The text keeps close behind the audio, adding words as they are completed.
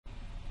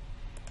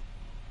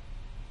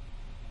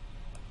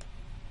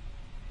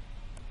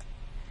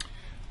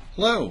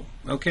Hello.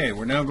 Okay,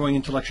 we're now going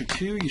into Lecture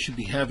 2. You should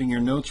be having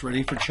your notes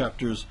ready for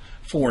Chapters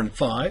 4 and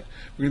 5.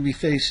 We're going to be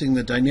facing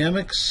the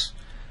dynamics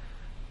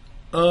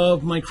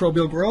of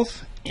microbial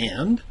growth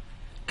and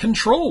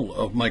control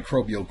of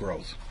microbial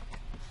growth.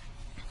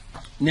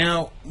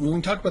 Now, when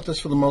we talk about this,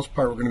 for the most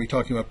part, we're going to be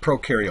talking about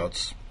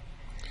prokaryotes.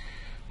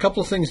 A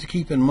couple of things to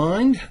keep in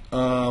mind.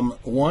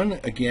 One,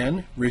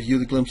 again, review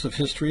the glimpse of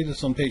history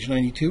that's on page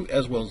 92,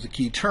 as well as the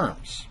key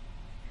terms.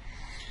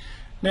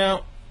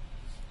 Now,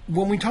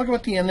 when we talk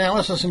about the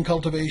analysis and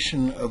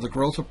cultivation of the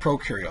growth of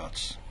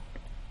prokaryotes,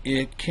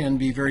 it can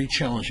be very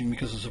challenging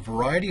because there's a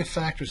variety of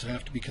factors that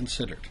have to be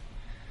considered.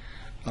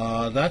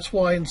 That's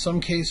why in some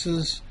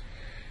cases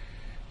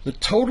the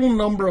total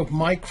number of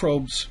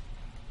microbes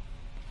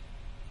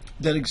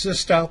that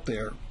exist out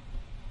there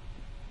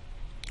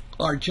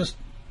are just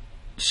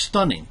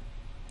stunning.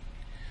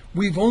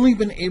 We've only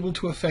been able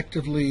to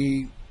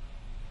effectively,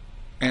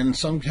 and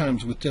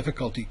sometimes with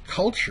difficulty,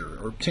 culture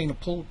or obtain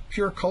a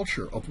pure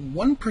culture of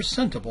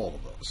 1% of all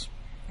of those.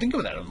 Think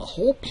of that on the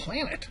whole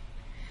planet.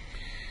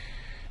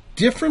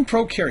 Different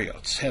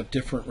prokaryotes have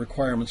different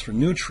requirements for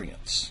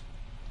nutrients,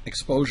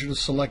 exposure to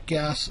select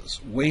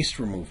gases, waste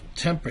removal,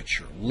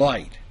 temperature,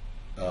 light,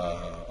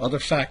 other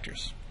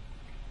factors.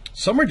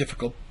 Some are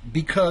difficult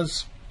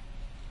because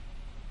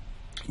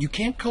you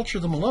can't culture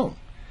them alone.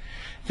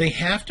 They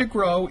have to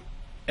grow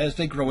as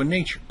they grow in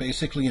nature,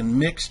 basically in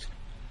mixed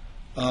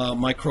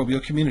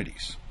microbial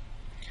communities.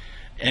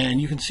 And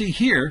you can see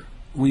here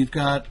we've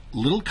got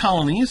little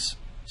colonies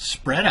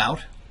spread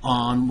out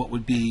on what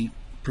would be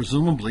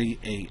presumably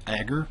a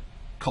agar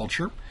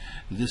culture.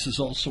 This is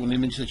also an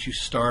image that you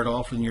start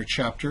off in your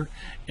chapter,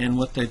 and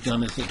what they've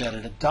done is they've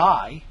added a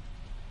dye,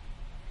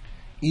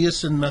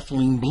 eosin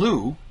methylene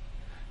blue,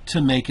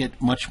 to make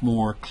it much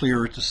more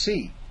clearer to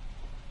see.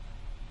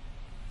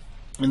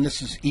 And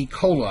this is E.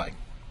 coli.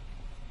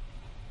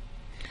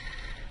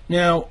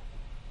 Now,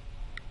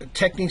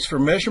 techniques for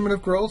measurement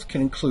of growth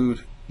can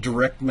include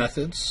direct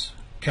methods,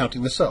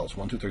 counting the cells,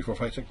 1, 2, 3, 4,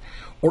 5, 6,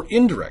 or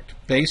indirect,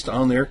 based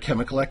on their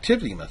chemical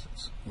activity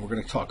methods. And we're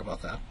going to talk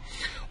about that.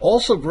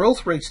 Also,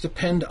 growth rates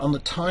depend on the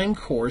time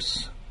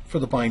course for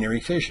the binary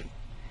fission.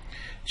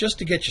 Just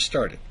to get you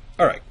started.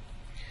 All right.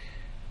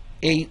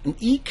 An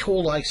E.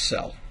 coli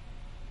cell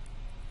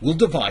will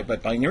divide by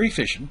binary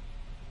fission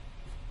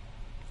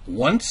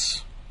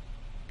once,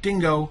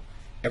 dingo,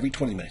 every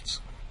 20 minutes.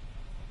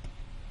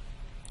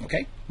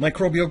 Okay?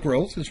 Microbial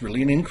growth is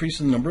really an increase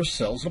in the number of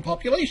cells in a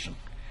population.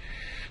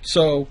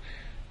 So,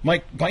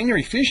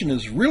 binary fission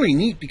is really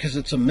neat because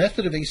it's a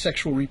method of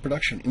asexual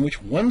reproduction in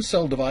which one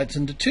cell divides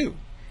into two.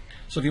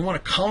 So if you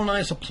want to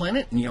colonize a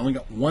planet and you only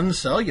got one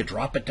cell, you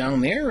drop it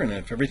down there, and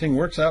if everything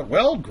works out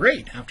well,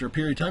 great. After a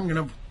period of time, you're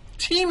going to have a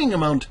teeming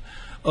amount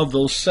of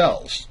those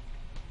cells.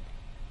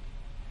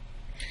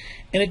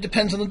 And it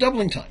depends on the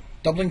doubling time.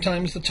 Doubling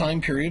time is the time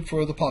period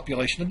for the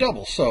population to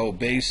double. So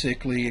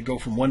basically, you go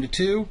from 1 to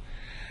 2,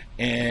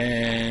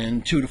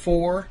 and 2 to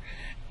 4,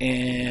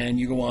 and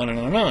you go on and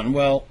on and on.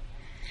 Well,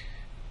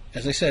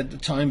 as I said, the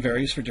time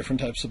varies for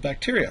different types of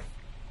bacteria.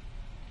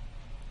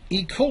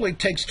 E. coli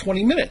takes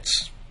 20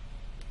 minutes.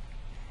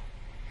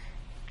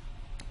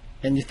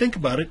 And you think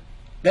about it,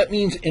 that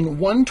means in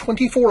one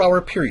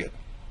 24-hour period,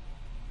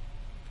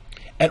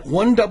 at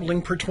one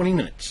doubling per 20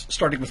 minutes,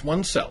 starting with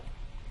one cell,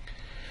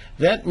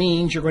 that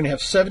means you're going to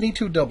have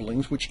 72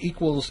 doublings, which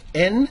equals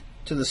n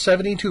to the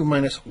 72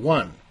 minus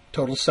 1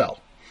 total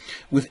cell,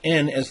 with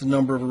n as the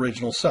number of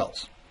original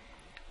cells.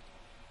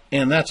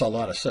 And that's a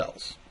lot of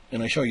cells.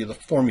 And I show you the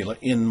formula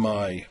in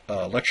my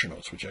lecture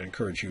notes, which I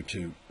encourage you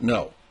to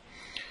know.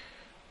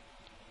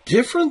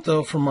 Different,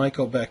 though, from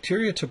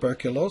Mycobacteria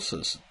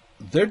tuberculosis,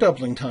 their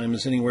doubling time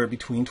is anywhere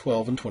between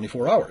 12 and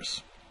 24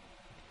 hours.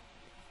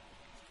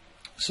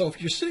 So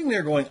if you're sitting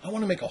there going, I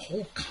want to make a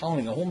whole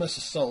colony, a whole mess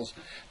of cells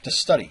to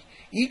study.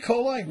 E.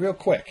 coli, real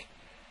quick.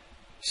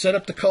 Set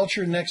up the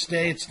culture, next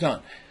day it's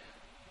done.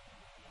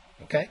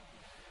 Okay?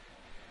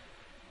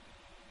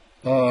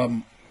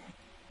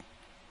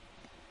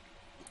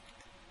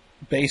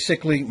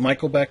 Basically,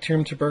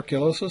 Mycobacterium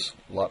tuberculosis,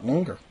 a lot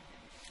longer.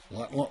 A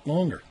lot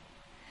longer.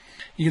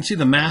 You can see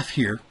the math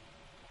here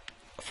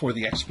for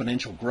the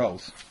exponential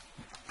growth,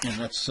 and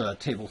that's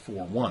table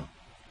 4.1.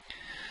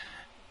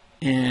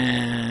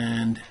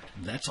 And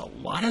that's a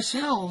lot of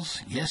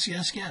cells. Yes,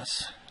 yes,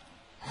 yes.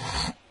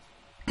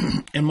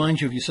 And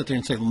mind you, if you sit there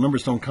and say the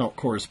numbers don't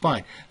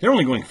correspond, they're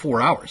only going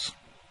 4 hours.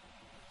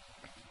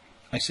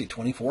 I say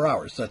 24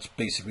 hours. That's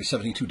basically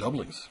 72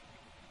 doublings.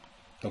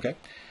 Okay?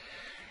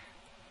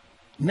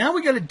 Now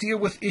we got to deal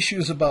with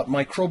issues about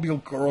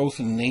microbial growth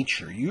in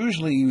nature.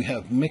 Usually you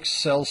have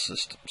mixed cell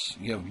systems.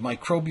 You have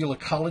microbial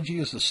ecology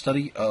as the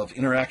study of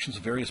interactions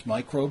of various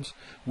microbes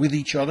with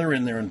each other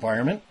in their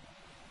environment.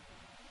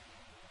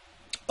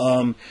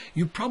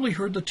 You've probably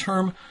heard the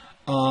term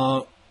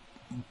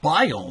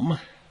biome,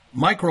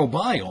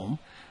 microbiome,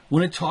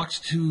 when it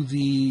talks to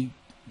the,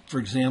 for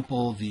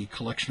example, the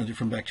collection of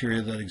different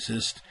bacteria that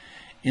exist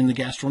in the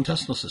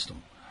gastrointestinal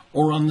system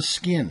or on the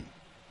skin,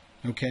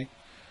 okay?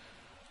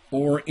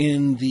 Or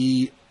in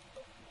the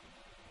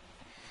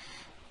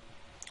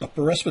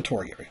upper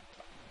respiratory area.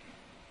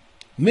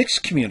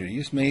 Mixed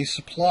communities may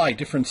supply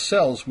different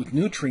cells with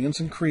nutrients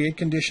and create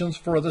conditions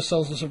for other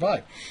cells to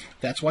survive.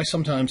 That's why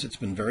sometimes it's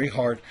been very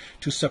hard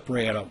to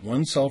separate out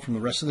one cell from the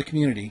rest of the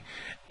community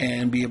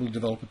and be able to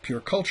develop a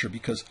pure culture,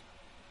 because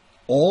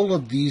all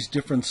of these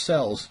different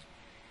cells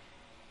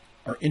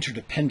are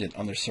interdependent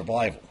on their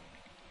survival.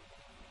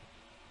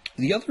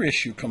 The other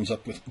issue comes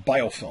up with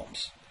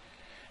biofilms.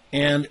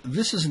 And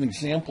this is an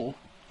example,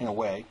 in a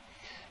way.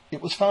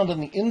 It was found on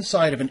the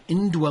inside of an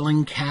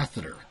indwelling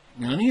catheter.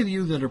 Now, any of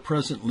you that are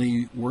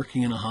presently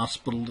working in a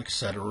hospital,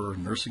 etc., or a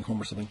nursing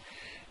home or something,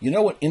 you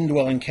know what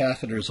indwelling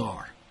catheters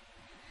are.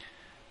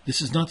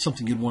 This is not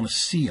something you'd want to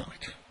see on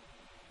it.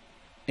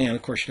 And,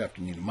 of course, you'd have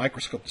to need a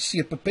microscope to see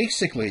it. But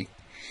basically,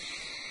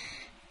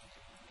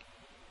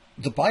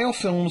 the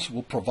biofilms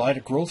will provide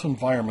a growth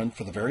environment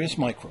for the various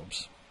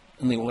microbes.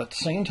 And they will, at the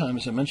same time,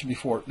 as I mentioned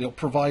before, they'll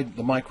provide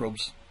the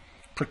microbes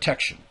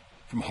protection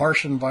from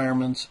harsh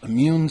environments,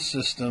 immune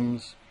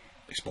systems,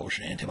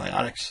 exposure to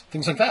antibiotics,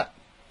 things like that.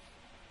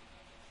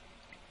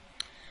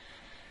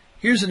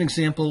 Here's an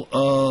example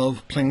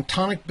of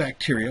planktonic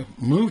bacteria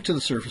move to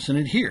the surface and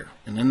adhere,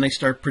 and then they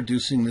start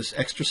producing this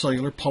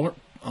extracellular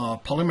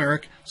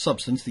polymeric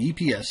substance, the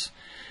EPS.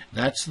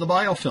 That's the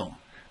biofilm.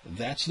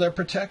 That's their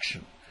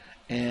protection.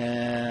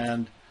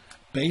 And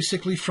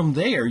basically from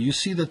there, you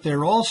see that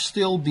they're all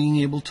still being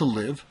able to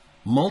live,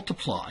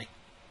 multiply,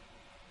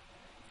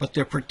 but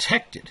they're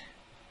protected.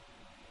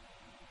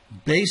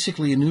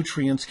 Basically,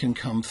 nutrients can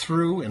come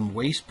through and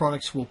waste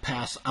products will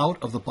pass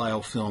out of the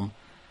biofilm.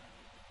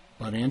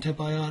 But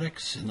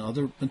antibiotics and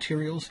other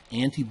materials,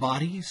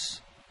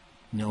 antibodies,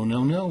 no,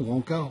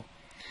 won't go.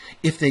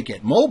 If they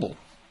get mobile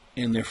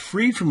and they're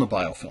freed from the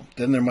biofilm,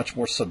 then they're much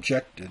more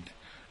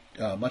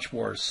much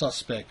more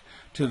suspect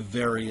to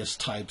various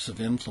types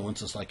of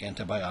influences like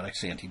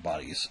antibiotics,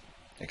 antibodies,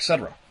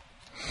 etc.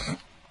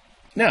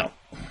 Now,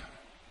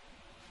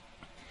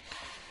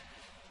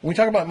 when we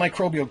talk about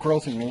microbial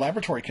growth in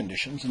laboratory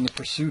conditions in the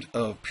pursuit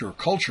of pure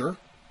culture,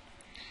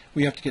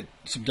 we have to get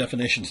some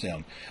definitions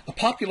down. A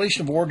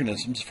population of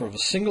organisms from a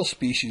single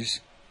species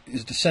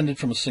is descended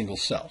from a single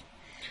cell.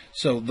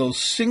 So those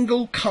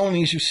single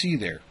colonies you see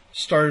there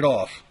started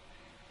off,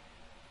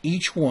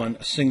 each one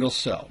a single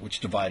cell,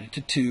 which divided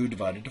to 2,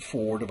 divided to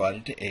 4,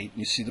 divided to 8, and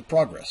you see the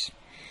progress.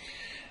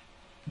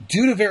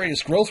 Due to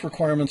various growth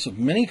requirements of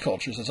many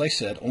cultures, as I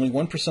said, only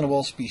 1% of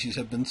all species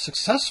have been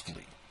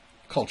successfully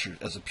cultured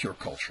as a pure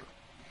culture.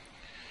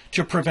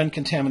 To prevent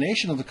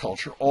contamination of the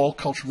culture, all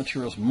culture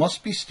materials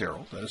must be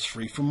sterile, that is,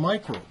 free from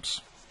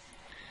microbes.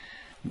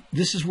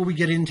 This is where we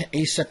get into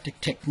aseptic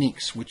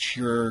techniques, which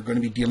you're going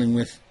to be dealing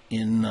with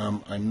in,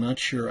 I'm not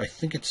sure, I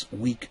think it's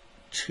week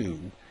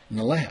 2 in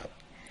the lab.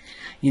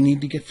 You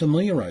need to get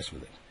familiarized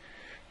with it.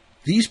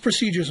 These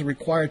procedures are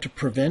required to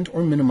prevent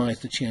or minimize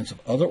the chance of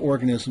other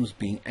organisms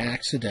being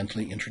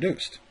accidentally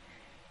introduced.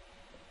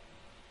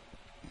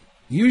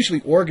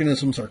 Usually,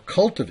 organisms are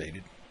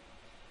cultivated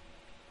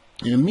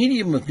in a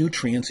medium of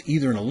nutrients,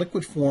 either in a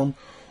liquid form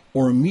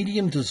or a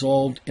medium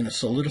dissolved in a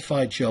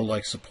solidified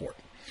gel-like support.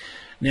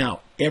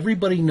 Now,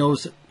 everybody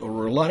knows,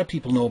 or a lot of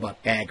people know about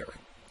agar,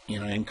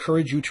 and I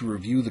encourage you to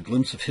review the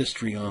Glimpse of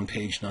History on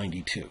page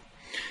 92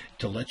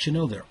 to let you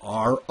know there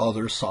are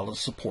other solid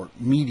support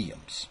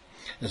mediums.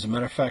 As a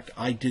matter of fact,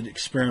 I did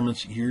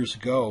experiments years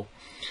ago,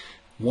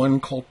 one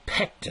called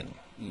pectin.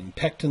 And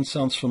pectin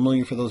sounds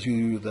familiar for those of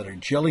you that are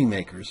jelly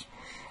makers.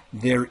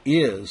 There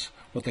is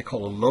what they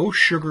call a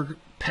low-sugar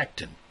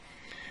pectin,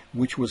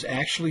 which was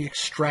actually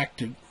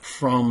extracted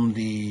from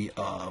the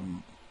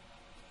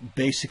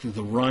basically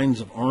the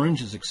rinds of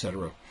oranges,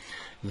 etc.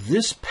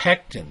 This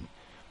pectin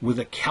with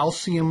a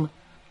calcium,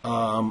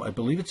 I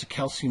believe it's a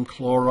calcium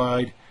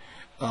chloride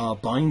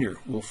binder,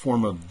 will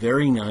form a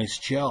very nice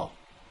gel.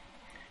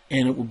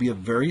 And it will be a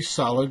very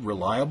solid,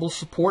 reliable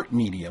support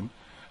medium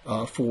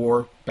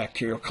for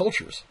bacterial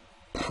cultures.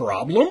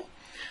 Problem?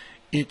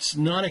 It's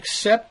not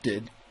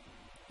accepted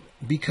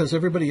because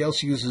everybody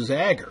else uses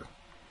agar.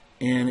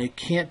 And it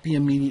can't be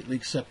immediately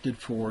accepted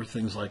for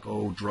things like,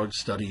 drug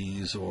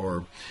studies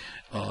or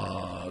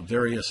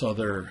various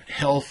other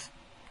health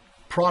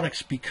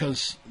products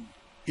because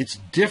it's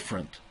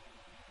different.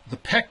 The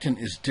pectin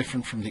is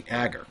different from the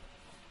agar.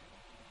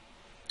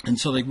 And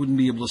so they wouldn't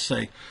be able to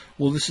say,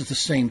 well, this is the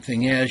same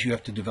thing as, you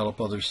have to develop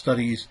other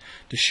studies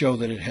to show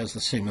that it has the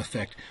same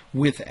effect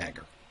with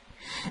agar.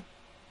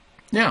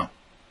 Now,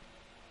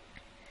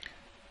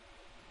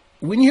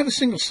 when you have a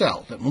single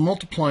cell that will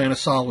multiply in a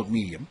solid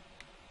medium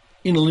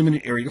in a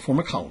limited area to form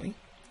a colony,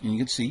 and you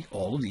can see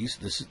all of these,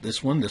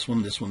 this one,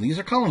 these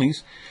are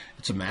colonies.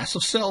 It's a mass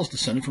of cells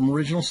descended from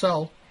original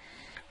cell.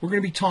 We're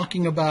going to be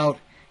talking about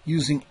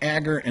using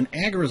agar, and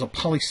agar is a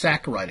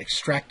polysaccharide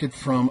extracted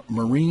from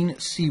marine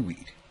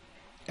seaweed,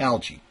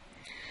 algae.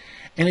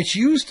 And it's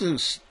used to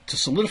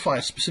solidify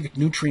a specific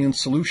nutrient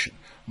solution.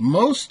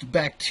 Most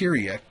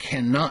bacteria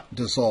cannot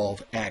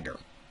dissolve agar,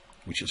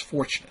 which is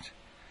fortunate.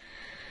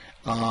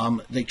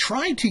 They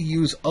tried to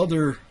use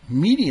other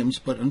mediums,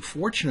 but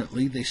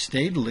unfortunately they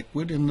stayed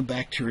liquid and the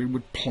bacteria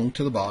would plunk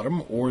to the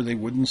bottom, or they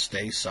wouldn't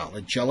stay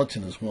solid.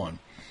 Gelatin is one.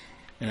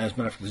 And as a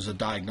matter of fact, there's a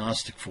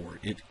diagnostic for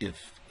it.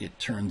 If it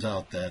turns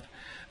out that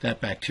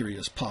that bacteria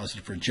is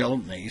positive for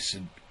gelatinase,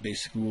 it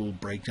basically will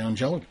break down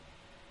gelatin.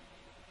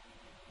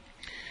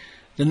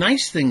 The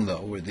nice thing,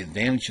 though, or the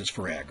advantages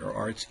for agar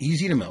are it's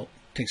easy to melt.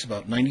 It takes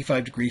about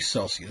 95 degrees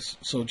Celsius,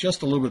 so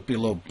just a little bit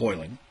below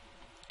boiling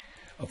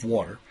of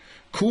water.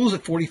 Cools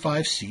at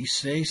 45 C,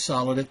 stays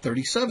solid at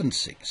 37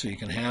 C. So you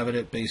can have it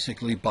at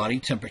basically body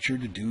temperature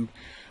to do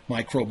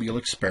microbial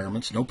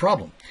experiments, no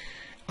problem.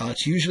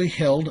 It's usually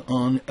held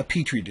on a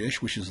petri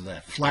dish, which is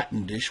that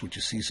flattened dish, which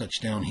you see such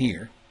down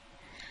here,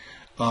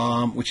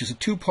 which is a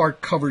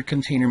two-part covered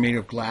container made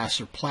of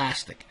glass or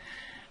plastic.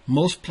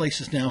 Most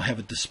places now have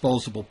a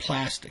disposable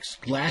plastics.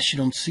 Glass you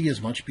don't see as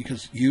much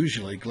because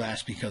usually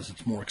glass, because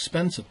it's more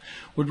expensive,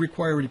 would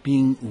require it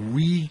being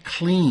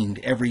re-cleaned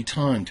every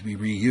time to be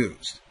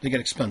reused. They get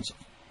expensive.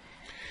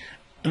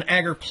 An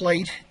agar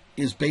plate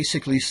is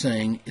basically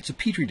saying it's a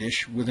petri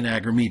dish with an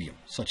agar medium,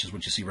 such as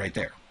what you see right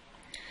there.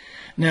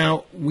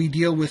 Now, we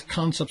deal with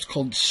concepts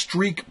called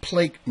streak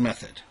plate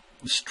method.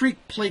 The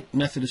streak plate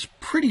method is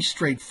pretty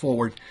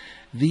straightforward.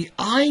 The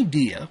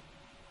idea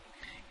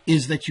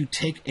is that you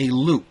take a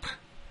loop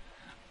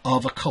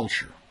of a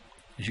culture,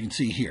 as you can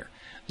see here.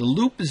 The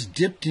loop is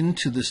dipped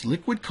into this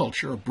liquid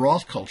culture, a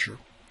broth culture,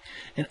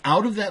 and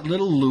out of that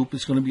little loop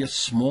is going to be a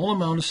small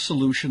amount of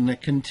solution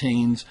that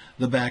contains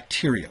the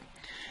bacteria.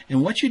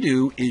 And what you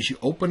do is you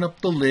open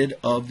up the lid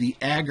of the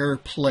agar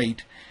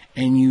plate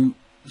and you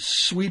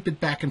sweep it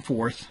back and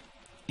forth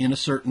in a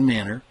certain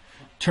manner,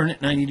 turn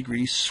it 90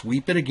 degrees,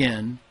 sweep it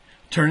again,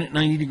 turn it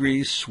 90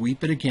 degrees,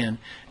 sweep it again.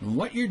 And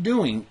what you're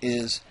doing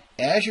is,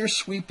 as you're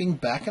sweeping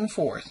back and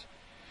forth,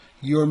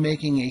 you're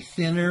making a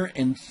thinner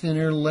and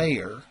thinner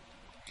layer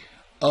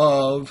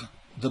of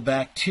the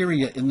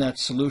bacteria in that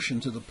solution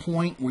to the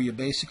point where you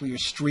basically are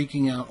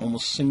streaking out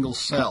almost single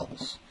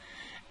cells.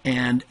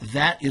 And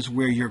that is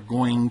where you're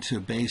going to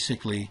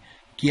basically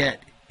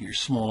get your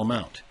small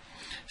amount.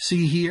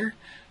 See here?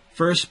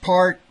 First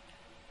part,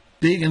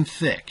 big and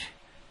thick.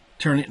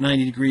 Turn it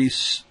 90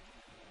 degrees,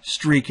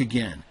 streak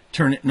again.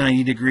 Turn it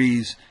 90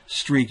 degrees,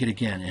 streak it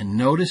again. And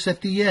notice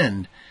at the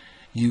end,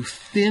 you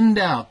thinned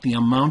out the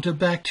amount of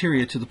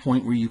bacteria to the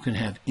point where you can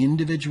have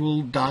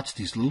individual dots,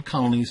 these little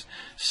colonies,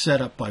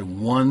 set up by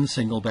one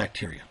single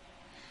bacteria.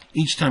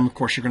 Each time, of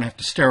course, you're going to have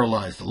to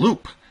sterilize the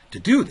loop to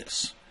do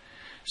this.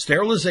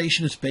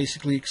 Sterilization is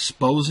basically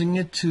exposing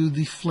it to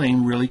the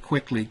flame really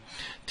quickly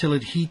till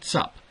it heats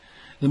up.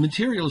 The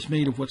material is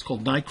made of what's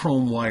called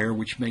nichrome wire,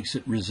 which makes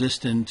it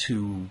resistant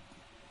to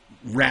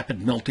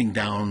rapid melting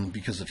down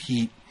because of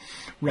heat,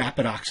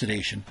 rapid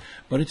oxidation.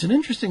 But it's an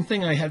interesting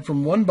thing I had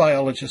from one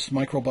biologist,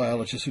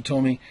 microbiologist, who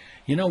told me,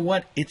 you know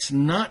what, it's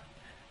not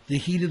the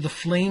heat of the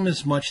flame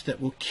as much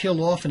that will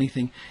kill off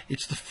anything.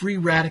 It's the free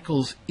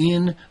radicals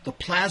in the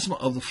plasma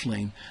of the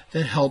flame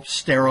that help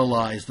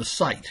sterilize the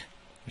site,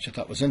 which I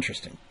thought was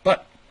interesting.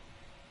 But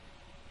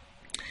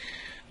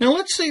now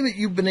let's say that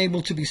you've been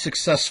able to be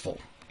successful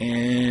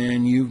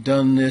and you've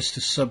done this to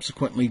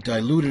subsequently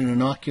dilute an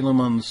inoculum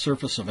on the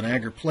surface of an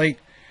agar plate,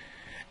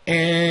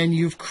 and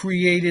you've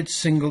created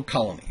single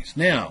colonies.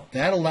 Now,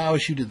 that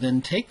allows you to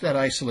then take that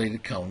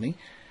isolated colony,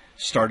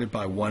 started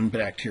by one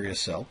bacteria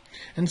cell,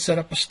 and set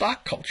up a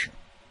stock culture.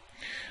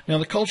 Now,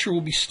 the culture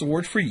will be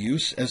stored for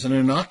use as an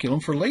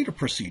inoculum for later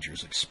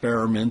procedures,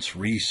 experiments,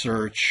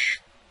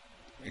 research,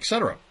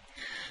 etc.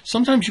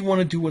 Sometimes you want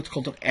to do what's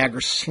called an agar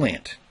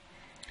slant.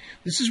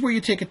 This is where you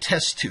take a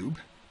test tube.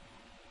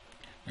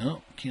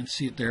 No, can't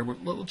see it there,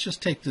 but let's just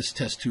take this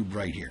test tube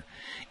right here.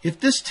 If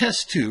this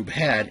test tube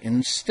had,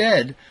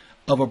 instead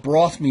of a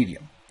broth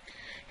medium,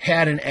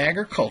 had an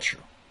agar culture,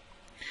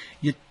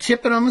 you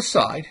tip it on the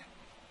side,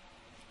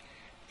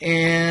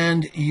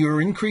 and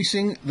you're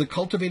increasing the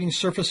cultivating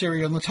surface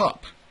area on the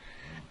top,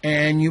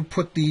 and you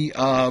put the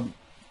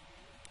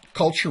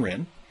culture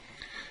in,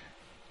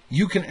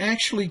 you can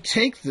actually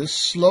take this,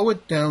 slow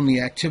it down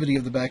the activity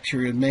of the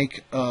bacteria, and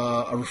make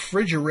a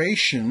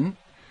refrigeration,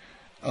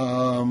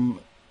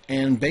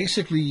 and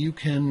basically you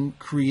can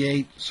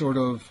create sort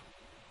of,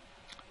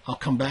 I'll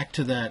come back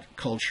to that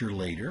culture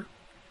later.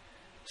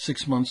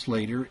 6 months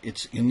later,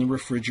 it's in the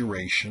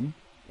refrigeration,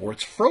 or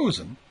it's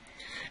frozen,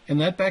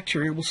 and that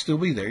bacteria will still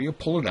be there. You'll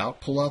pull it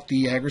out, pull out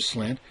the agar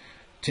slant,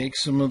 take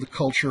some of the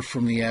culture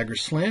from the agar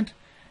slant,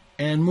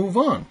 and move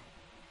on.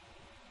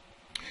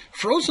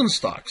 Frozen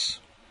stocks,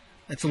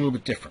 that's a little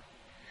bit different.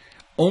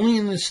 Only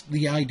in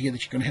the idea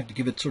that you're going to have to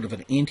give it sort of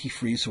an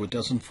antifreeze so it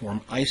doesn't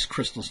form ice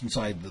crystals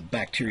inside the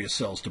bacteria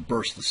cells to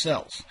burst the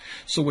cells.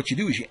 So what you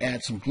do is you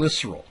add some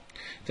glycerol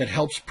that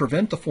helps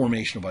prevent the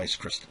formation of ice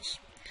crystals.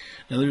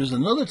 Now there's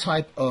another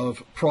type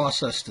of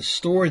process to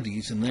store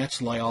these, and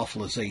that's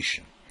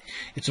lyophilization.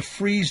 It's a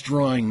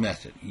freeze-drying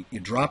method. You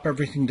drop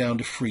everything down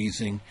to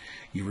freezing,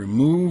 you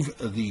remove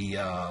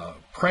the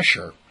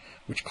pressure,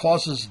 which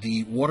causes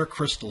the water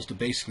crystals to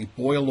basically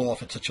boil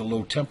off at such a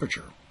low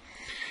temperature.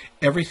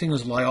 Everything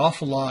is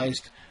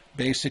lyophilized,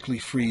 basically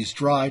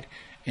freeze-dried,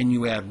 and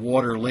you add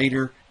water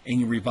later, and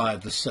you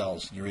revive the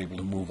cells, and you're able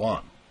to move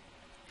on.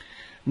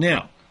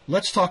 Now,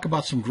 let's talk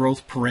about some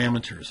growth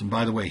parameters. And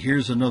by the way,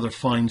 here's another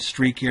fine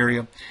streak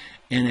area.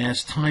 And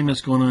as time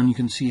has gone on, you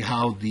can see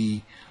how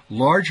the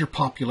larger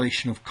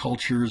population of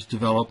cultures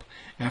develop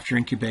after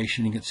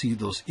incubation. You can see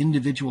those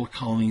individual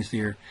colonies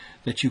there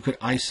that you could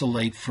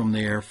isolate from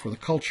there for the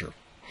culture.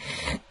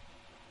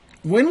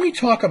 When we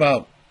talk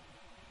about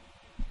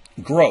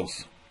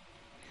growth,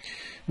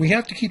 we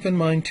have to keep in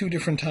mind two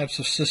different types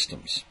of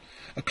systems.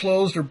 A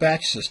closed or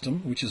batch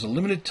system, which is a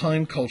limited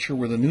time culture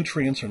where the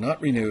nutrients are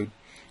not renewed,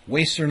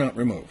 wastes are not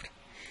removed.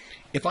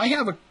 If I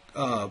have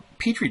a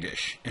petri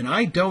dish and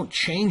I don't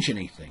change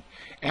anything,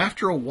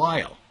 after a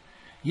while,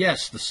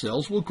 yes, the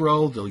cells will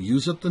grow, they'll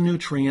use up the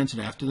nutrients,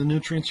 and after the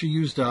nutrients are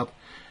used up,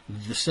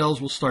 the cells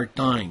will start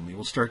dying. They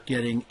will start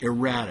getting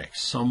erratic.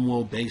 Some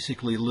will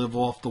basically live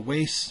off the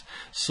waste,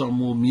 some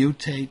will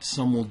mutate,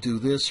 some will do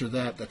this or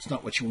that. That's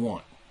not what you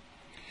want.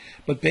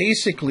 But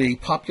basically,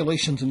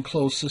 populations in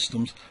closed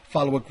systems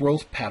follow a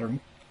growth pattern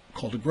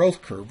called a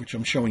growth curve, which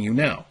I'm showing you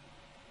now.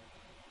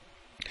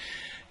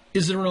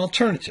 Is there an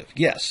alternative?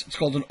 Yes, it's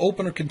called an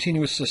open or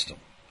continuous system.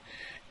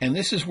 And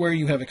this is where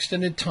you have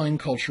extended time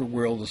culture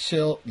where the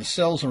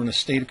cells are in a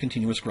state of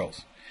continuous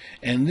growth.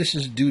 And this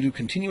is due to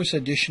continuous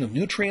addition of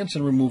nutrients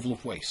and removal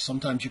of waste.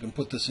 Sometimes you can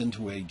put this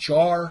into a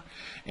jar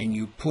and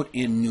you put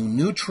in new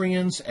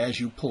nutrients as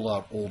you pull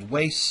out old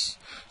wastes.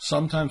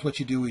 Sometimes what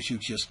you do is you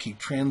just keep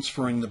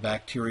transferring the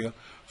bacteria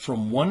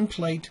from one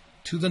plate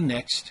to the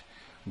next.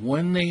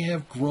 When they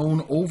have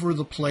grown over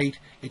the plate,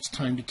 it's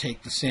time to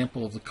take the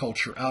sample of the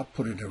culture out,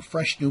 put it in a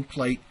fresh new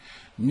plate,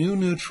 new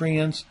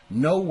nutrients,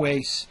 no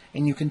waste,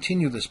 and you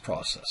continue this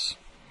process.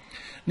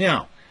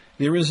 Now,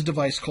 there is a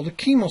device called a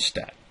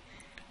chemostat.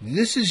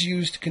 This is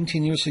used to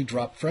continuously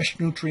drop fresh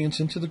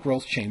nutrients into the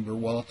growth chamber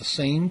while at the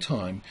same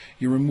time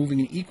you're removing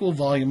an equal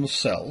volume of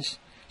cells,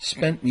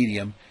 spent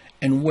medium,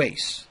 and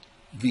waste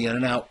via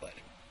an outlet.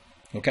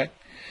 Okay?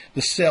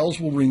 The cells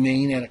will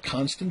remain at a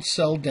constant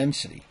cell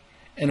density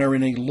and are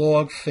in a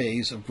log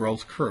phase of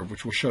growth curve,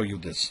 which will show you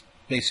this.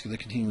 Basically, they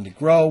continue to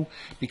grow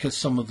because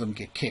some of them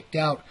get kicked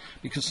out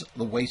because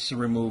the wastes are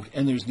removed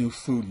and there's new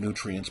food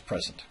nutrients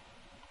present.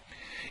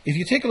 If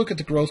you take a look at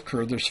the growth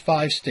curve, there's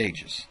 5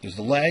 stages. There's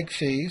the lag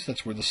phase,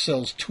 that's where the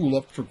cells tool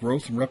up for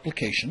growth and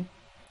replication.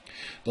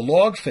 The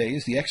log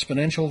phase, the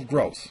exponential of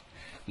growth.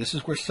 This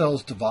is where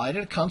cells divide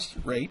at a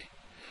constant rate.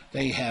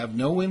 They have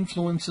no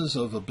influences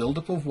of a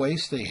buildup of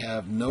waste. They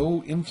have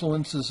no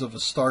influences of a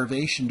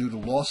starvation due to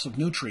loss of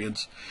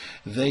nutrients.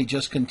 They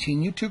just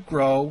continue to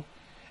grow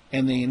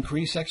and they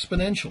increase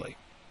exponentially.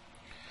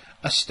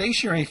 A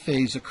stationary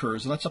phase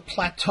occurs, and that's a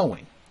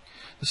plateauing.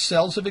 The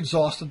cells have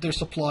exhausted their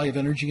supply of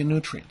energy and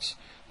nutrients.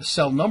 The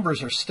cell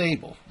numbers are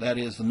stable. That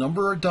is, the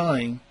number of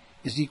dying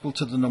is equal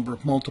to the number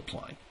of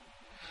multiplying.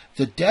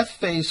 The death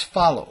phase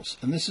follows,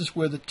 and this is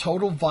where the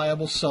total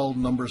viable cell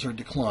numbers are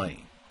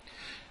declining.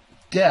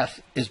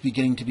 Death is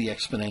beginning to be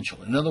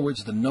exponential. In other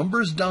words, the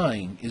numbers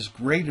dying is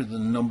greater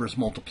than the numbers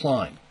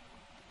multiplying.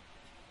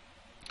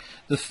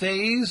 The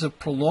phase of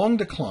prolonged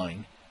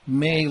decline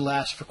may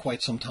last for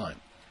quite some time.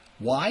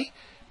 Why?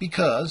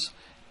 Because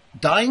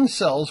dying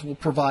cells will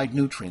provide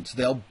nutrients.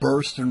 They'll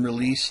burst and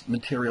release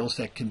materials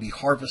that can be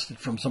harvested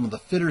from some of the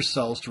fitter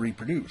cells to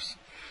reproduce.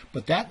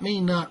 But that may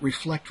not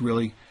reflect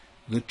really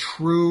the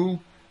true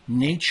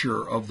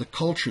nature of the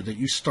culture that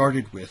you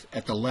started with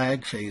at the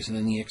lag phase and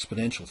in the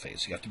exponential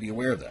phase. You have to be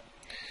aware of that.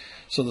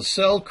 So the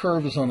cell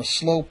curve is on a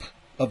slope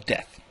of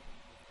death.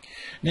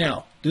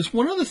 Now, there's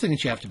one other thing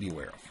that you have to be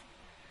aware of.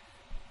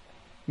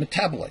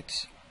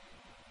 Metabolites.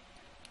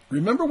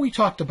 Remember we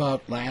talked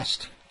about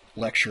last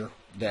lecture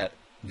that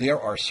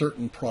there are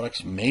certain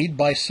products made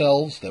by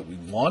cells that we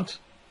want.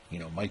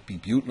 Might be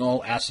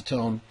butanol,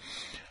 acetone,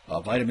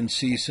 vitamin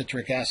C,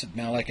 citric acid,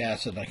 malic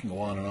acid. I can go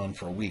on and on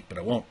for a week, but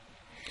I won't.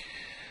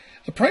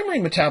 The primary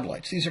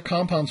metabolites, these are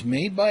compounds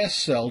made by a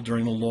cell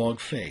during the log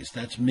phase.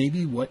 That's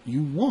maybe what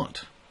you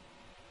want.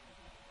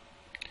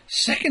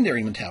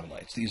 Secondary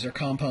metabolites, these are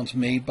compounds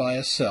made by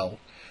a cell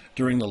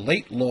during the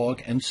late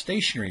log and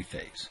stationary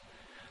phase.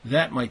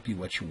 That might be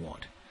what you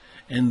want.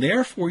 And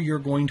therefore, you're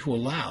going to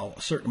allow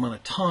a certain amount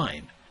of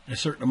time and a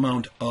certain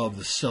amount of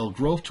the cell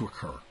growth to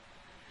occur.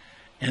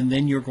 And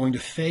then you're going to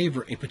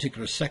favor a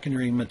particular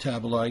secondary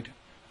metabolite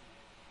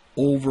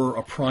over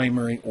a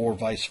primary or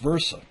vice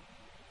versa.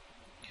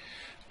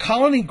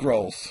 Colony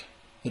growth,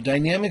 the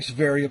dynamics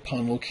vary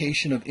upon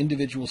location of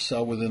individual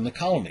cell within the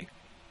colony.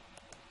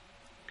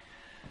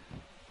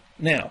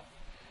 Now,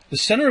 the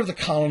center of the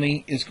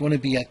colony is going to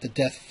be at the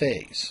death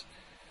phase.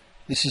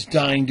 This is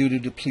dying due to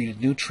depleted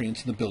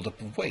nutrients and the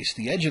buildup of waste.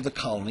 The edge of the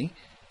colony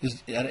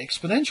is at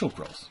exponential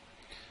growth.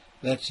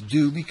 That's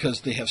due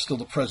because they have still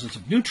the presence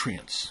of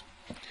nutrients.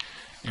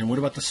 And what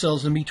about the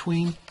cells in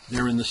between?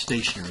 They're in the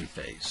stationary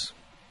phase.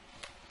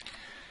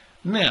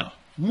 Now,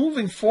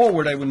 moving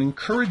forward, I would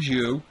encourage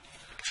you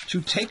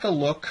to take a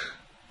look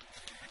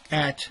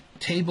at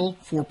Table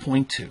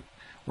 4.2.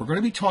 We're going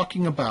to be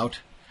talking about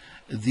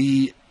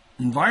the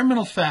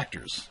environmental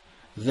factors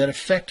that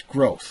affect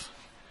growth.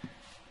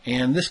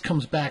 And this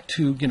comes back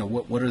to,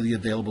 what are the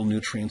available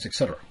nutrients,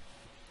 etc.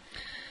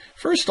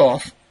 First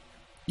off,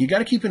 you got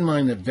to keep in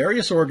mind that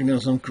various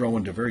organisms grow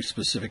under very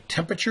specific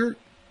temperature,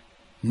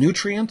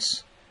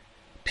 nutrients,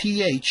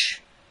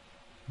 pH,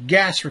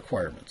 gas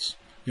requirements.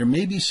 There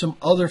may be some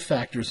other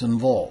factors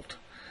involved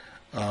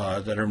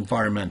that are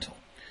environmental.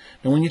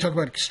 Now, when you talk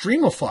about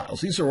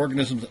extremophiles, these are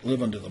organisms that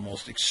live under the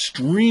most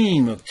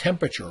extreme of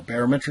temperature,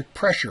 barometric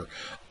pressure,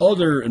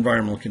 other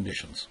environmental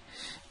conditions.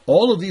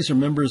 All of these are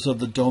members of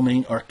the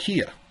domain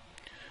Archaea.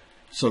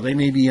 So they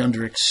may be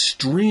under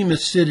extreme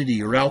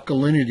acidity or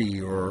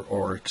alkalinity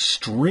or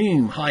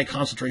extreme high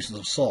concentrations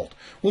of salt.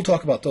 We'll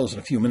talk about those in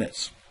a few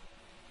minutes.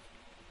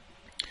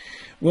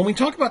 When we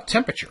talk about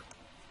temperature,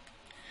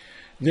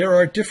 there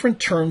are different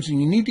terms,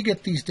 and you need to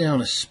get these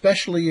down,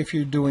 especially if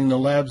you're doing the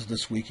labs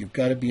this week. You've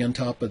got to be on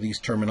top of these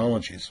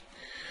terminologies.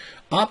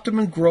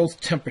 Optimum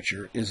growth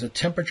temperature is a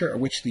temperature at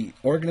which the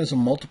organism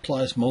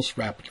multiplies most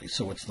rapidly.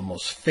 So it's the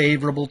most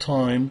favorable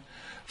time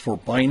for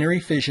binary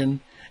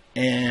fission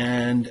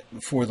and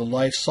for the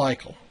life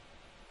cycle.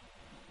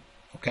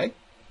 Okay?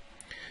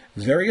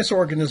 Various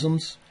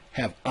organisms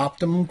have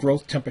optimum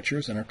growth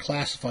temperatures and are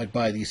classified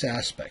by these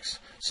aspects.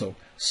 So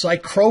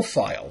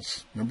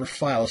psychrophiles, remember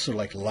philes are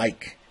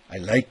like, I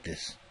like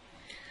this,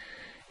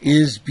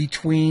 is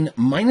between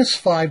minus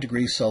 5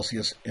 degrees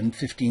Celsius and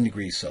 15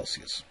 degrees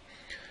Celsius.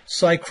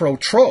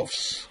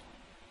 Psychrotrophs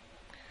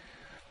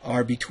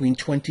are between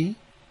 20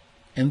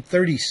 and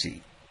 30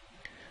 C.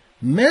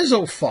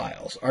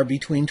 Mesophiles are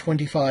between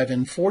 25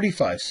 and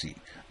 45 C.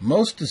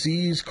 Most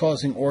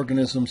disease-causing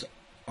organisms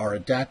are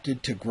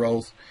adapted to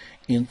growth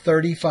in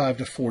 35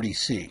 to 40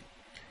 C.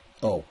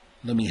 Oh,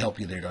 let me help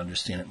you there to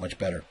understand it much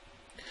better.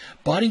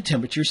 Body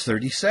temperature is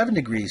 37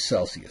 degrees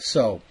Celsius.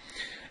 So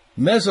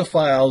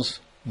mesophiles,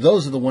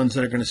 those are the ones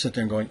that are going to sit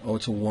there and going, oh,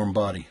 it's a warm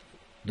body.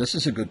 This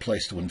is a good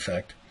place to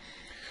infect.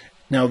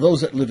 Now,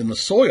 those that live in the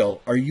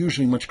soil are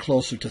usually much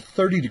closer to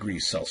 30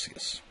 degrees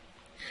Celsius.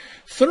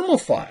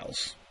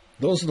 Thermophiles,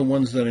 those are the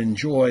ones that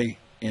enjoy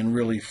and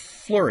really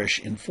flourish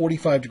in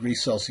 45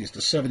 degrees Celsius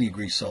to 70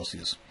 degrees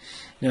Celsius.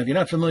 Now, if you're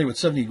not familiar with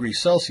 70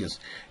 degrees Celsius,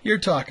 you're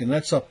talking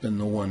that's up in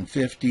the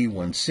 150,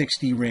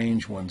 160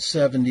 range,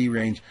 170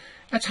 range.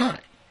 That's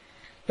hot.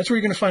 That's where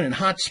you're going to find it in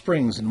hot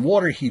springs and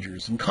water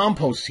heaters and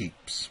compost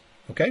heaps.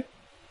 Okay?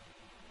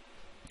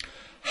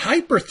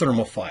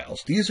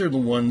 Hyperthermophiles, these are the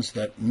ones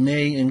that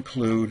may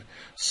include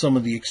some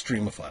of the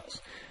extremophiles.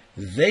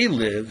 They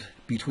live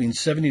between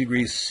 70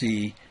 degrees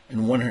C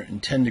and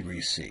 110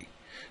 degrees C.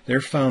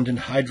 They're found in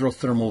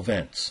hydrothermal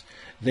vents.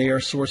 They are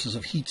sources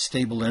of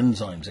heat-stable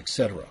enzymes,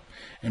 etc.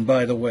 And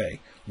by the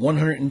way,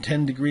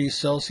 110 degrees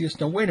Celsius,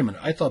 now wait a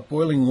minute, I thought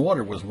boiling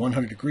water was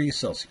 100 degrees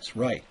Celsius,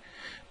 right?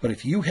 But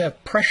if you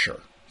have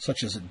pressure,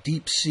 such as a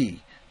deep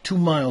sea, 2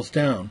 miles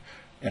down,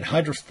 at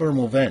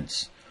hydrothermal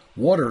vents,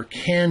 water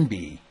can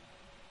be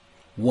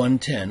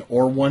 110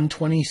 or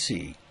 120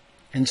 C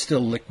and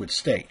still liquid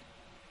state.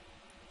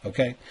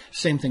 Okay?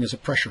 Same thing as a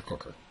pressure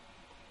cooker.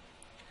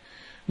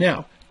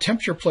 Now,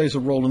 temperature plays a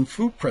role in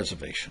food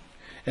preservation.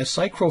 As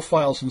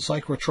psychrophiles and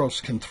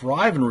psychrotrophs can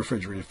thrive in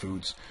refrigerated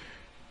foods,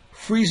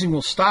 freezing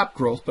will stop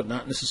growth but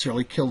not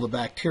necessarily kill the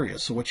bacteria.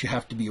 So what you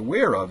have to be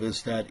aware of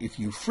is that if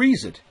you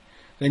freeze it,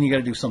 then you got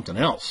to do something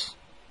else.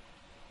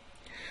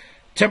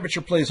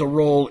 Temperature plays a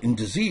role in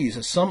disease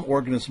as some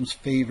organisms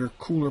favor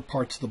cooler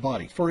parts of the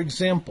body. For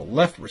example,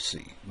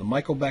 leprosy, the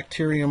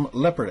Mycobacterium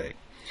leprae,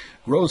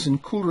 grows in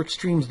cooler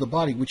extremes of the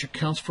body, which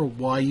accounts for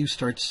why you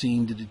start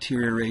seeing the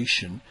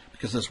deterioration,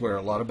 because that's where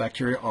a lot of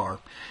bacteria are,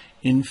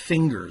 in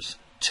fingers,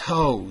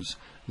 toes,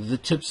 the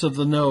tips of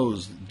the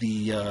nose,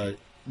 the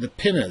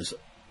pinnas,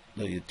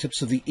 the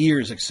tips of the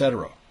ears,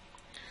 etc.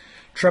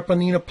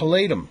 Treponema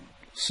pallidum,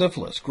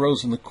 syphilis,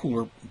 grows in the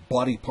cooler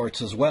body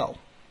parts as well.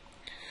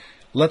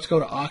 Let's go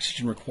to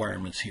oxygen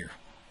requirements here.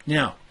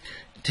 Now,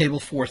 table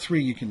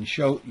 4.3, you can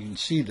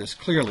see this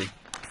clearly.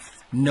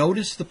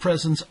 Notice the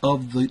presence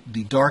of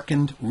the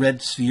darkened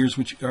red spheres,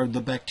 which are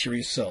the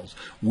bacteria cells,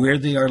 where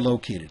they are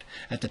located.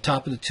 At the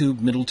top of the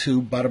tube, middle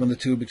tube, bottom of the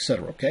tube,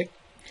 etc. Okay?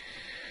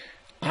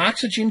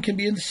 Oxygen can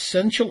be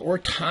essential or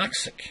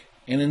toxic.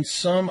 And in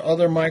some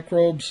other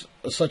microbes,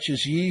 such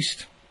as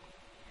yeast,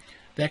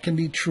 that can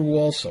be true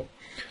also.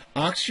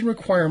 Oxygen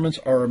requirements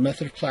are a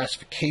method of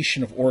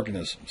classification of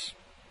organisms.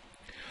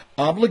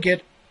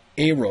 Obligate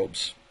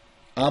aerobes.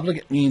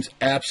 Obligate means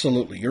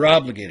absolutely. You're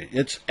obligated.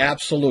 It's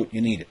absolute.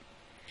 You need it.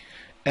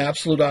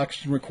 Absolute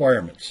oxygen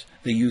requirements.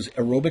 They use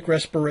aerobic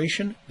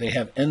respiration. They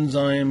have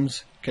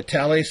enzymes,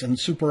 catalase and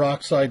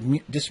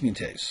superoxide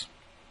dismutase.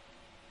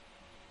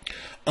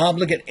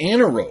 Obligate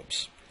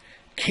anaerobes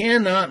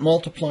cannot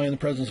multiply in the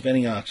presence of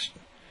any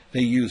oxygen.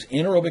 They use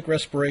anaerobic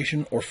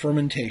respiration or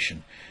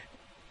fermentation.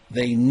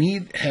 They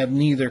have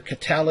neither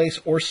catalase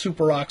or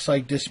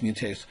superoxide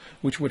dismutase,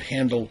 which would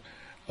handle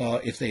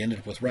if they ended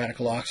up with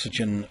radical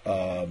oxygen,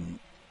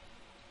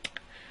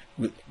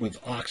 with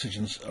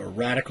oxygen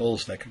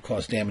radicals that could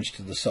cause damage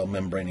to the cell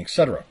membrane,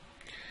 etc.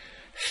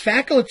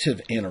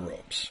 Facultative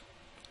anaerobes.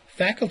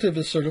 Facultative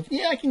is sort of,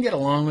 yeah, I can get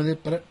along with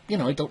it, but,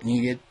 I don't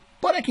need it,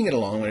 but I can get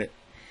along with it.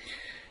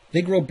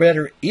 They grow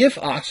better if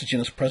oxygen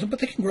is present, but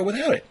they can grow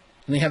without it.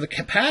 And they have the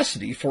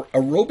capacity for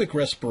aerobic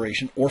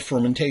respiration or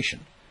fermentation.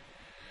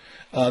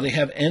 They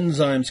have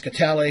enzymes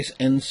catalase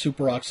and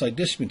superoxide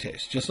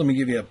dismutase. Just let me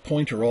give you a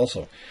pointer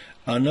also.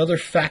 Another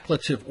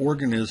facultative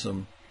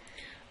organism,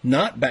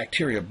 not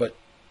bacteria, but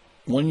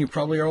one you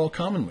probably are all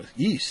common with,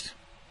 yeast.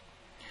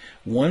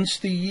 Once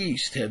the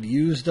yeast have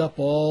used up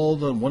all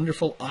the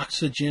wonderful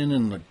oxygen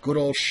and the good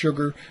old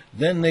sugar,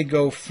 then they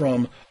go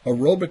from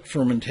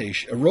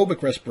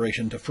aerobic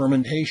respiration to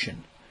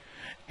fermentation.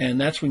 And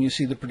that's when you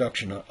see the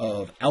production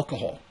of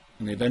alcohol.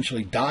 And they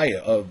eventually die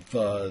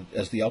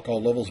as the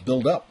alcohol levels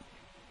build up.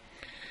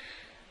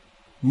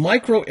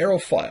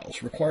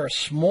 Microaerophiles require a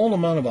small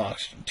amount of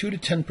oxygen, 2 to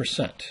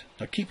 10%.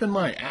 Now keep in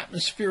mind,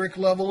 atmospheric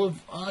level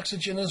of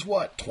oxygen is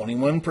what?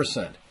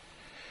 21%.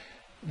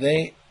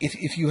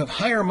 If you have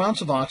higher amounts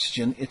of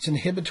oxygen, it's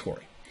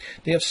inhibitory.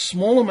 They have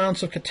small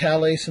amounts of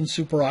catalase and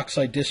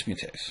superoxide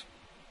dismutase.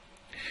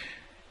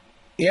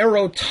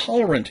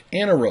 Aerotolerant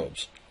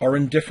anaerobes are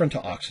indifferent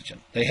to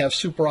oxygen. They have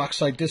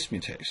superoxide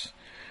dismutase.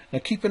 Now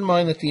keep in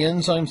mind that the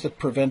enzymes that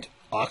prevent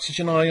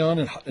oxygen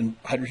ion and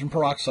hydrogen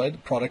peroxide, the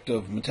product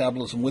of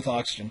metabolism with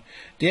oxygen,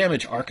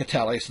 damage are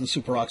catalase and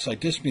superoxide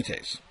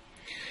dismutase.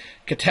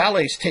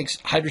 Catalase takes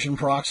hydrogen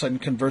peroxide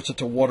and converts it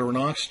to water and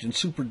oxygen.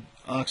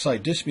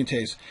 Superoxide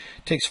dismutase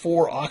takes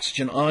 4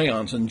 oxygen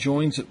ions and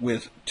joins it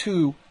with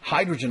 2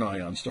 hydrogen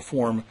ions to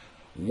form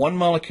 1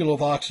 molecule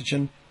of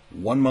oxygen,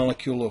 1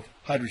 molecule of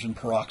hydrogen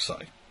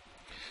peroxide.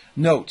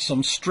 Note,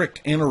 some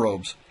strict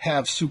anaerobes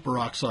have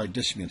superoxide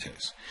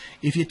dismutase.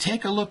 If you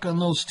take a look on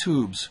those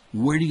tubes,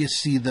 where do you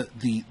see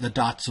the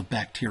dots of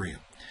bacteria?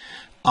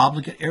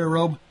 Obligate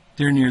anaerobe,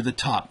 they're near the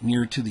top,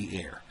 near to the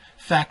air.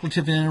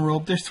 Facultative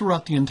anaerobe, they're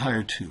throughout the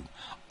entire tube.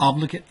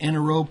 Obligate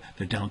anaerobe,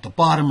 they're down at the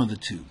bottom of the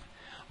tube.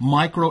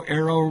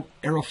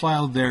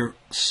 Microaerophile, they're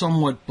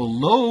somewhat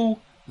below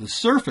the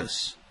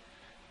surface.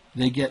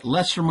 They get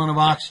lesser amount of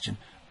oxygen,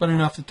 but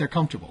enough that they're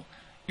comfortable.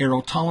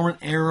 Aerotolerant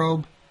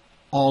anaerobe,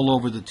 all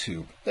over the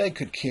tube. They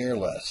could care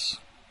less.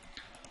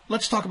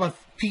 Let's talk about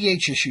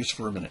pH issues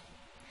for a minute.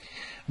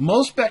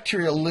 Most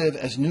bacteria live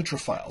as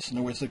neutrophiles. In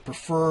other words, they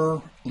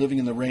prefer living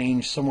in the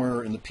range,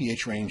 somewhere in the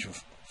pH range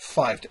of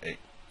 5 to 8.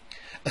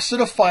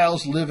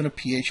 Acidophiles live in a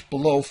pH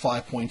below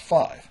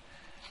 5.5.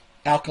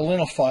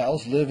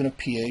 Alkalinophiles live in a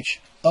pH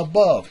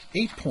above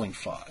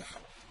 8.5.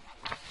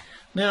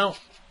 Now,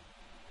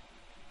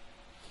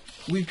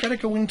 we've got to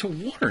go into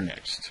water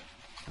next.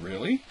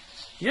 Really?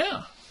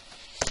 Yeah.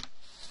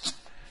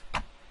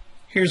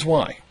 Here's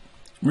why.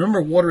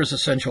 Remember, water is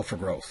essential for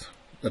growth.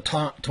 The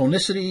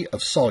tonicity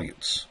of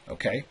solutes,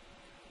 okay?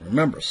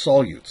 Remember,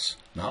 solutes,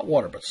 not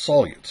water, but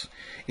solutes,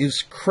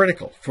 is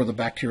critical for the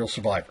bacterial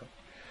survival.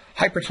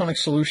 Hypertonic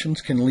solutions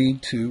can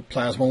lead to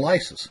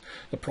plasmolysis,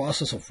 the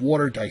process of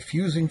water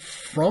diffusing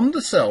from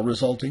the cell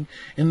resulting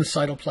in the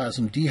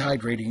cytoplasm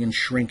dehydrating and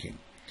shrinking.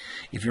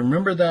 If you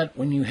remember that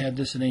when you had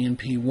this in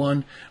A&P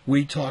 1,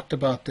 we talked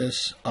about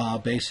this,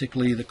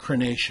 basically the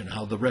crenation,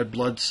 how the red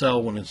blood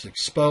cell, when it's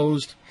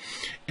exposed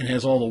and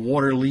has all the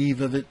water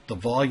leave of it, the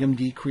volume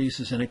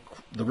decreases and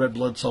the red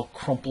blood cell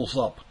crumples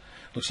up.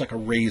 Looks like a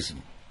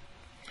raisin.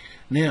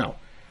 Now,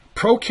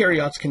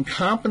 prokaryotes can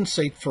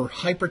compensate for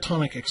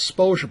hypertonic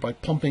exposure by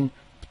pumping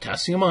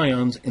potassium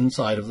ions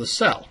inside of the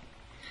cell.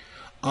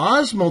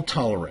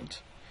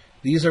 Osmotolerant.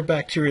 These are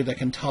bacteria that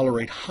can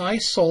tolerate high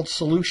salt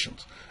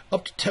solutions,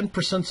 up to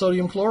 10%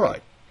 sodium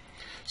chloride,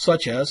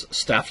 such as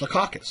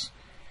Staphylococcus.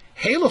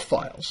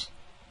 Halophiles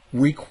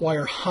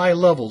require high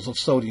levels of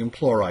sodium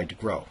chloride to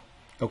grow.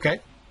 Okay?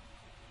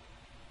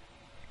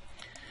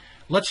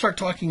 Let's start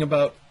talking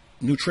about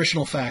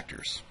nutritional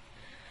factors.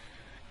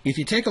 If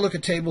you take a look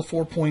at table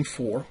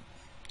 4.4,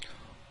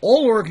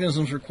 all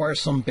organisms require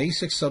some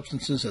basic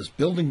substances as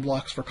building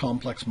blocks for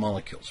complex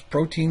molecules,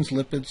 proteins,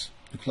 lipids,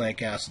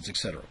 nucleic acids,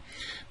 etc.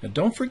 Now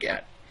don't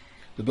forget,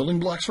 the building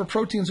blocks for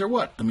proteins are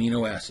what?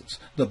 Amino acids.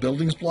 The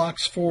building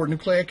blocks for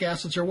nucleic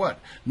acids are what?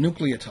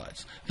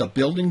 Nucleotides. The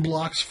building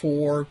blocks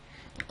for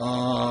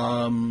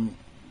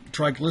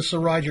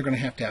triglycerides, you're going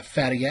to have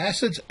fatty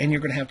acids, and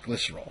you're going to have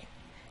glycerol.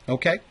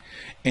 Okay?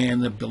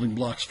 And the building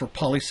blocks for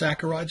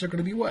polysaccharides are going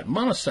to be what?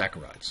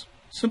 Monosaccharides.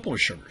 Simpler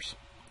sugars.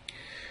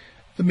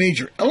 The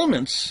major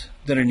elements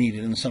that are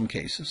needed in some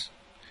cases: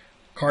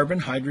 carbon,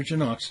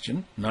 hydrogen,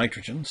 oxygen,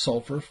 nitrogen,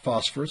 sulfur,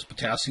 phosphorus,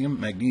 potassium,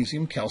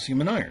 magnesium, calcium,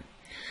 and iron.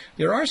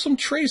 There are some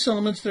trace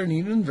elements that are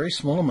needed in very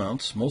small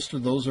amounts. Most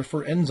of those are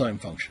for enzyme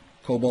function: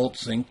 cobalt,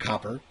 zinc,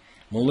 copper,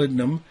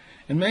 molybdenum,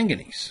 and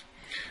manganese.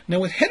 Now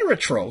with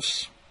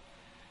heterotrophs,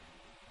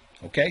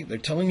 okay, they're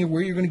telling you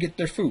where you're going to get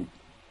their food,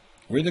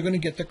 where they're going to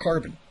get their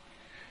carbon.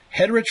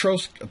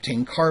 Heterotrophs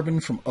obtain carbon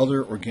from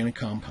other organic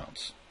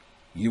compounds.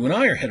 You and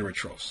I are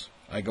heterotrophs.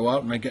 I go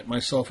out and I get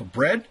myself a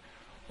bread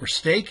or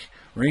steak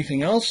or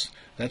anything else.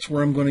 That's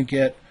where I'm going to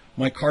get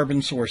my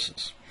carbon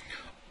sources.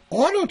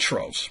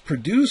 Autotrophs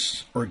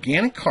produce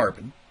organic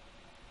carbon,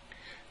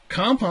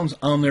 compounds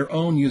on their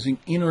own using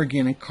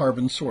inorganic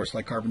carbon source,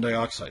 like carbon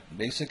dioxide.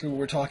 Basically what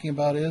we're talking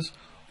about is,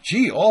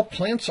 gee, all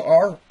plants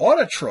are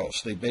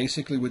autotrophs. They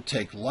basically would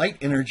take light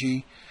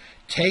energy,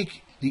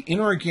 take the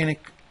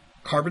inorganic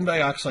carbon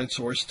dioxide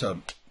source to,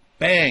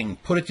 bang,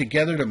 put it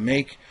together to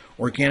make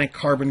organic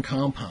carbon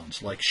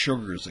compounds like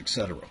sugars,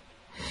 etc.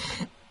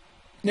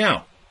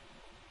 Now,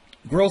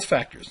 growth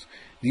factors.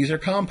 These are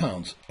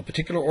compounds a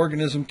particular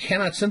organism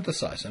cannot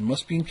synthesize and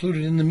must be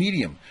included in the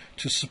medium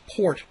to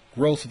support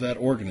growth of that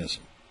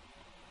organism.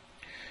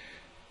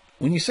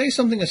 When you say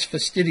something is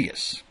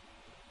fastidious,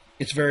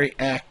 it's very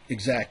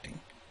exacting.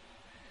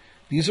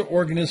 These are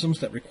organisms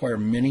that require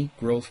many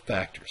growth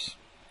factors.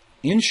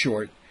 In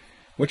short,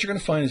 what you're going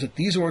to find is that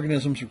these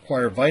organisms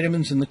require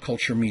vitamins in the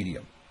culture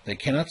medium. They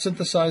cannot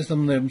synthesize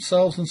them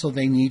themselves, and so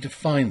they need to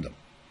find them.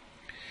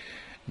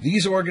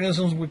 These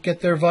organisms would get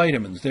their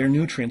vitamins, their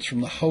nutrients,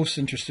 from the host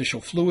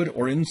interstitial fluid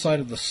or inside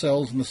of the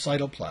cells in the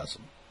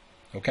cytoplasm.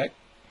 Okay?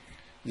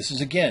 This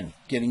is, again,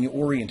 getting you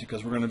oriented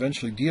because we're going to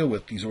eventually deal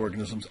with these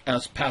organisms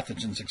as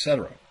pathogens,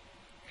 etc.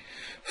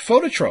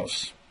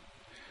 Phototrophs,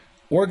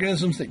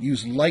 organisms that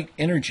use light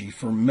energy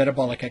for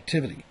metabolic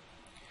activity.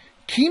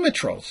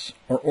 Chemotrophs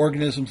are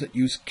organisms that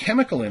use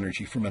chemical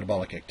energy for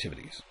metabolic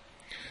activities.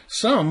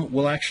 Some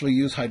will actually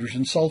use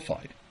hydrogen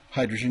sulfide,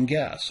 hydrogen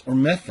gas, or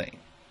methane.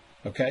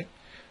 Okay?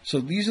 So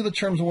these are the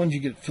terms and ones you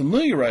get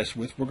familiarized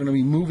with. We're going to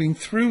be moving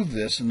through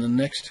this in the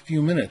next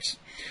few minutes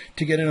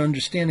to get an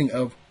understanding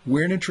of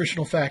where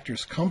nutritional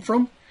factors come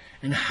from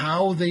and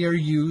how they are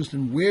used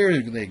and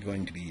where they're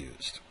going to be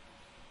used.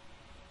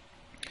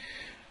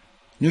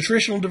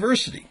 Nutritional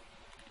diversity.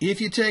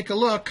 If you take a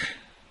look,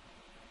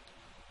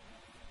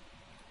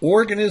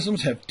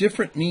 organisms have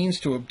different means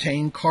to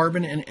obtain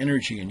carbon and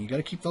energy, and you've got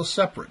to keep those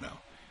separate now.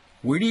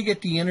 Where do you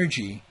get the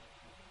energy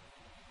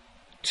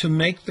to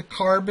make the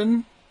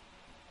carbon?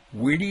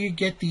 Where do you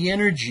get the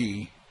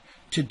energy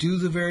to do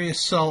the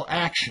various cell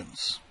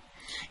actions?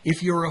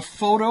 If you're a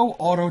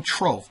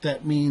photoautotroph,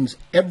 that means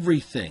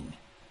everything.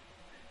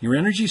 Your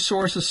energy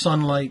source is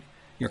sunlight,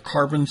 your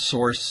carbon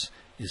source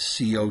is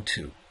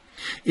CO2.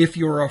 If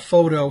you're a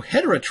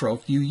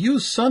photoheterotroph, you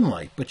use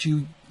sunlight, but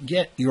you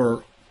get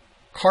your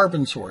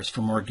carbon source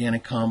from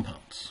organic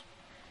compounds.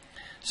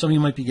 Some of you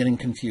might be getting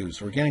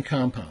confused. Organic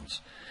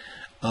compounds.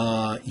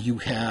 You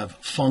have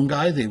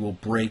fungi. They will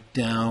break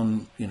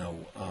down,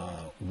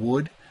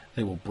 wood.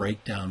 They will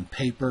break down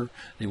paper.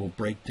 They will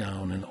break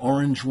down an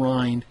orange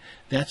rind.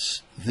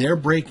 They're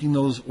breaking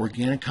those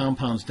organic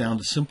compounds down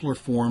to simpler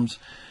forms.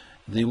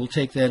 They will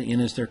take that in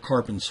as their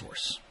carbon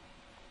source.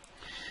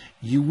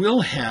 You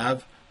will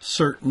have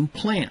certain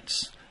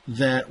plants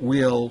that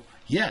will,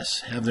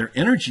 yes, have their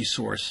energy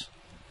source,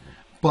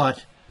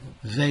 but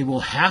they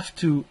will have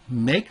to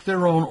make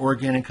their own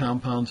organic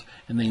compounds,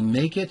 and they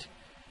make it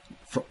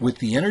with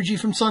the energy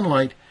from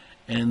sunlight,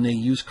 and they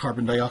use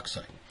carbon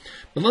dioxide.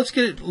 But let's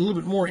get a little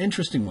bit more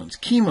interesting ones.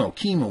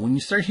 Chemo. When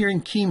you start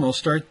hearing chemo,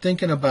 start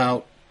thinking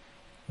about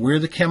where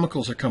the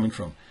chemicals are coming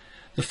from.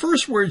 The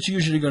first word's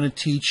usually going to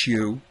teach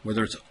you,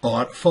 whether it's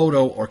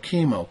photo or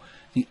chemo,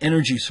 the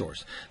energy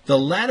source. The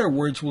latter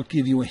words will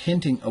give you a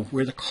hinting of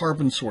where the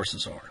carbon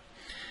sources are.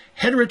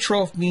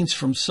 Heterotroph means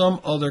from some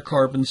other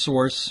carbon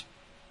source,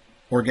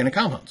 organic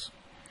compounds.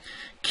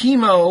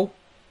 Chemo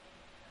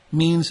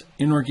means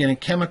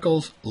inorganic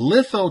chemicals.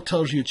 Litho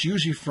tells you it's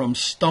usually from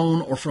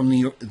stone or from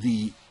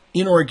the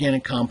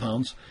inorganic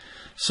compounds.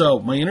 So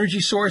my energy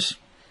source,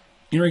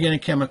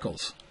 inorganic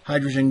chemicals,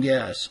 hydrogen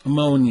gas,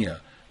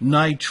 ammonia,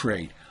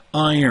 nitrate,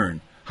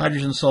 iron,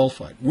 hydrogen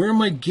sulfide. Where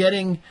am I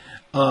getting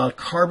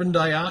carbon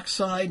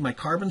dioxide? My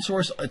carbon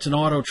source, it's an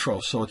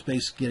autotroph, so it's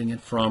basically getting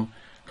it from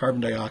carbon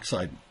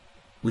dioxide,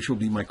 which will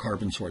be my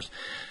carbon source.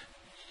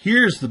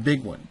 Here's the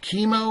big one.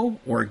 Chemo,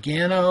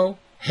 organo,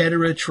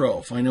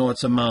 heterotroph. I know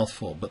it's a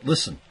mouthful, but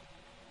listen.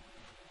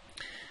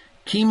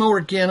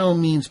 Chemoorgano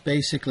means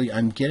basically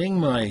I'm getting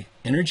my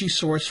energy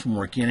source from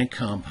organic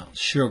compounds,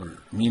 sugar,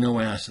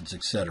 amino acids,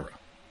 etc.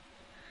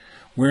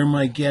 Where am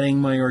I getting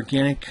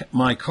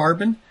my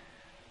carbon?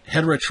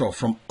 Heterotroph,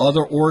 from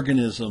other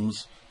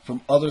organisms,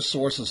 from other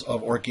sources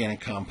of organic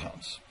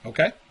compounds.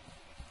 Okay?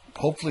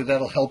 Hopefully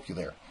that'll help you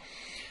there.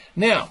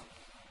 Now,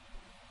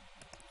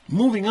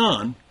 moving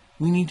on,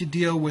 we need to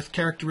deal with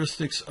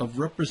characteristics of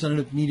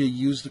representative media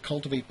used to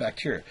cultivate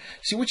bacteria.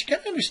 See, what you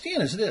got to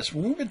understand is this.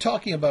 When we've been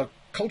talking about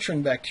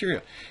culturing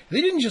bacteria, they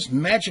didn't just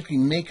magically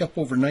make up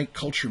overnight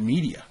culture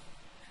media.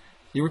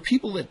 There were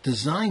people that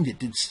designed it,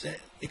 did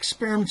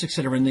experiments,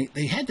 etc., and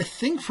they had to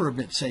think for a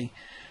bit, say,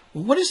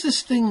 well, what is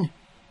this thing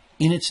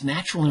in its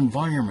natural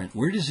environment?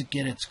 Where does it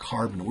get its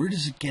carbon? Where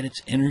does it get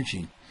its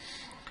energy?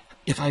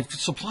 If I've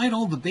supplied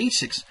all the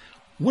basics,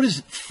 what is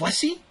it,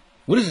 fussy?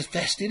 What is it,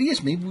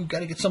 fastidious? Maybe we've got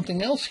to get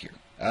something else here.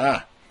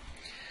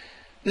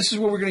 This is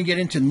where we're going to get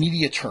into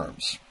media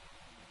terms.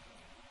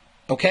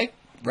 Okay,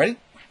 ready?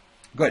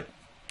 Good.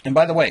 And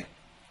by the way,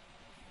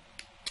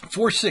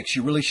 4-6,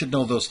 you really should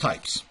know those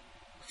types.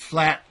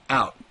 Flat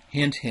out.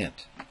 Hint,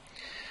 hint.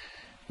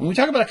 When we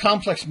talk about a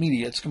complex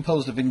media, it's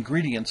composed of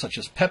ingredients such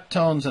as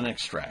peptones and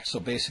extracts. So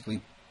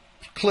basically,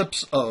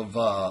 clips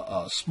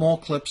of small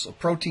clips of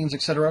proteins,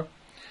 etc.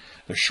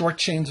 They're short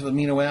chains of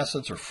amino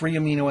acids or free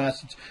amino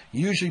acids,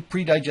 usually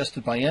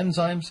pre-digested by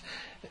enzymes.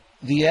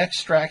 The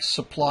extracts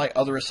supply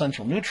other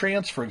essential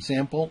nutrients. For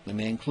example, they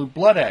may include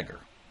blood agar.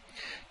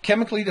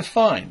 Chemically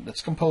defined,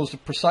 that's composed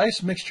of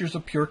precise mixtures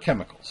of pure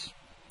chemicals.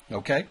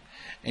 Okay?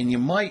 And you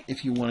might,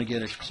 if you want to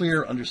get a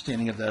clear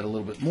understanding of that a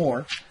little bit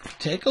more,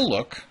 take a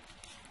look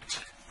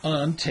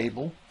on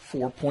table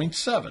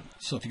 4.7.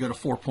 So if you go to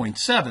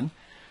 4.7,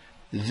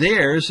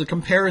 there's a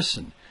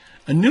comparison.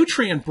 A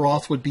nutrient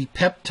broth would be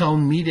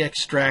peptone, meat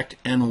extract,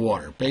 and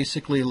water.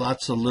 Basically,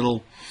 lots of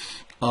little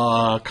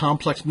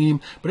complex medium.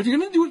 But if you're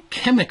going to do it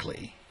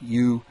chemically,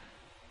 you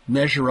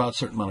measure out a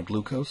certain amount of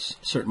glucose,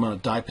 a certain amount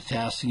of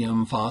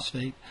dipotassium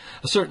phosphate,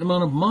 a certain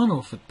amount of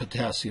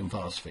monopotassium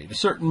phosphate, a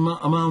certain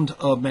amount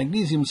of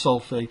magnesium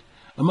sulfate,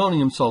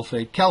 ammonium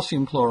sulfate,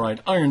 calcium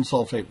chloride, iron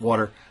sulfate,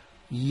 water.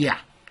 Yeah.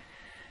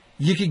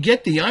 You could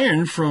get the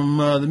iron from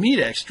the meat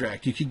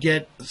extract. You could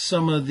get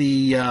some of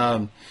the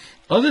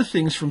other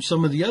things from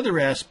some of the other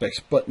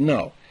aspects, but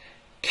no.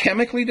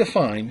 Chemically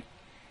defined,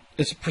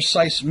 it's a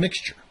precise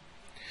mixture.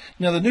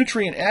 Now, the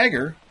nutrient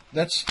agar,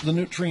 that's the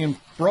nutrient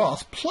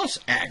broth plus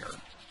agar.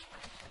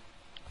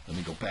 Let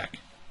me go back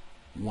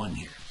one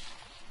here.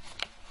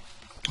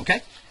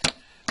 Okay?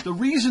 The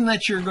reason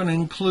that you're going to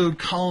include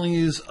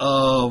colonies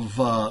of,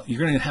 you're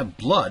going to have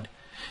blood,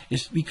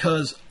 is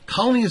because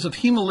colonies of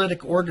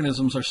hemolytic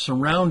organisms are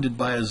surrounded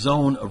by a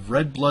zone of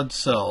red blood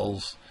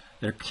cells.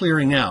 They're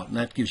clearing out, and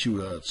that gives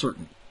you a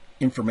certain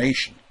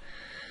information.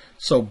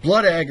 So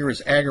blood agar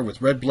is agar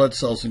with red blood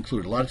cells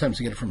included. A lot of times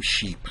you get it from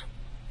sheep.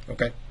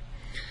 Okay?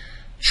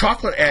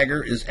 Chocolate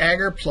agar is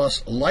agar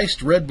plus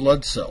lysed red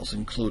blood cells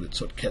included,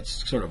 so it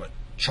gets sort of a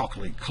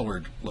chocolatey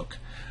colored look.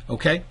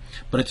 Okay?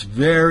 But it's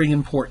very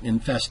important in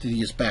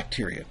fastidious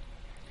bacteria.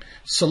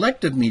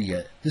 Selective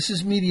media, this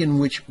is media in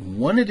which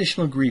one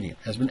additional ingredient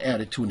has been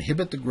added to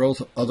inhibit the growth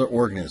of other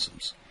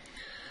organisms,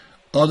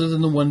 other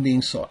than the one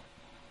being sought.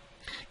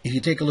 If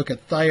you take a look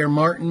at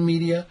Thayer-Martin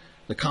media,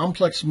 the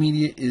complex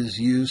media is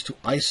used to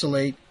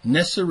isolate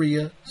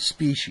Neisseria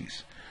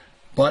species,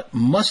 but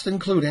must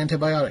include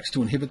antibiotics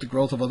to inhibit the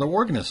growth of other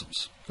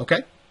organisms.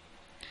 Okay?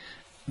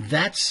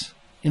 That's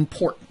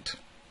important.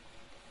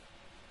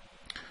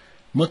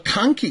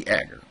 McConkey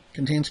agar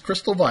contains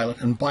crystal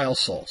violet and bile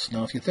salts.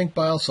 Now, if you think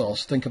bile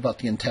salts, think about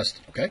the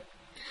intestine, okay?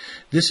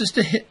 This is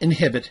to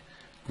inhibit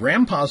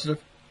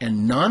gram-positive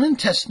and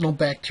non-intestinal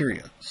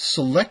bacteria,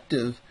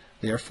 selective,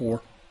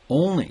 therefore,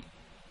 only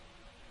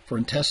for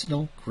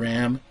intestinal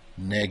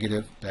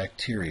gram-negative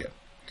bacteria.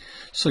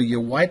 So you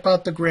wipe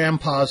out the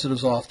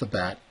gram-positives off the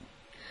bat,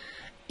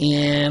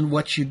 and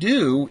what you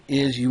do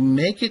is you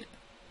make it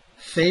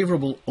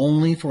favorable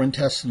only for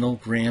intestinal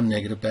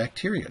gram-negative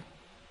bacteria,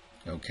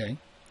 okay?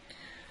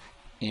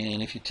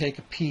 And if you take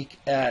a peek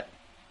at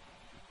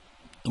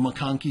the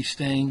McConkey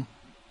stain,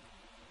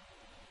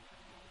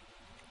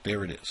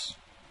 there it is.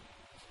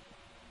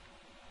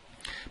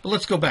 But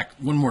let's go back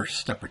one more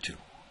step or two.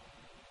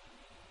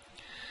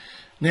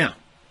 Now,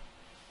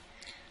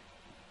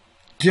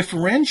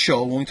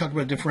 differential, when we talk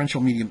about differential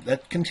medium,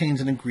 that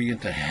contains an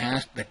ingredient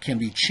that can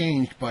be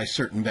changed by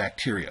certain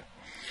bacteria.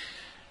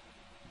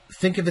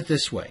 Think of it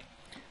this way.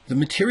 The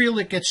material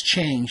that gets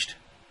changed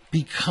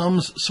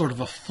becomes sort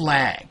of a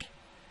flag,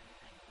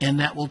 and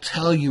that will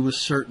tell you a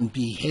certain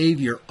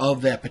behavior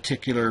of that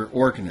particular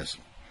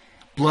organism.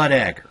 Blood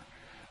agar.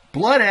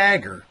 Blood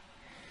agar,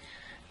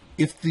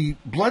 if the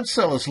blood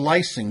cell is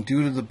lysing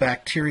due to the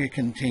bacteria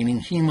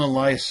containing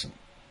hemolysin,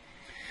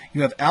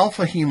 you have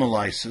alpha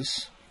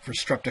hemolysis for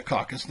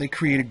Streptococcus. They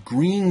create a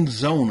green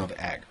zone of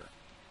agar.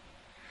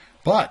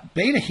 But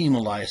beta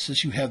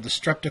hemolysis, you have the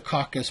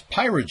Streptococcus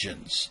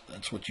pyrogens.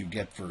 That's what you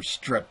get for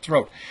strep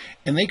throat.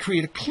 And they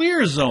create a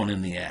clear zone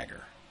in the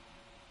agar.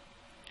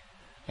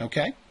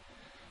 Okay?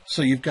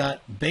 So you've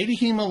got beta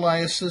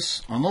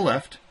hemolysis on the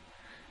left,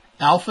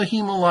 alpha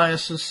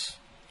hemolysis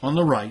on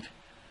the right,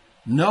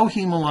 no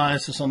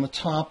hemolysis on the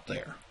top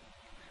there.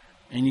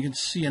 And you can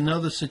see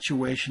another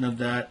situation of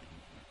that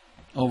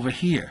over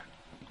here.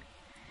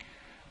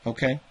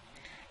 Okay?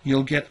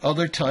 You'll get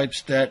other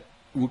types that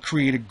will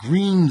create a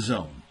green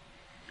zone.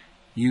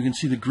 You can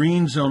see the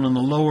green zone on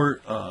the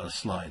lower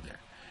slide there.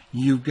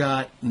 You've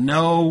got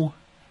no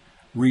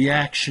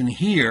reaction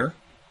here,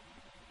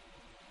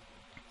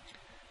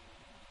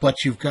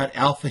 but you've got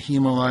alpha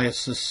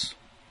hemolysis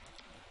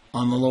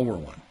on the lower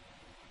one.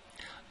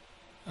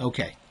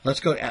 Okay, let's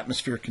go to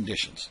atmospheric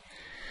conditions.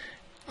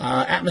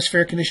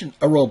 Atmospheric condition,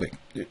 aerobic.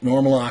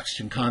 Normal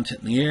oxygen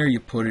content in the air, you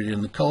put it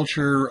in the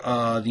culture,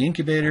 the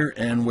incubator,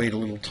 and wait a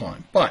little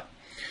time. But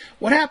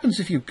what happens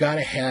if you've got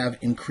to have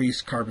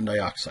increased carbon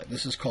dioxide?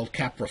 This is called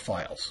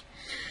caprophiles.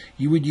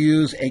 You would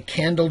use a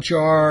candle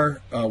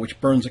jar, which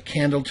burns a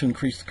candle to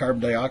increase the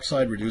carbon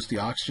dioxide, reduce the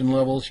oxygen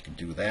levels. You can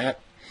do that.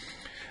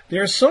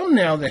 There are some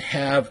now that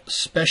have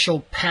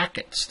special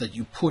packets that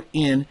you put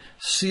in,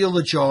 seal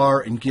the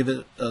jar, and give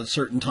it a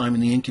certain time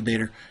in the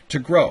incubator to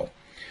grow.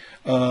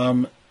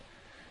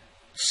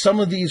 Some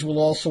of these will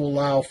also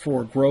allow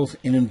for growth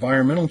in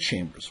environmental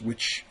chambers,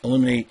 which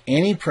eliminate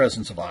any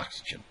presence of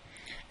oxygen.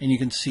 And you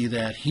can see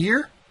that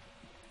here,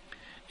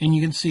 and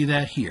you can see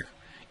that here.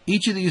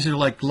 Each of these are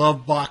like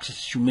glove boxes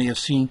that you may have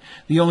seen.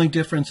 The only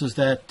difference is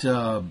that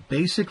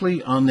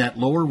basically on that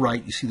lower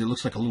right, you see there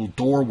looks like a little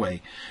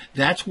doorway.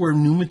 That's where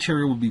new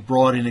material will be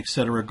brought in,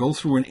 etc., go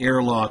through an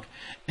airlock,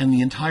 and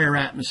the entire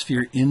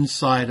atmosphere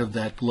inside of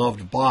that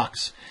gloved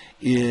box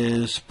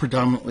is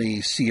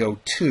predominantly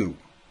CO2.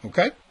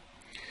 Okay?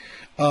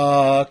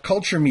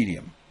 Culture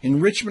medium.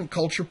 Enrichment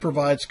culture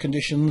provides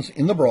conditions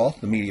in the broth,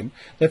 the medium,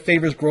 that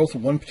favors growth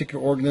of one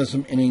particular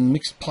organism in a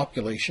mixed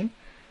population.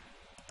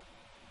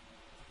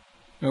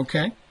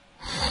 Okay.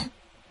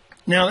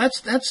 Now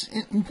that's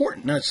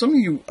important. Now some of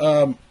you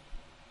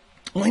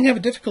might have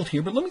a difficulty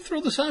here, but let me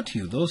throw this out to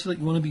you. Those that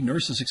want to be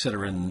nurses,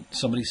 etc., and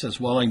somebody says,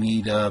 "Well, I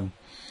need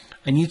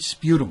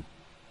sputum."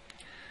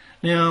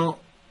 Now,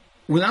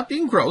 without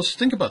being gross,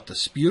 think about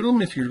this.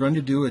 Sputum, if you're going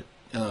to do a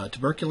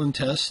tuberculin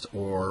test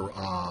or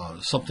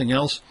something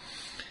else,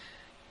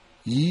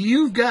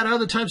 you've got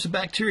other types of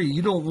bacteria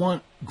you don't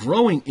want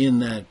growing in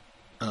that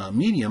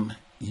medium.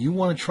 You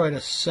want to try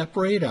to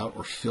separate out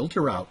or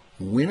filter out,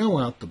 winnow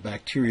out the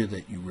bacteria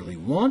that you really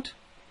want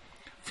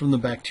from the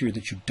bacteria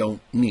that you don't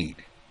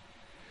need.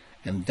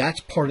 And that's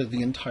part of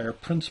the entire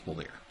principle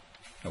there.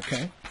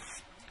 Okay?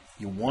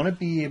 You want to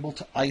be able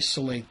to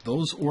isolate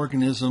those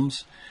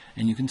organisms,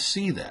 and you can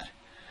see that.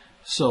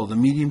 So the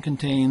medium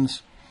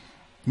contains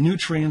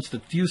nutrients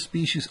that few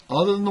species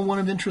other than the one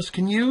of interest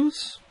can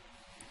use,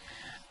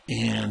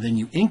 and then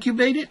you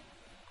incubate it,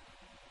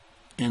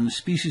 and the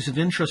species of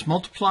interest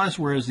multiplies,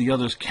 whereas the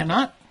others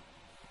cannot.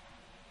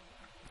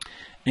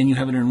 And you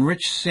have an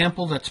enriched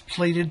sample that's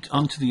plated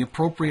onto the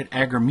appropriate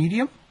agar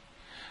medium.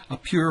 A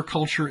pure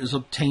culture is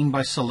obtained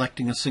by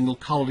selecting a single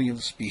colony of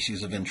the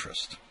species of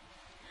interest.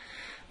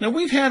 Now,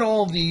 we've had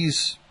all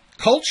these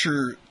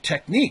culture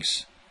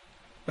techniques,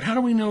 but how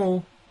do we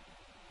know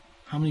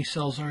how many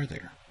cells are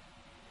there?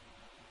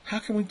 How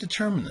can we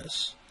determine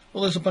this?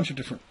 Well, there's a bunch of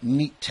different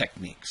neat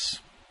techniques.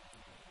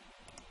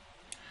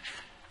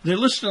 They're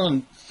listed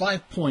on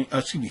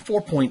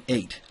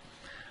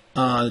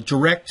 4.8.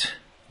 Direct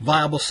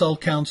viable cell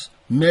counts,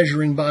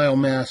 measuring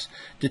biomass,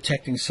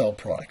 detecting cell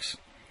products.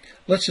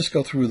 Let's just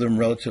go through them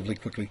relatively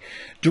quickly.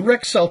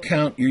 Direct cell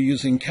count, you're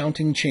using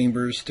counting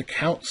chambers to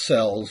count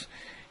cells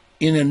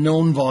in a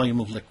known volume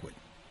of liquid.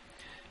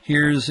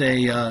 Here's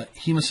a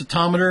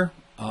hemocytometer.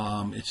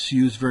 It's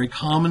used very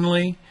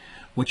commonly.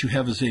 What you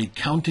have is a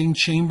counting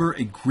chamber,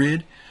 a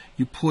grid.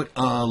 You put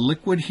a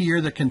liquid here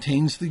that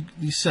contains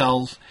the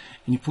cells,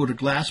 and you put a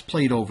glass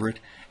plate over it,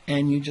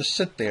 and you just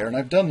sit there, and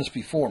I've done this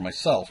before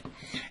myself,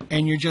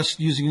 and you're just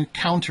using a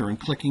counter and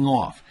clicking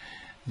off.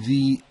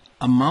 The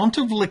amount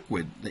of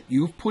liquid that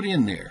you've put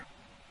in there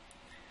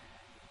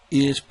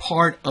is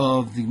part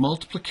of the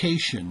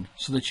multiplication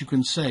so that you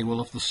can say,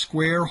 well, if the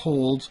square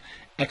holds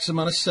X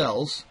amount of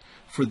cells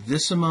for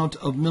this amount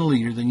of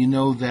milliliter, then you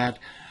know that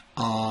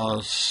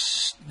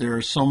there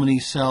are so many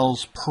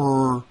cells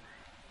per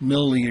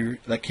milliliter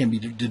that can be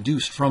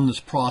deduced from this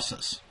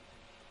process.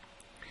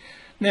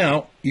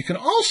 Now, you can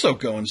also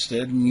go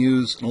instead and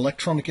use an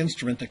electronic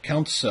instrument that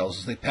counts cells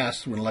as they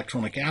pass through an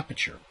electronic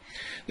aperture.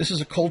 This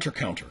is a Coulter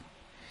counter.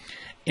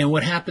 And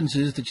what happens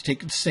is that you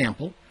take the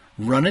sample,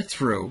 run it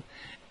through,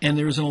 and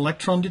there is an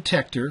electron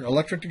detector,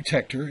 electric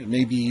detector. It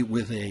may be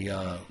with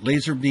a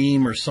laser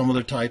beam or some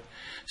other type.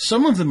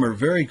 Some of them are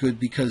very good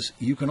because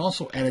you can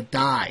also add a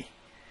dye.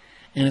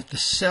 And if the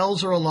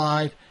cells are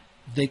alive,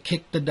 they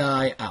kick the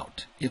dye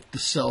out. If the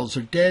cells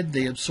are dead,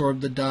 they absorb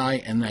the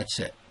dye, and that's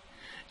it.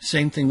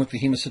 Same thing with the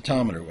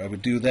hemocytometer. I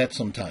would do that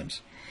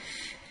sometimes.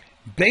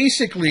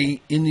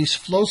 Basically, in these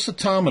flow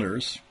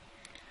cytometers,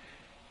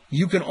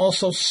 you can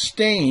also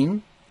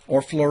stain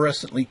or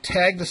fluorescently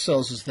tag the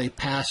cells as they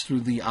pass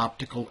through the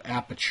optical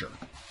aperture.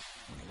 A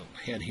little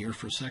head here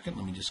for a second.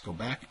 Let me just go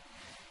back.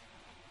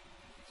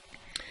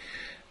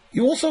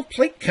 You also have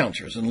plate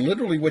counters, and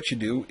literally what you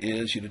do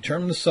is you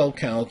determine the cell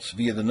counts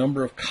via the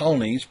number of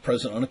colonies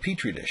present on a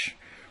petri dish.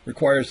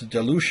 Requires the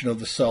dilution of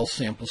the cell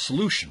sample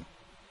solution.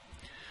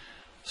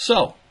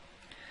 So,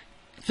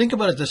 think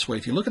about it this way.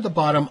 If you look at the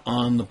bottom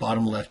on the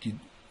bottom left,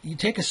 you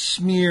take a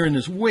smear and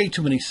there's way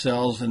too many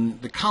cells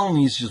and the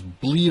colonies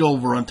just bleed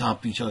over on top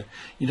of each other.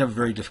 You'd have a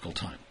very difficult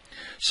time.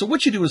 So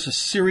what you do is a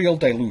serial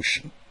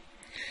dilution.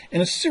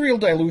 And a serial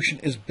dilution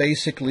is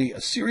basically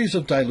a series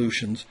of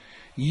dilutions.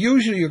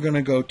 Usually you're going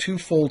to go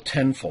twofold,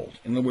 tenfold.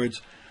 In other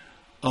words,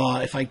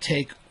 if I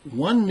take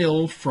 1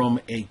 mil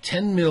from a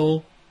 10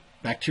 mil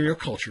bacterial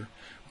culture,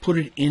 put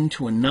it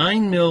into a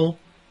 9 mil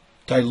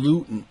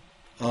diluent,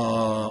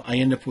 I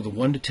end up with a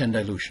 1 to 10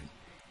 dilution.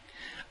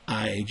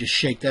 I just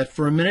shake that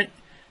for a minute,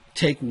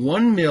 take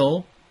 1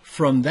 mil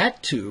from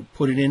that tube,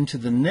 put it into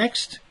the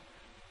next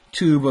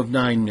tube of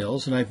 9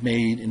 mils, and I've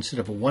made, instead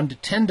of a 1 to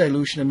 10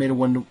 dilution, I made a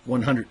 1 to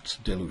 100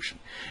 dilution.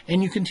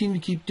 And you continue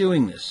to keep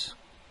doing this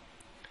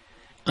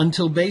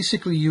until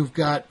basically you've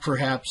got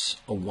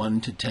perhaps a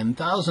 1 to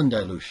 10,000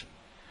 dilution.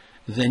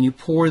 Then you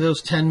pour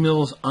those 10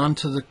 mils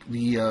onto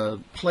the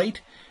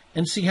plate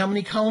and see how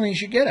many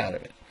colonies you get out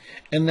of it.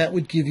 And that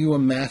would give you a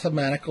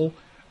mathematical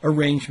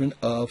arrangement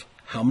of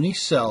how many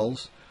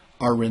cells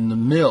are in the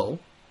mill.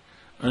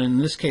 And in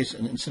this case,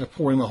 instead of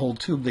pouring the whole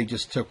tube, they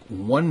just took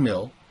 1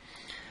 mil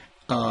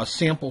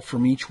sample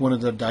from each one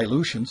of the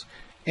dilutions,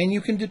 and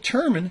you can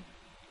determine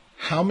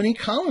how many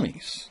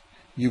colonies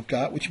you've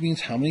got, which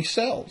means how many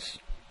cells.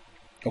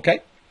 Okay?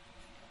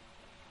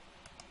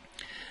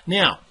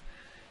 Now,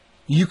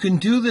 you can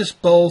do this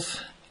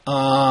both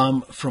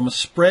from a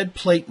spread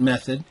plate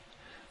method,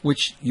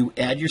 which you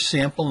add your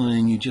sample and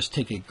then you just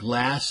take a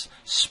glass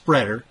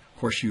spreader, of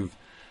course you've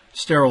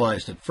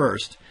sterilized it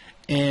first,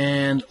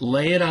 and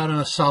lay it out on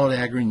a solid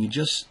agar, and you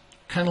just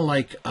kind of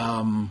like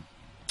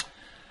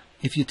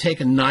if you take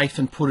a knife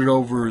and put it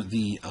over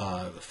the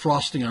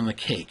frosting on the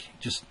cake,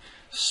 just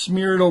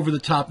smear it over the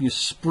top and you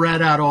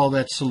spread out all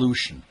that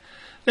solution.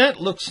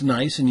 That looks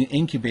nice, and you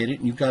incubate it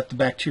and you've got the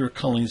bacterial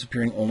colonies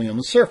appearing only on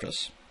the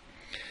surface.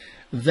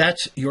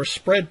 That's your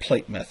spread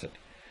plate method.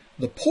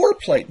 The pour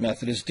plate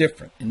method is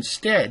different.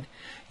 Instead,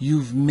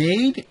 you've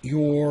made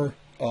your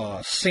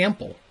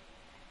sample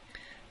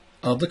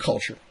of the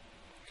culture.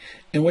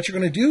 And what you're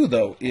going to do,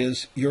 though,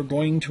 is you're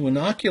going to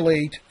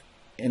inoculate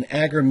an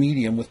agar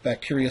medium with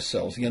bacteria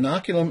cells. The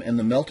inoculum and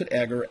the melted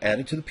agar are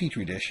added to the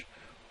petri dish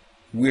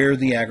where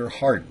the agar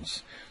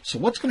hardens. So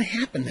what's going to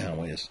happen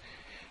now is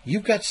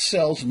you've got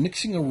cells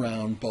mixing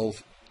around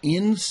both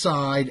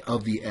inside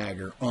of the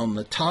agar, on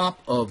the top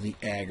of the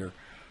agar,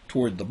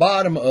 toward the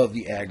bottom of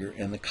the agar,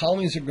 and the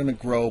colonies are going to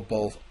grow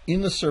both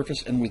in the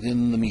surface and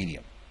within the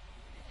medium.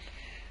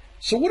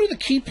 So what are the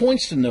key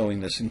points to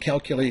knowing this and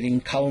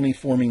calculating colony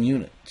forming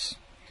units?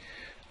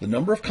 The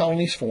number of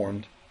colonies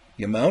formed,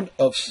 the amount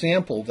of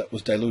sample that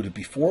was diluted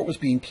before it was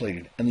being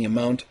plated, and the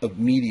amount of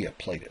media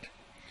plated.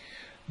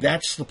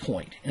 That's the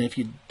point. And if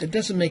that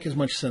doesn't make as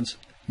much sense,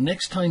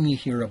 next time you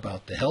hear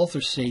about the health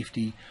or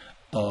safety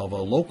of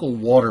a local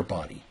water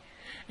body,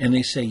 and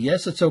they say,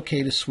 yes, it's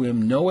okay to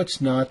swim, no, it's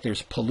not,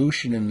 there's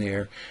pollution in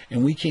there,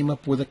 and we came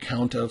up with a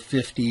count of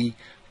 50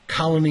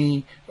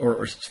 colony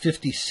or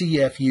 50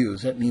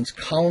 CFUs. That means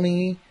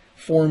colony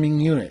forming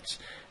units.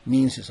 It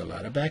means there's a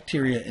lot of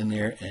bacteria in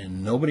there,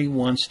 and nobody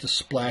wants to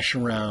splash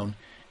around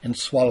and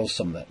swallow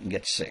some of that and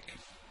get sick.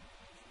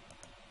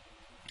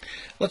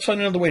 Let's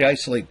find another way to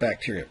isolate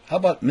bacteria. How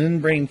about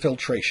membrane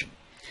filtration?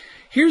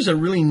 Here's a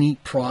really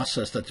neat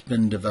process that's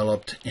been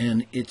developed,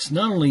 and it's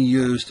not only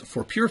used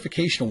for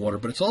purification of water,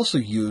 but it's also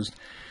used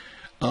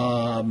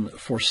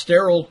for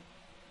sterile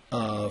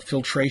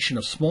filtration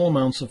of small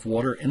amounts of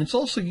water, and it's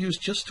also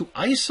used just to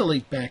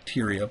isolate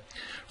bacteria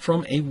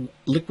from a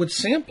liquid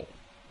sample.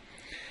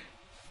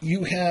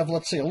 You have,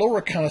 let's say, a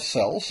lower count of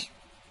cells,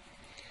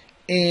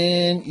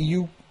 and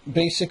you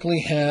basically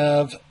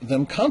have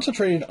them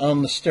concentrated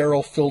on the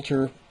sterile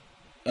filter,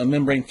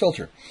 membrane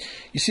filter.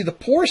 You see, the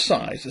pore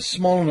size is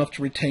small enough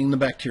to retain the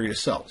bacteria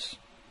cells.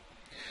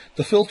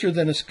 The filter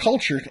then is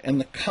cultured, and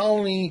the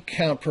colony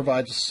count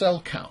provides a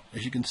cell count.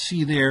 As you can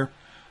see there,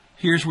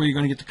 here's where you're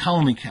going to get the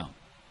colony count.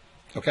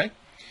 Okay?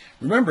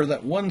 Remember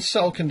that one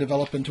cell can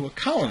develop into a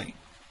colony.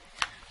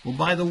 Well,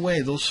 by the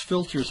way, those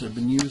filters have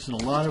been used in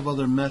a lot of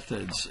other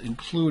methods,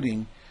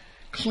 including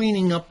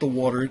cleaning up the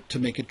water to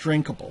make it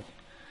drinkable.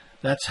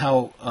 That's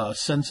how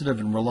sensitive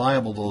and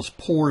reliable those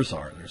pores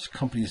are. There's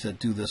companies that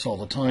do this all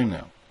the time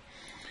now.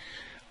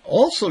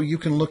 Also, you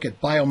can look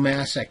at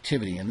biomass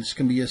activity, and this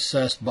can be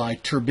assessed by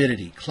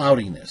turbidity,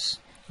 cloudiness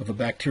of a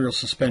bacterial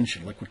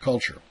suspension, liquid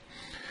culture.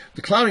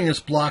 The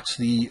cloudiness blocks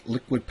the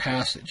liquid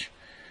passage.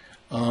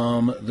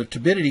 The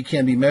turbidity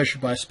can be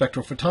measured by a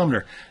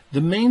spectrophotometer.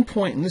 The main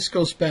point, and this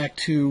goes back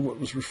to what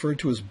was referred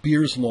to as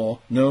Beer's Law.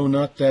 No,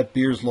 not that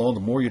Beer's Law. The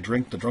more you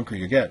drink, the drunker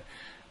you get.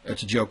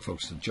 That's a joke,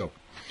 folks. It's a joke.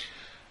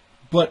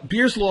 But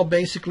Beer's Law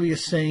basically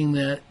is saying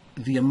that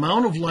the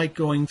amount of light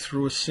going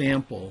through a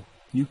sample,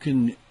 you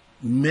can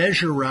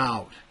measure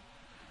out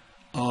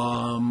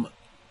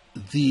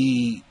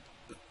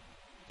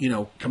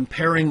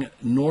comparing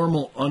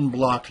normal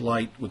unblocked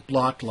light with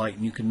blocked light,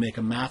 and you can make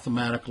a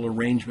mathematical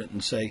arrangement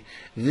and say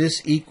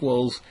this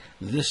equals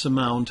this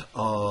amount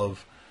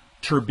of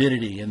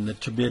turbidity, and the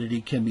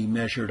turbidity can be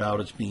measured out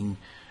as being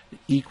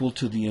equal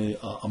to the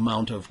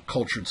amount of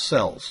cultured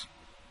cells.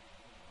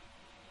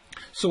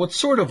 So it's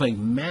sort of a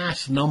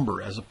mass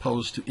number as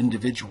opposed to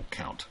individual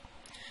count.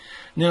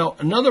 Now,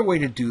 another way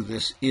to do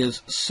this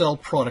is cell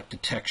product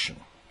detection.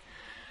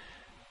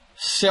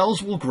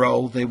 Cells will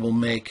grow, they will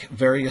make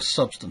various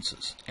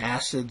substances,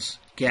 acids,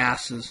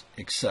 gases,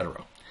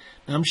 etc.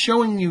 Now I'm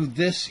showing you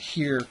this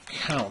here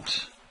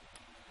count,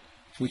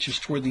 which is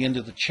toward the end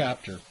of the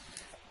chapter,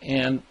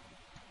 and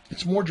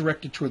it's more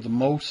directed toward the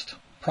most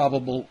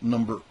probable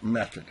number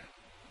method.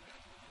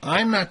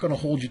 I'm not going to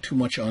hold you too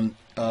much on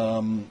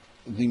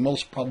the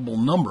most probable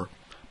number,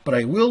 but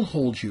I will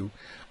hold you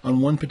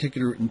on one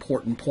particular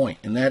important point,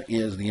 and that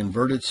is the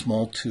inverted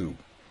small tube.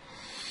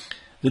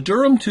 The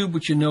Durham tube,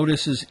 which you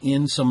notice is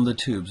in some of the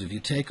tubes. If you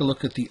take a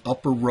look at the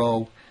upper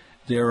row,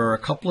 there are a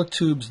couple of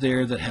tubes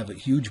there that have a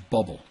huge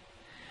bubble.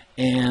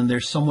 and they're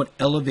somewhat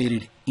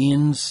elevated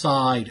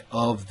inside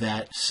of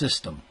that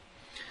system.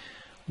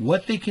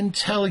 What they can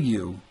tell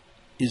you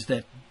is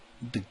that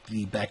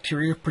the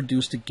bacteria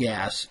produced a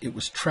gas. It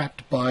was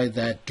trapped by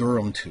that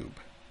Durham tube,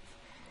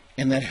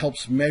 and that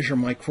helps measure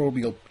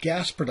microbial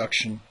gas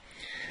production,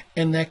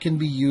 and that can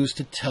be used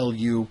to tell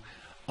you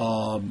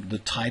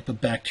the type of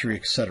bacteria,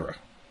 etc.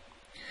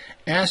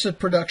 Acid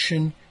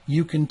production,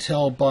 you can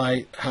tell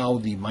by how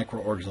the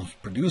microorganisms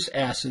produce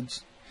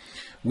acids,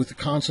 with the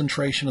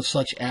concentration of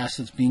such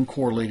acids being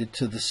correlated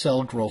to the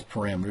cell growth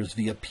parameters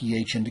via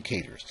pH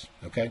indicators.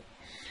 Okay.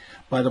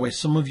 By the way,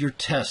 some of your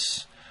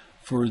tests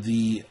for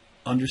the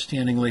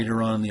understanding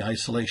later on the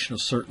isolation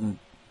of certain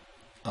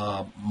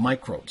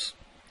microbes.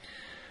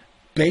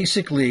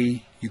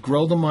 Basically, you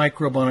grow the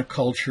microbe on a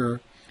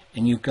culture,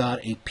 and you've got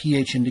a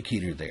pH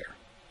indicator there.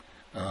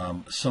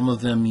 Some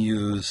of them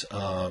use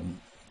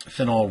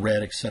phenol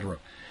red, etc.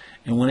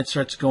 And when it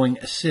starts going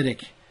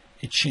acidic,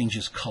 it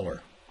changes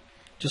color,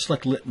 just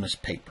like litmus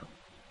paper.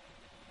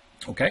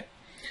 Okay?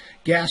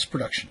 Gas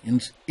production.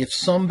 If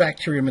some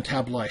bacteria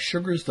metabolize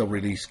sugars, they'll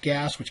release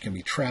gas, which can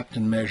be trapped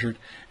and measured,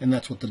 and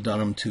that's what the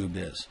Dunham tube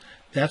is.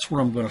 That's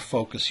where I'm going to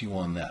focus you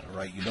on that, all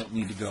right? You don't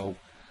need to go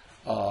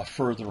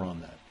further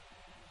on that.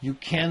 You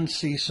can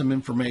see some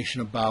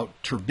information about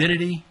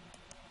turbidity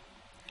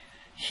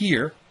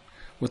here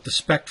with the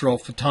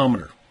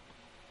spectrophotometer.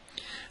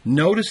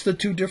 Notice the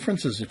two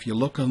differences if you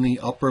look on the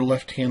upper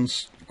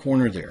left-hand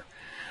corner there.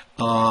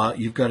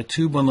 You've got a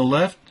tube on the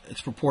left.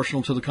 It's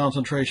proportional to the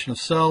concentration of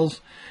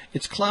cells.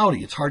 It's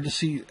cloudy. It's hard to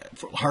see,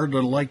 hard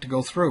to light to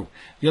go through.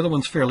 The other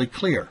one's fairly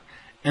clear.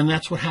 And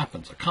that's what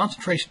happens. A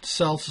concentration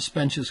cell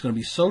suspension is going to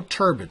be so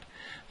turbid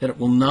that it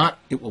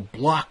will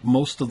block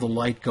most of the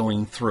light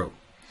going through.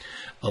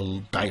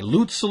 A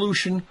dilute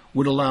solution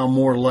would allow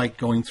more light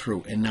going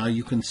through. And now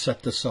you can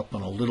set this up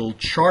on a little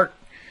chart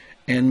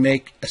and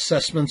make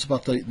assessments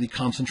about the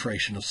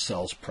concentration of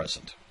cells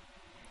present.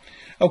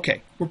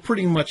 Okay, we're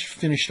pretty much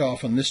finished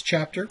off on this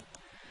chapter.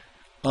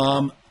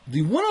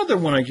 The one other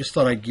one I just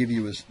thought I'd give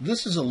you is,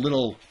 this is a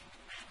little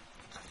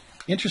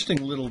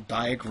interesting little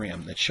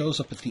diagram that shows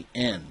up at the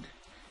end.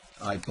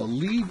 I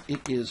believe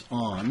it is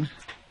on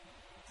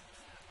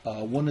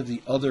one of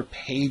the other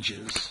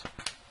pages.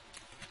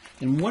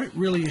 And what it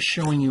really is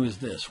showing you is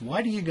this.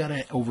 Why do you got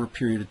to, over a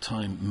period of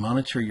time,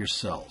 monitor your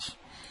cells?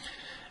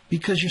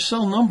 Because your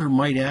cell number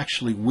might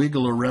actually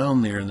wiggle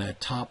around there in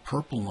that top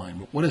purple line.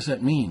 But what does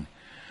that mean?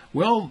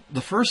 Well,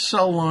 the first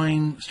cell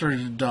line started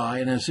to die,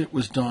 and as it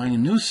was dying, a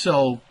new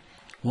cell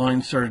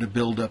line started to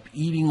build up,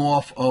 eating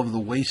off of the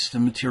waste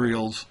and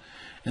materials,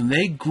 and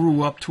they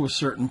grew up to a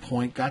certain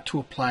point, got to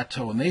a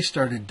plateau, and they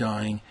started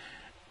dying,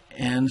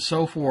 and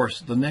so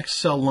forth. The next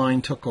cell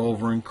line took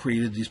over and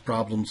created these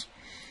problems.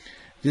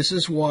 This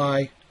is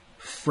why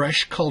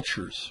fresh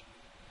cultures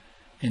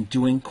and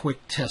doing quick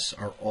tests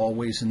are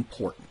always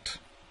important.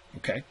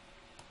 Okay?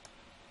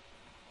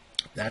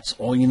 That's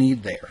all you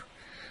need there.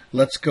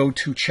 Let's go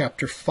to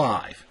Chapter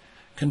 5,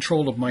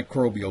 Control of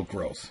Microbial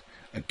Growth.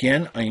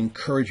 Again, I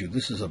encourage you,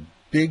 this is a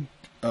big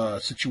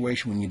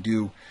situation when you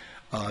do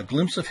a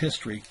glimpse of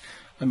history.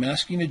 I'm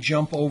asking you to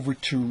jump over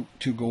to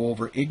go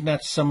over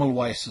Ignaz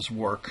Semmelweis's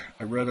work.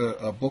 I read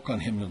a book on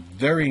him,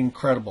 very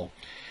incredible.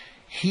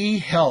 He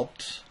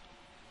helped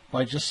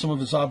by just some of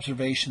his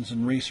observations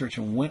and research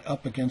and went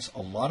up against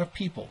a lot of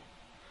people,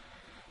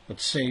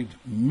 but saved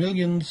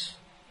millions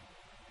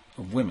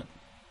of women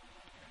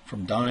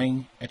from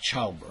dying at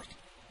childbirth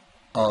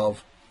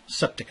of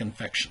septic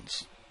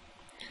infections.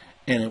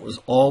 And it was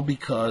all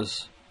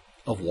because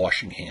of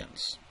washing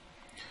hands.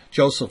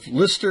 Joseph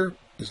Lister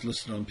is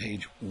listed on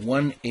page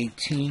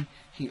 118.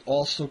 He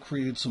also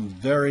created some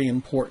very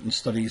important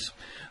studies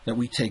that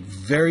we take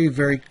very,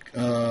 very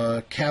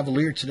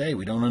cavalier today.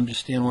 We don't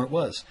understand what it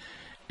was.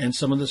 And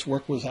some of this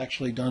work was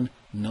actually done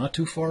not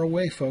too far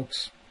away,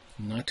 folks.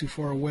 Not too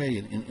far away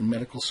in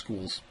medical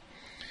schools.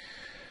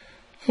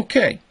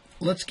 Okay.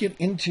 Let's get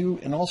into,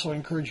 and also I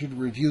encourage you to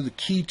review the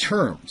key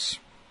terms.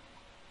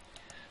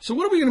 So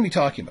what are we going to be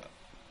talking about?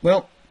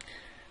 Well,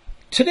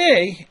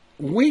 today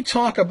we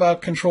talk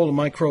about control of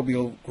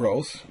microbial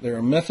growth. There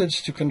are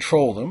methods to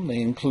control them. They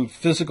include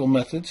physical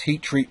methods,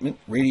 heat treatment,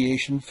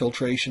 radiation,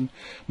 filtration,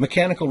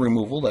 mechanical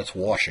removal, that's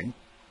washing.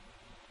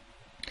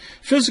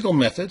 Physical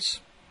methods,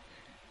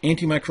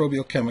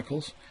 antimicrobial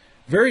chemicals.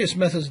 Various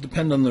methods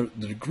depend on the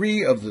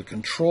degree of the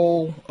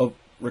control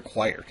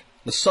required.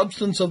 The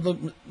substance of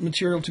the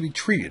material to be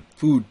treated,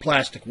 food,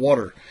 plastic,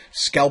 water,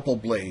 scalpel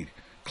blade,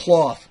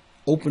 cloth,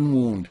 open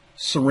wound,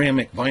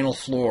 ceramic, vinyl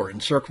floor,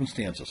 and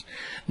circumstances.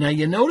 Now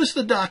you notice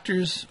the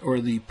doctors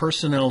or the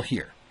personnel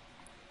here.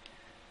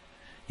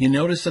 You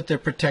notice that they're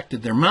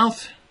protected their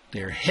mouth,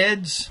 their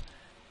heads,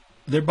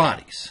 their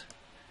bodies.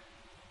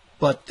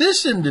 But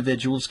this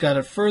individual's got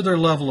a further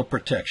level of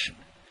protection.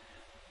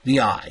 The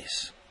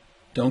eyes.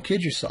 Don't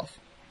kid yourself.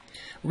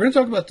 We're going to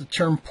talk about the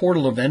term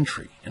portal of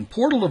entry. And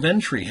portal of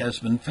entry has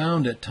been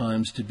found at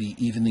times to be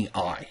even the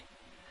eye.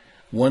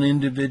 One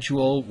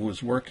individual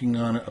was working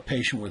on a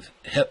patient with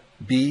Hep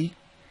B.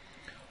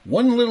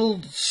 one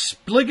little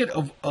spigot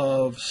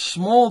of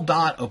small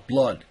dot of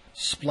blood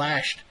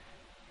splashed,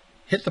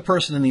 hit the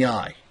person in the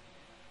eye,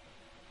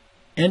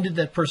 ended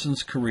that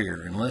person's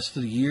career. In less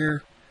than a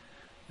year,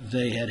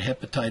 they had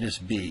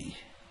hepatitis B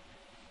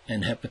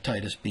and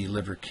hepatitis B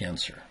liver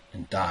cancer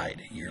and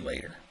died a year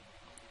later.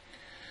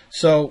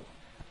 So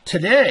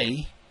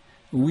today,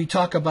 we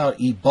talk about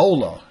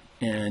Ebola,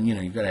 and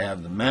you've got to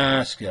have the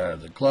mask, you got to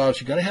have the gloves,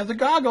 you got to have the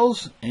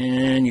goggles,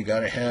 and you got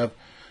to have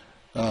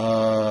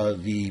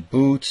the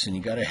boots, and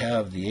you got to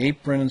have the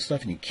apron and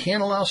stuff, and you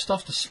can't allow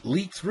stuff to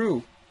leak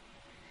through.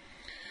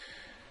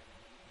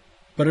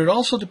 But it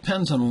also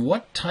depends on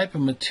what type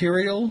of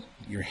material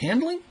you're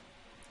handling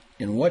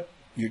and what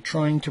you're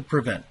trying to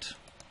prevent.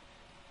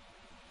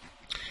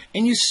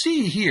 And you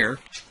see here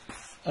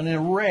an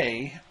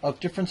array of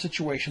different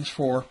situations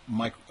for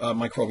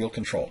microbial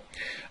control.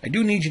 I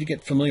do need you to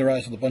get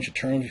familiarized with a bunch of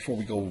terms before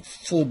we go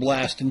full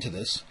blast into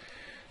this.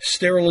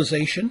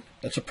 Sterilization,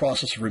 that's a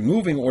process of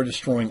removing or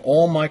destroying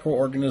all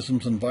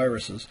microorganisms and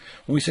viruses.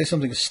 When we say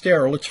something is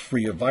sterile, it's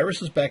free of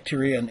viruses,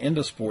 bacteria, and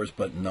endospores,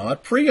 but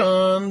not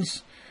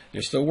prions.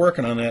 They're still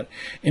working on that.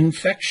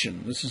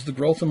 Infection. This is the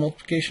growth and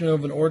multiplication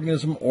of an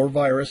organism or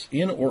virus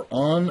in or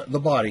on the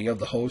body of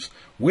the host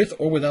with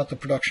or without the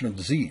production of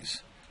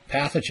disease.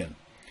 Pathogen.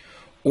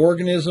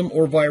 Organism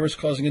or virus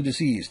causing a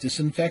disease.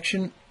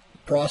 Disinfection.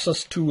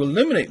 Process to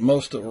eliminate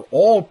most or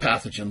all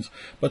pathogens,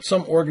 but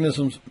some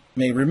organisms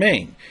may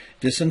remain.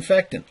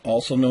 Disinfectant,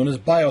 also known as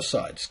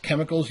biocides.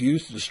 Chemicals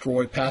used to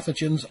destroy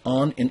pathogens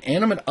on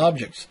inanimate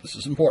objects. This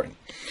is important.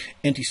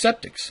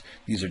 Antiseptics.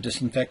 These are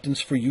disinfectants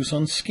for use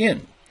on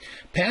skin.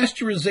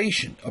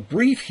 Pasteurization, a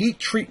brief heat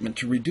treatment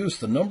to reduce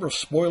the number of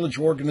spoilage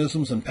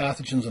organisms and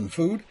pathogens in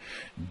food.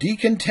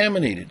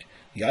 Decontaminated,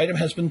 the item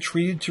has been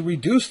treated to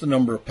reduce the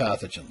number of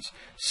pathogens.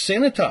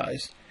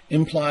 Sanitized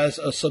implies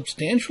a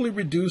substantially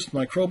reduced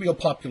microbial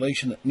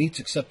population that meets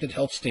accepted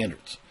health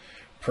standards.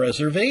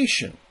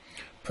 Preservation,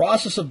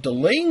 process of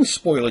delaying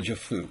spoilage of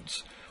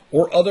foods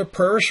or other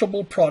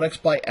perishable products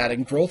by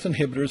adding growth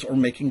inhibitors or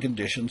making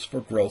conditions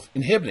for growth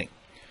inhibiting.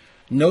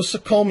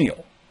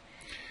 Nosocomial.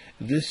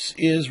 This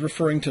is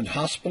referring to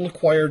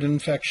hospital-acquired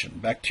infection.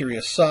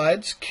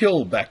 Bactericides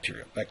kill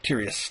bacteria.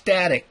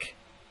 Bacteriostatic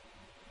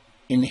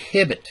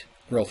inhibit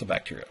growth of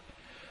bacteria.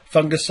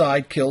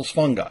 Fungicide kills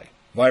fungi.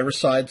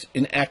 Virucides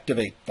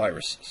inactivate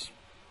viruses.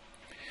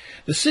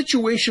 The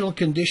situational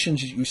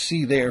conditions you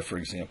see there, for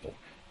example,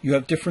 you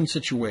have different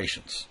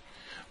situations.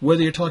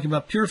 Whether you're talking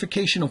about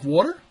purification of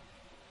water,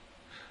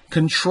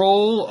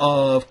 control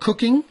of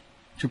cooking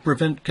to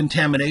prevent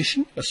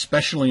contamination,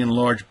 especially in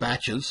large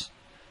batches,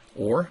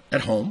 or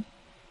at home.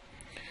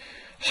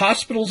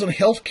 Hospitals and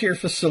healthcare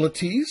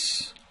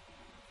facilities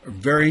are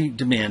very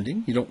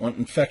demanding. You don't want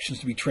infections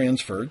to be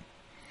transferred.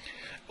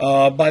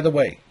 By the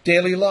way,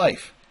 daily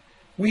life.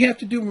 We have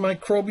to do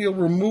microbial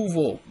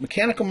removal,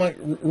 mechanical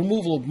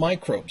removal of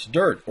microbes,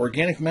 dirt,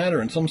 organic matter,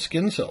 and some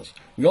skin cells.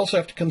 We also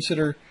have to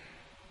consider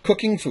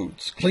cooking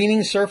foods,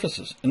 cleaning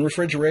surfaces, and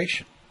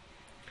refrigeration.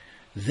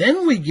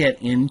 Then we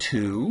get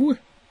into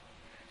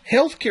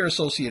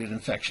healthcare-associated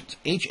infections,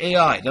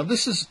 HAI. Now,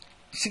 this is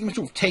seems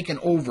to have taken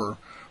over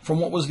from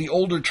what was the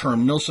older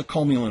term,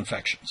 nosocomial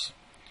infections.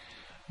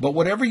 But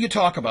whatever you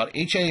talk about,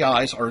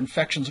 HAIs are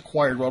infections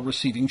acquired while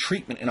receiving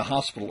treatment in a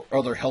hospital or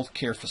other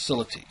healthcare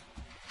facility.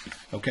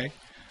 Okay?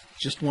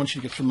 Just want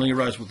you to get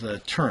familiarized with the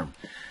term.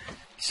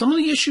 Some of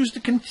the issues to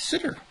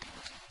consider.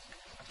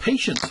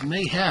 Patients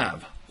may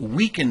have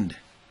weakened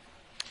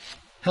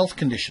health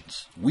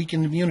conditions,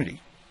 weakened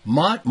immunity,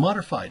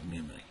 modified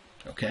immunity.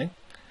 Okay?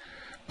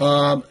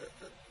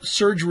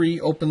 Surgery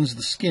opens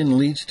the skin,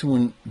 leads to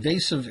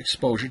invasive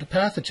exposure to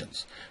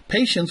pathogens.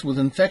 Patients with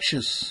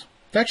infections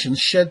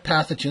shed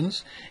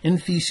pathogens in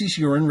feces,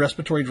 urine,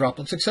 respiratory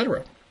droplets,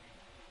 etc.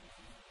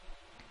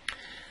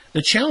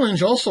 The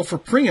challenge also for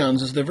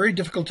prions is they're very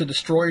difficult to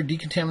destroy or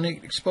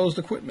decontaminate exposed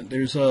equipment.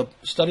 There's a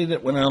study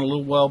that went out a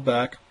little while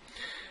back,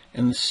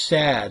 and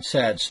sad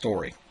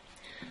story.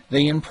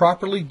 They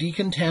improperly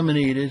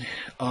decontaminated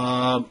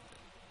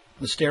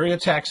the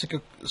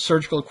stereotaxic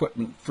surgical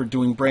equipment for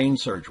doing brain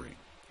surgery.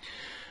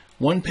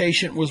 One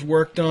patient was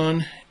worked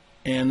on,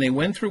 and they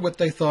went through what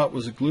they thought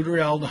was a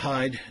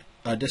glutaraldehyde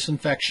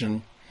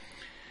disinfection,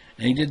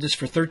 and he did this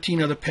for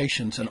 13 other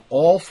patients, and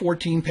all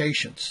 14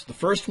 patients, the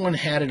first one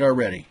had it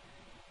already,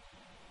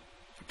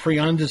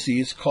 prion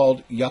disease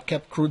called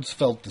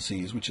Jakob-Creutzfeldt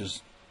disease, which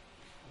is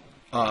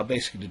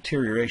basically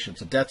deterioration.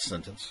 It's a death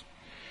sentence.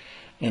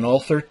 And all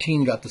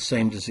 13 got the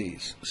same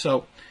disease.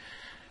 So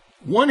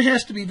one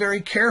has to be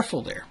very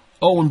careful there.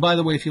 Oh, and by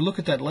the way, if you look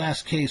at that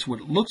last case, what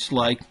it looks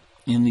like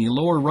in the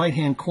lower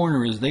right-hand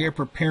corner is they are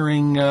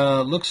preparing,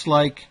 looks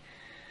like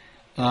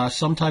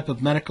some type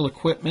of medical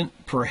equipment,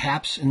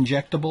 perhaps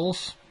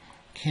injectables.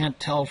 Can't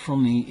tell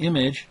from the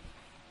image.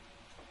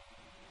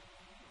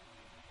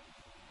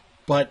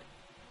 But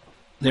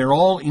they're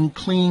all in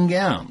clean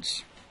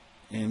gowns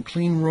and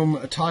clean room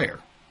attire.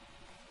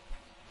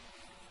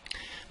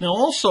 Now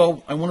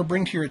also, I want to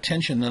bring to your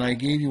attention that I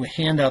gave you a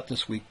handout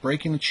this week,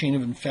 Breaking the Chain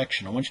of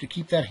Infection. I want you to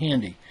keep that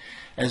handy,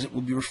 as it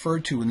will be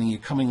referred to in the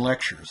coming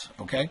lectures,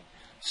 okay?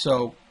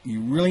 So you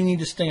really need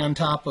to stay on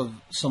top of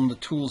some of the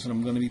tools that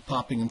I'm going to be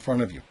popping in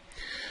front of you.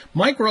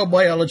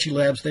 Microbiology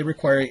labs, they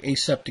require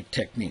aseptic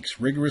techniques,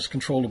 rigorous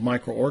control of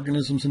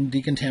microorganisms and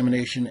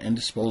decontamination and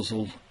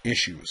disposal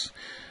issues.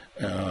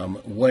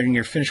 When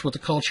you're finished with the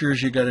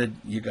cultures, you got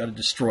to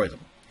destroy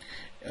them.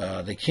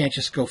 They can't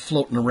just go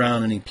floating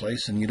around any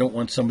place, and you don't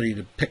want somebody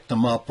to pick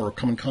them up or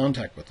come in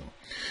contact with them.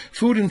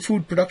 Food and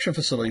food production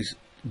facilities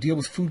deal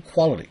with food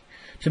quality.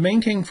 To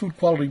maintain food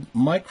quality,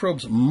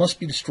 microbes must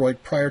be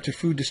destroyed prior to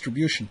food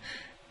distribution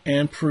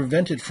and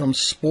prevented from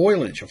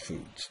spoilage of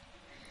foods.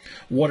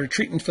 Water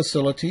treatment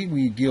facility,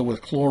 we deal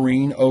with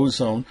chlorine,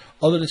 ozone,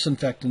 other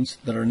disinfectants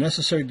that are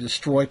necessary to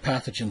destroy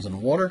pathogens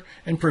in water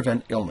and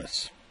prevent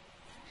illness.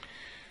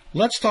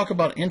 Let's talk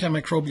about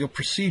antimicrobial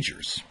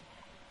procedures.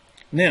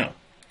 Now,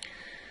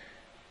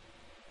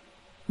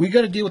 we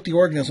got to deal with the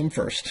organism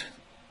first.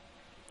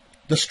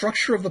 The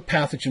structure of the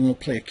pathogen will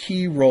play a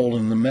key role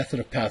in the method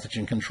of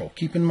pathogen control.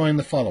 Keep in mind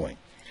the following.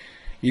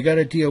 You got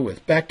to deal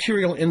with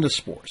bacterial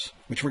endospores,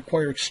 which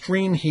require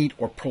extreme heat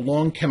or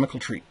prolonged chemical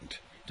treatment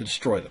to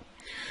destroy them.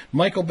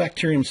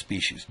 Mycobacterium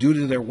species, due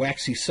to their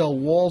waxy cell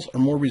walls, are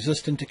more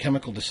resistant to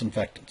chemical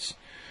disinfectants.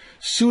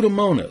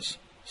 Pseudomonas,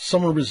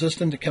 some are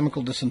resistant to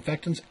chemical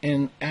disinfectants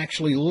and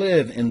actually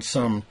live in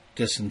some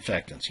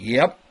disinfectants.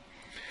 Yep.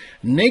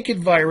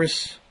 Naked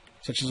virus,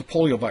 such as a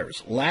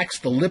poliovirus, lacks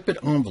the lipid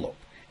envelope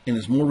and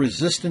is more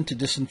resistant to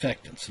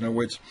disinfectants. In other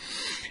words,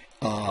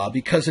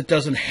 because it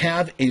doesn't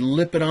have a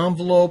lipid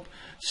envelope,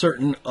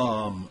 certain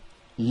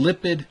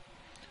lipid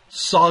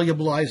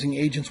solubilizing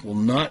agents will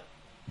not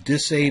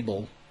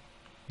disable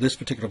this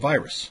particular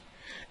virus.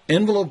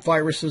 Envelope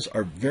viruses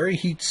are very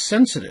heat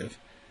sensitive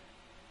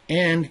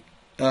and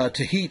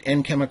to heat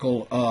and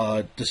chemical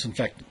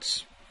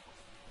disinfectants.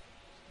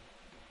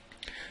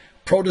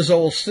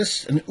 Protozoal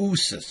cysts and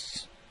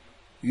oocysts.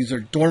 These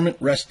are dormant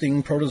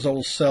resting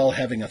protozoal cell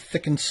having a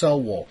thickened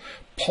cell wall.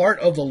 Part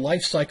of the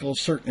life cycle of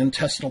certain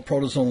intestinal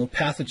protozoal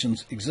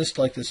pathogens exist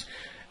like this,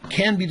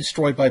 can be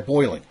destroyed by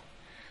boiling.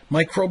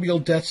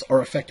 Microbial deaths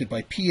are affected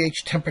by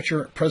pH,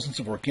 temperature, presence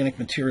of organic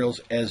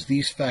materials, as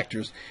these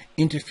factors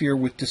interfere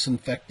with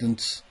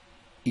disinfectants'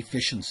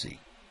 efficiency.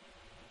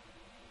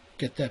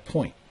 Get that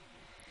point.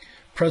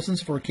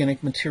 Presence of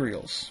organic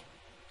materials,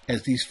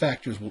 as these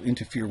factors will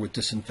interfere with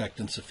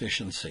disinfectants'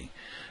 efficiency.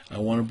 I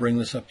want to bring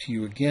this up to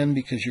you again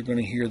because you're going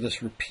to hear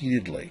this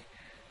repeatedly.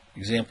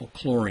 Example,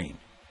 chlorine.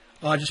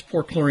 Just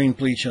pour chlorine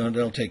bleach on it,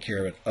 that'll take care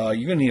of it.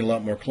 You're going to need a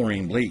lot more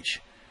chlorine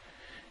bleach.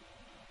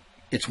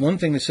 It's one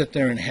thing to sit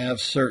there and have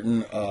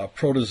certain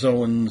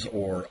protozoans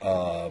or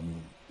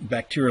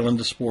bacterial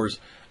endospores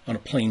on a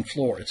plain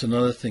floor. It's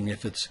another thing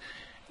if it's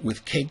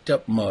with caked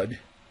up mud,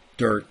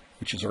 dirt,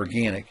 which is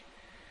organic,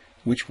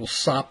 which will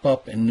sop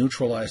up and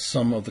neutralize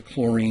some of the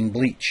chlorine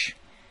bleach.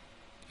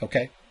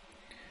 Okay?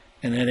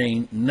 And that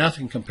ain't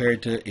nothing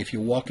compared to if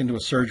you walk into a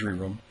surgery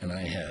room, and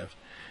I have,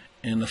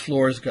 and the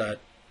floor's got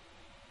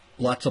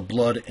lots of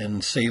blood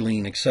and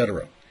saline,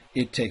 etc.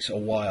 It takes a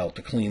while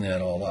to clean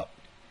that all up.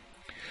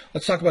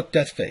 Let's talk about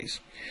death phase.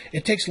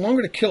 It takes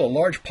longer to kill a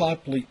large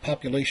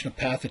population of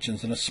pathogens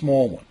than a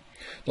small one.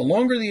 The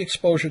longer the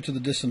exposure to the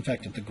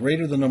disinfectant, the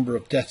greater the number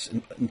of deaths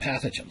in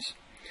pathogens.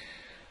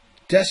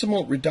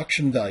 Decimal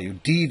reduction value,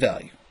 D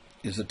value,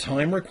 is the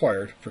time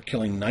required for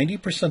killing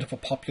 90% of a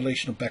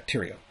population of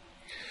bacteria.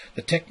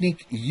 The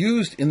technique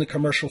used in the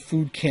commercial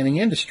food canning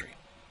industry.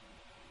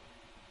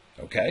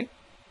 Okay?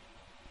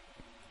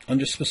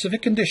 Under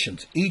specific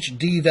conditions, each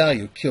D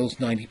value kills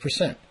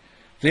 90%.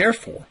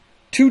 Therefore,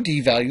 2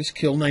 D values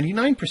kill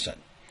 99%.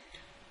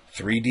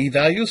 3 D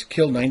values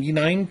kill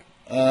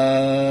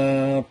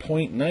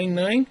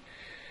 99.99.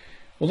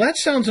 Well, that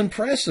sounds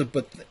impressive,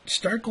 but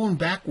start going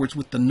backwards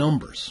with the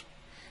numbers.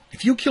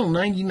 If you kill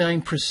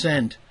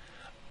 99%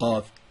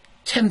 of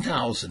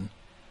 10,000,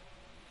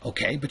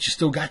 okay, but you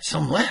still got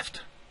some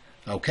left,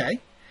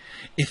 okay?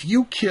 If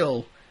you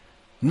kill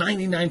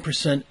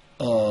 99%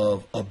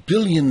 of a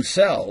billion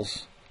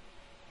cells,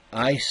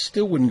 I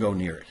still wouldn't go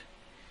near it.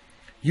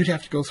 You'd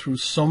have to go through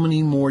so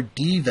many more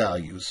D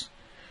values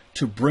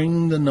to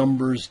bring the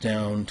numbers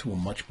down to a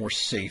much more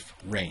safe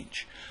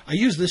range. I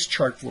use this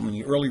chart from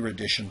the earlier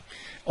edition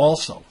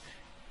also.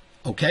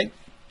 Okay,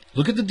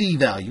 look at the D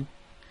value,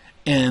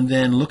 and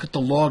then look at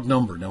the log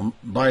number. Now,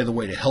 by the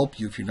way, to help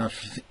you if you're not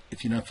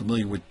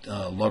familiar with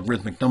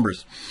logarithmic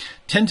numbers,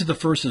 10 to the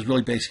first is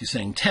really basically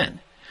saying 10.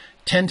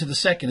 10 to the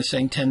second is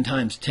saying 10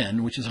 times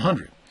 10, which is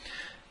 100.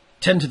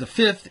 10 to the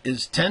fifth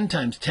is 10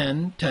 times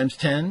 10 times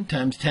 10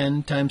 times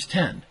 10 times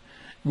 10,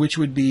 which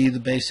would be the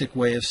basic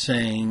way of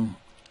saying,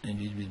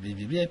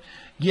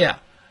 yeah,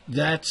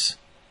 that's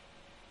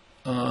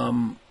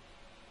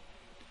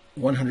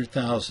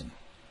 100,000.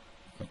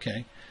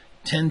 Okay?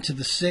 10 to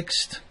the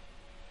sixth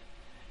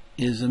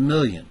is a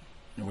million.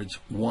 In other words,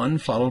 1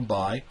 followed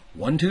by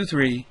 1, 2,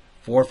 3,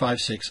 4, 5,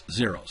 6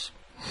 zeros.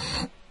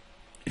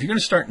 If you're going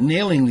to start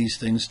nailing these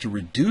things to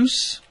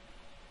reduce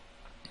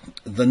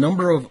the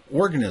number of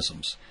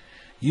organisms,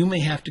 you may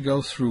have to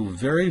go through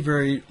very,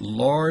 very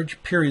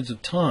large periods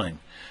of time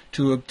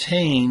to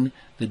obtain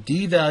the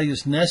D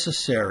values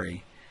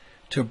necessary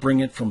to bring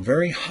it from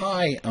very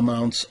high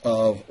amounts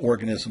of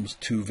organisms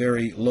to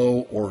very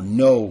low or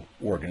no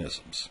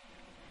organisms.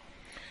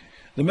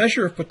 The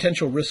measure of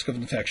potential risk of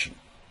infection.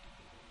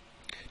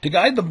 To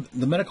guide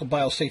the medical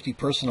biosafety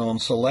personnel in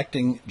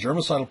selecting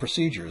germicidal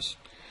procedures,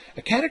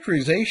 a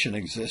categorization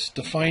exists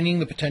defining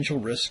the potential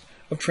risk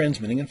of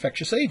transmitting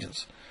infectious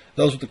agents.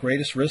 Those with the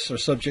greatest risks are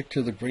subject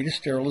to the greatest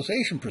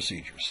sterilization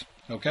procedures.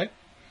 Okay?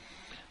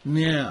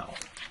 Now,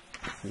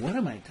 what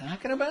am I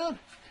talking about?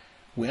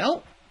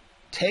 Well,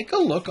 take a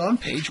look on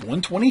page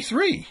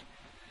 123.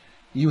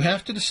 You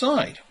have to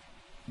decide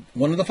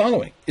one of the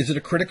following. Is it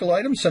a critical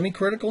item,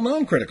 semi-critical,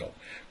 non-critical?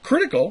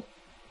 Critical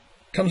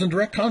comes in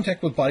direct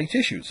contact with body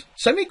tissues.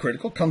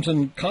 Semi-critical comes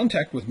in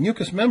contact with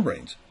mucous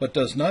membranes, but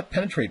does not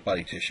penetrate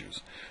body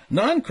tissues.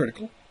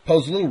 Non-critical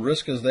pose little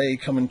risk as they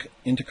come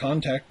into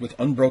contact with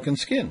unbroken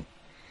skin.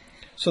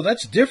 So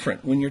that's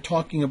different when you're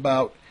talking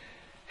about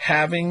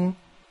having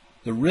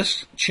the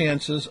risk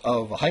chances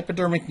of a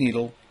hypodermic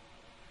needle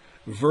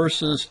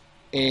versus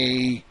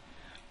a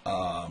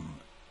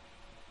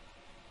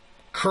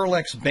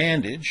Curlex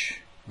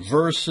bandage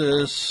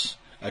versus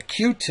a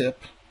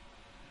Q-tip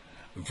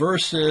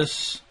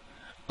versus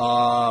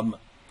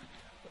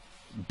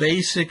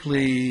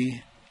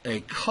basically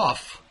a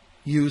cuff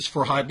used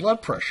for high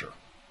blood pressure.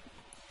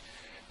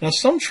 Now,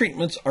 some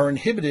treatments are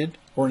inhibited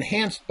or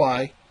enhanced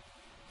by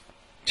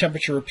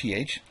temperature or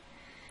pH.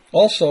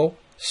 Also,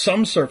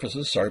 some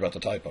surfaces, sorry about the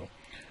typo,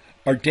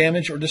 are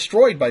damaged or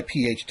destroyed by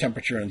pH,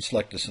 temperature, and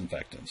select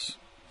disinfectants.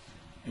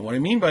 And what I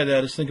mean by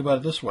that is, think about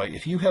it this way.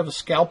 If you have a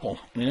scalpel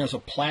and it has a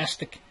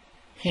plastic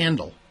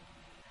handle,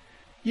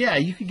 yeah,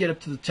 you could get up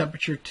to the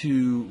temperature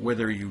to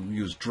whether you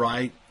use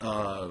dry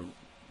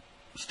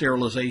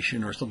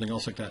sterilization or something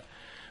else like that.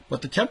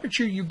 But the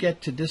temperature you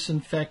get to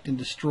disinfect and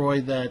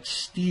destroy that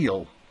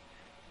steel,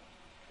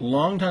 a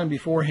long time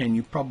beforehand,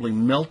 you probably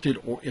melted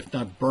or if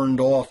not burned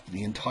off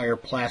the entire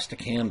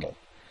plastic handle.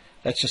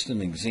 That's just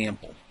an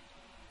example.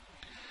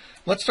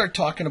 Let's start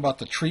talking about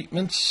the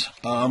treatments.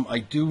 I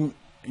do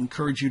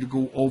encourage you to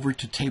go over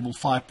to table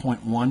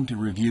 5.1 to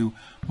review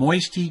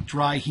moist heat,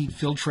 dry heat,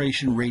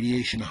 filtration,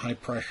 radiation, high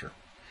pressure.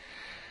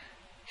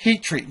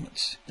 Heat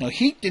treatments. Now,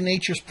 heat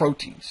denatures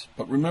proteins,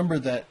 but remember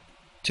that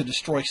to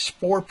destroy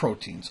spore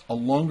proteins, a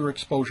longer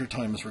exposure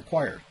time is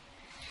required.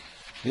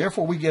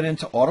 Therefore, we get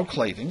into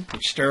autoclaving,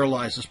 which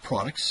sterilizes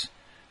products,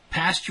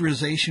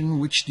 pasteurization,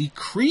 which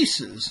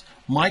decreases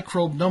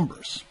microbe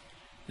numbers.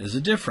 There's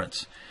a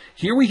difference.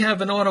 Here we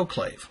have an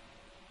autoclave.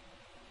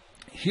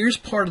 Here's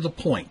part of the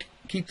point.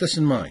 Keep this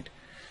in mind.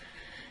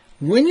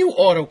 When you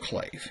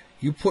autoclave,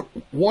 you put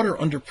water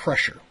under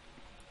pressure.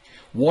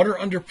 Water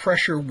under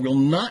pressure will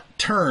not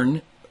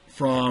turn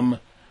from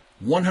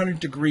 100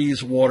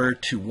 degrees water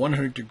to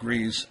 100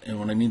 degrees, and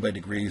what I mean by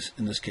degrees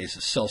in this case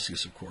is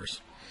Celsius, of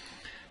course,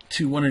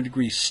 to 100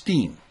 degrees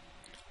steam.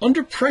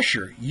 Under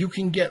pressure, you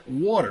can get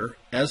water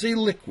as a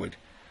liquid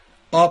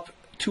up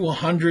to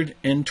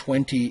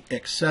 120,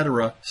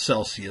 etc.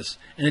 Celsius,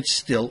 and it's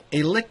still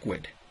a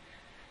liquid.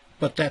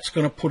 But that's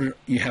going to put it,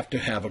 you have to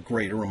have a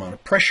greater amount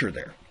of pressure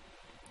there.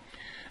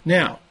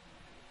 Now,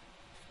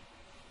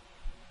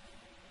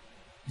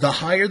 the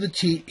higher the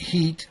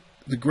heat,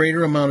 the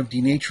greater amount of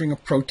denaturing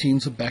of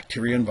proteins of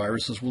bacteria and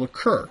viruses will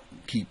occur.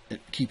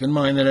 Keep in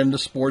mind that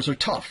endospores are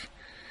tough.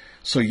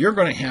 So you're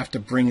going to have to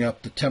bring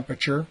up the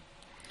temperature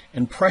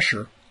and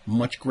pressure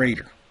much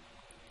greater.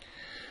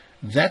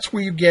 That's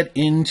where you get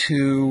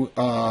into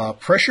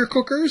pressure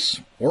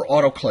cookers or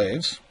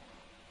autoclaves.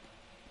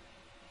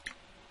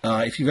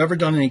 If you've ever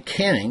done any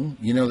canning,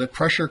 you know that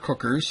pressure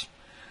cookers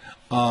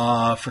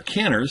for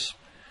canners,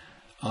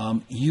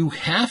 you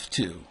have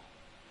to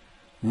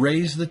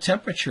raise the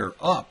temperature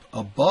up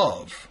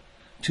above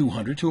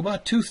 200 to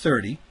about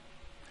 230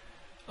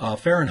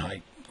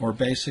 Fahrenheit, or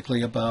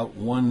basically about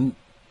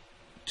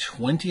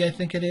 120, I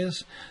think it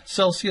is,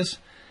 Celsius,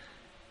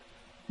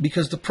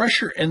 because the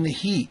pressure and the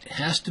heat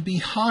has to be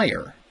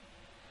higher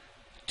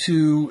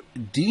to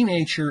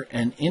denature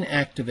and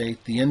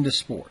inactivate the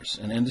endospores.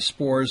 And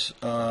endospores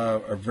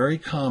are very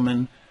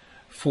common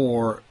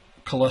for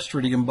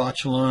Clostridium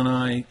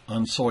botulinum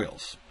on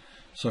soils.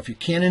 So if you're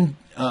canning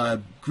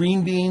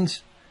green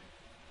beans,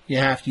 you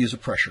have to use a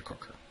pressure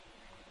cooker.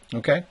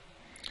 Okay?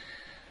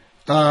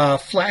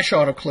 Flash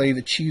autoclave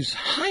achieves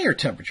higher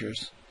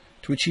temperatures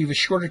to achieve a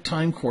shorter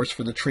time course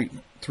for the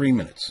treatment, 3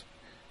 minutes.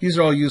 These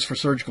are all used for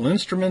surgical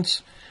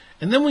instruments.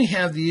 And then we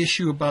have the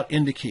issue about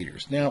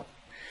indicators. Now,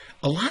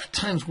 a lot of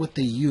times what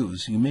they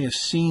use, you may have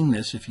seen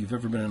this if you've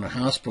ever been in a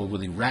hospital where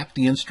they wrap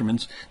the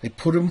instruments, they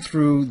put them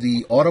through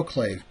the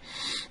autoclave,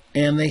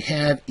 and they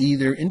have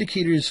either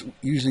indicators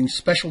using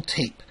special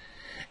tape.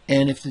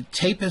 And if the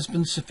tape has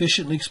been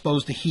sufficiently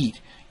exposed to heat,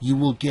 you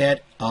will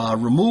get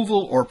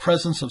removal or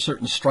presence of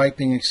certain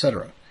striping,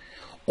 etc.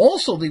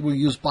 Also, they will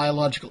use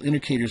biological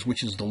indicators,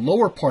 which is the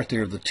lower part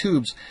there of the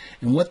tubes,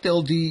 and what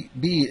they'll be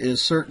is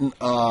certain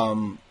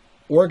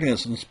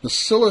organisms.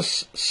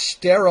 Bacillus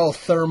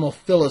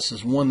stearothermophilus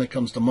is one that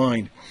comes to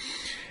mind.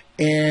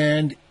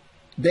 And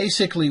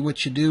basically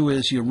what you do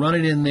is you run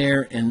it in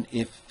there, and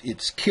if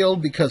it's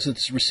killed because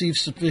it's received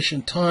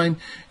sufficient time,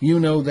 you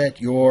know that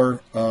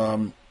your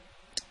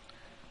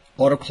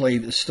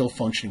autoclave is still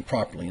functioning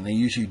properly. And they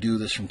usually do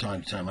this from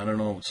time to time. I don't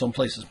know, some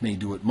places may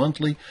do it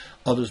monthly,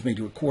 others may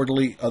do it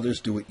quarterly, others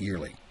do it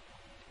yearly.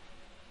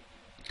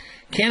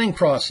 Canning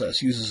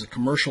process uses a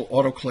commercial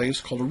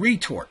autoclaves called a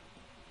retort.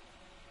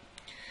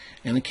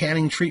 And the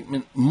canning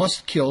treatment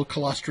must kill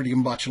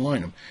Clostridium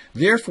botulinum.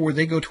 Therefore,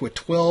 they go to a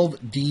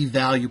 12D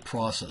value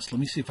process. Let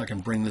me see if I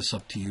can bring this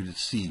up to you to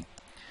see.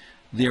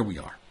 There we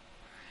are.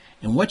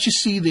 And what you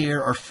see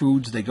there are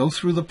foods. They go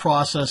through the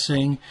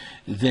processing.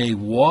 They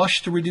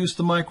wash to reduce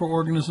the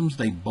microorganisms.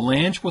 They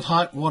blanch with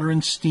hot water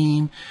and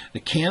steam. The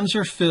cans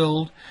are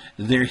filled.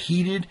 They're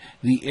heated.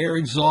 The air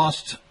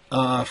exhausts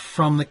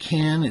from the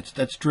can.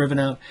 That's driven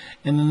out.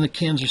 And then the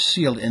cans are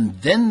sealed.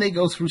 And then they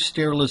go through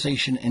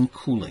sterilization and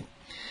cooling.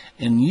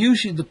 And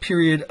usually the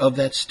period of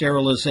that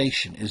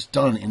sterilization is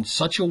done in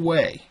such a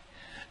way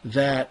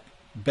that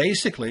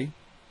basically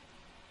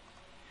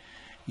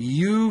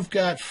you've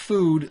got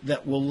food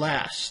that will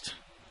last.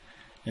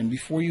 And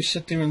before you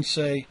sit there and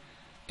say,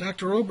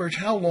 Dr. Oberge,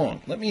 how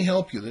long? Let me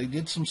help you. They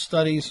did some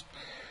studies.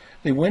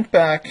 They went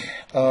back.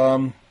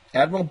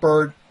 Admiral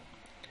Byrd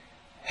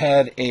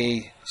had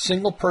a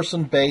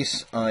single-person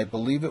base. I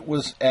believe it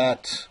was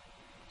at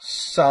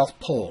South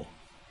Pole.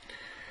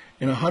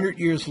 And 100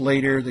 years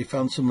later, they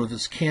found some of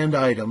his canned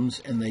items,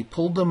 and they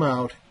pulled them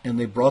out, and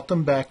they brought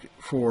them back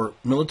for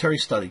military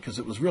study, because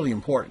it was really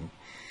important.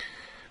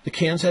 The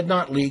cans had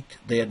not leaked.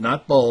 They had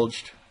not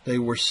bulged. They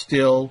were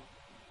still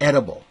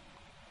edible.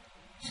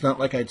 It's not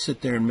like I'd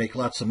sit there and make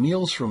lots of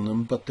meals from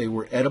them, but they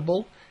were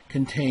edible,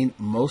 contained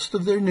most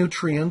of their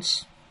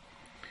nutrients,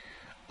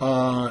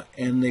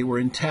 and they were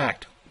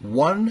intact.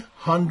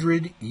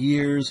 100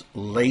 years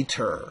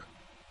later,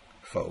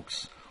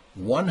 folks.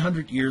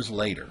 100 years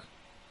later.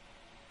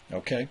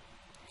 Okay?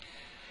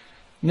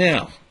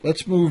 Now,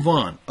 let's move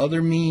on.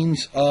 Other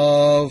means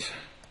of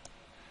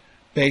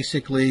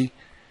basically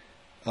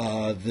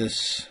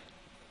this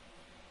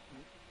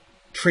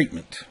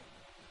treatment.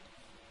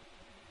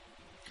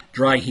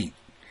 Dry heat.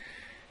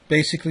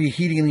 Basically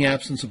heating in the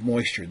absence of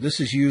moisture.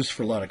 This is used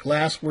for a lot of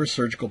glassware,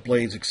 surgical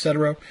blades,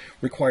 etc.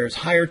 Requires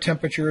higher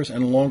temperatures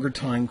and a longer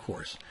time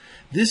course.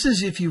 This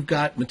is if you've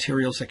got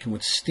materials that can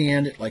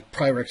withstand it, like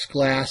Pyrex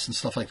glass and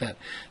stuff like that.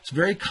 It's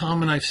very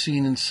common, I've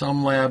seen in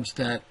some labs,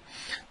 that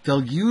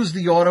they'll use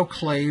the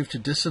autoclave to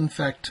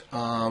disinfect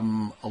a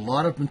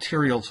lot of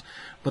materials,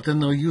 but then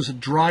they'll use a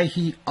dry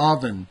heat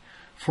oven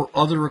for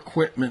other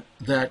equipment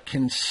that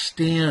can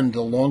stand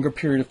a longer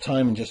period of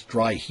time in just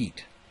dry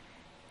heat.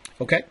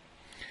 Okay?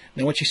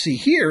 Now what you see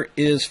here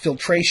is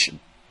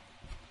filtration.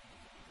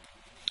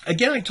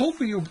 Again, I told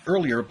you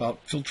earlier about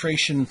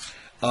filtration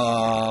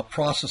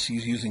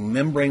processes using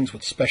membranes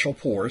with special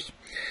pores.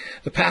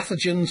 The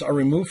pathogens are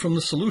removed from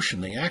the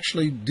solution. They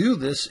actually do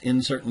this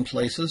in certain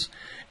places,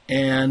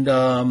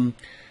 and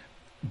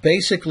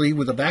basically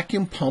with a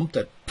vacuum pump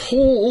that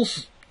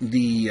pulls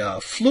the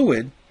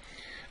fluid,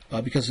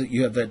 because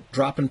you have that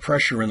drop in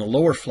pressure in the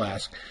lower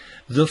flask,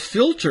 the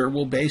filter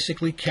will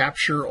basically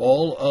capture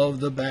all of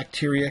the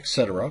bacteria,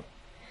 etc.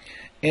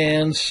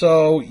 And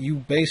so you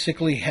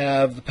basically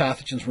have the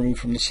pathogens removed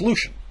from the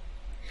solution.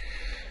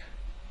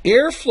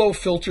 Airflow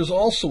filters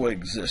also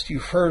exist.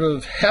 You've heard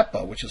of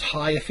HEPA, which is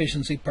high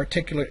efficiency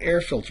particulate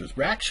air filters.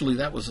 Actually,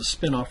 that was a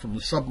spin-off from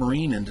the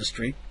submarine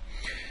industry,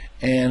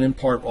 and in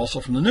part also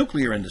from the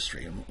nuclear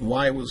industry. And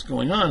why it was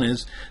going on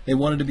is they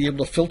wanted to be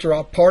able to filter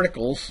out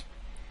particles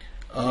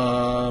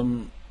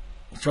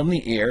from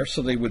the air,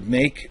 so they would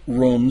make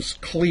rooms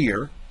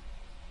clear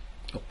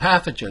of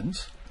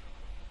pathogens,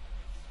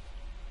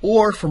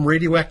 or from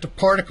radioactive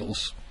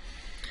particles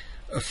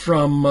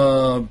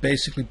from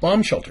basically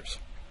bomb shelters.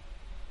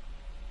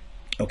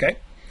 Okay?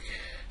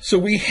 So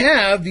we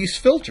have these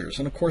filters,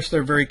 and of course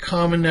they're very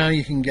common now.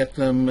 You can get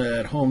them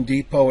at Home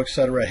Depot,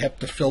 etc.,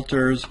 HEPA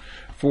filters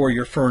for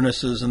your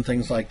furnaces and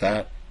things like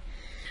that.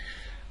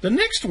 The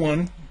next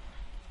one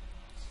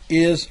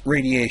is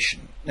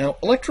radiation. Now,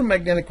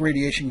 electromagnetic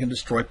radiation can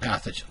destroy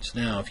pathogens.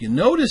 Now, if you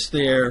notice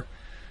there,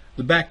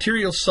 the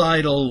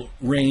bactericidal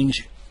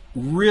range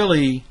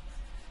really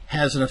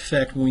has an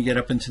effect when we get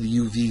up into the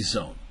UV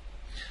zone.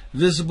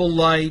 Visible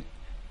light,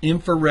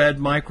 infrared,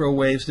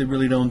 microwaves, they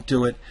really don't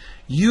do it.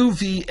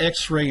 UV,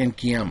 X-ray, and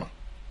gamma.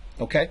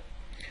 Okay?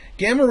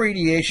 Gamma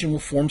radiation will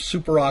form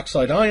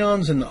superoxide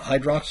ions and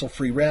hydroxyl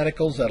free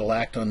radicals that will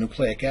act on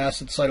nucleic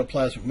acids,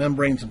 cytoplasmic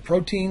membranes, and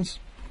proteins.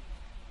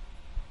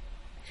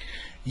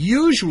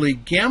 Usually,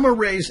 gamma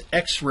rays,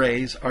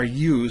 X-rays are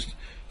used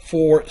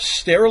for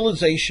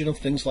sterilization of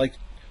things like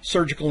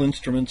surgical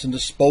instruments and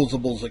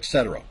disposables,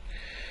 etc.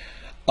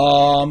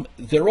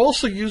 They're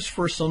also used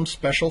for some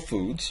special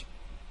foods.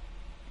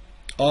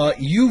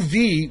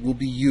 UV will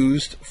be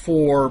used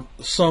for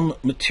some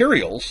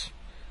materials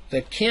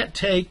that can't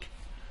take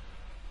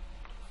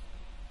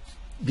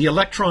the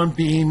electron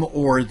beam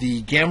or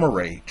the gamma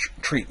ray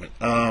treatment.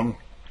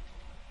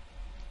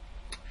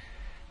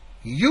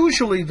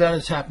 Usually that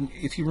has happened.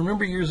 If you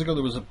remember years ago,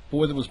 there was a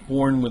boy that was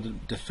born with a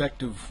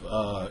defective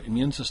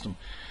immune system.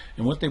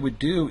 And what they would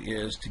do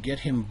is to get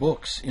him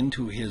books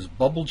into his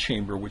bubble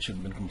chamber, which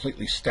had been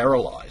completely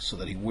sterilized so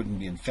that he wouldn't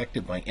be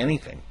infected by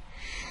anything.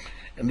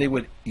 And they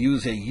would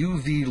use a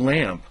UV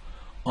lamp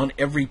on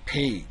every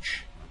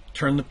page.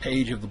 Turn the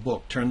page of the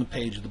book, turn the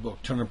page of the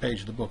book, turn the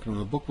page of the book. And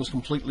when the book was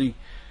completely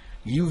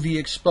UV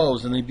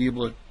exposed, then they'd be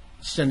able to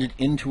send it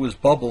into his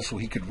bubble so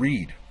he could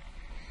read.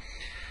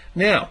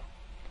 Now,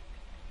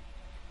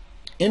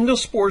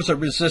 endospores are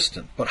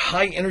resistant, but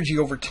high energy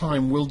over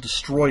time will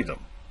destroy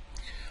them.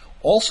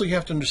 Also, you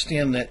have to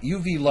understand that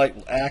UV light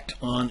will act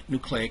on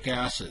nucleic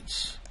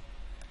acids,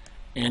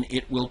 and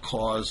it will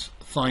cause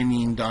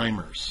thymine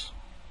dimers.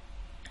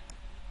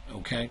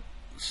 Okay,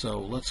 so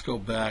let's go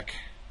back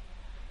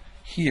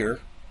here.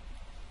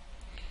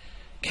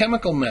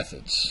 Chemical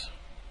methods.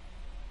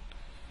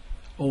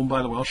 Oh, and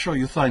by the way, I'll show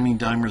you thymine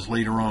dimers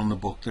later on in the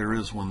book. There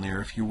is one there.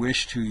 If you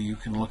wish to, you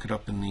can look it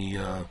up in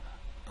the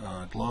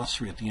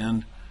glossary at the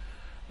end,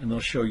 and they'll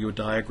show you a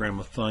diagram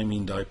of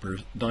thymine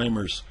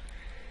dimers.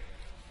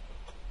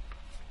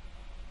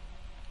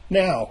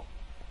 Now,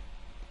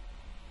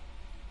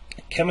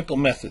 chemical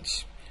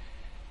methods.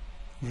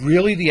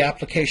 Really, the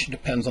application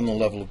depends on the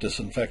level of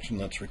disinfection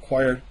that's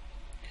required.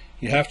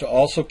 You have to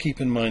also keep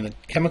in mind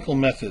that chemical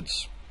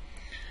methods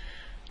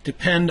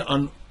depend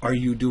on, are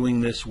you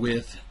doing this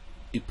with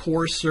a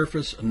porous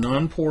surface, a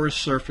non-porous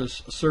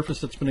surface, a surface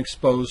that's been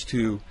exposed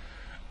to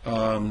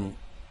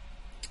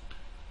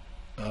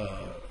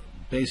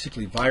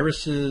basically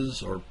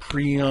viruses or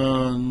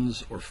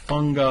prions or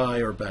fungi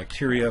or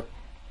bacteria,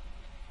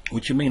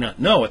 which you may not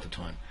know at the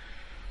time.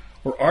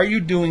 Or are you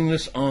doing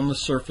this on the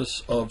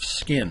surface of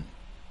skin?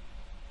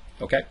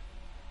 Okay?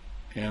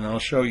 And I'll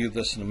show you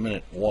this in a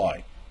minute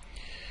why.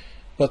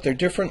 But there are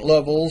different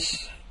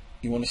levels.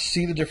 You want to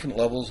see the different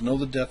levels, know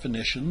the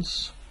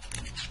definitions.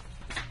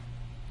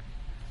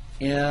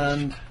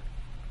 And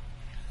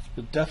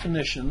the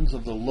definitions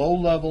of the low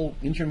level,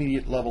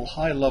 intermediate level,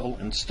 high level,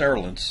 and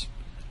sterilants,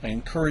 I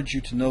encourage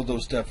you to know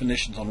those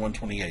definitions on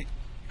 128.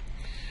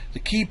 The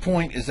key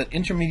point is that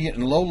intermediate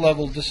and low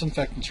level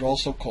disinfectants are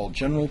also called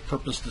general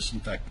purpose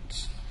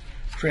disinfectants.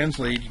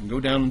 Translated, you can go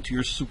down into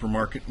your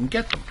supermarket and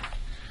get them.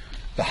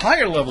 The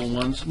higher level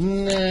ones, you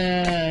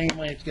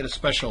might have to get a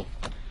special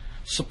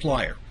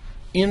supplier.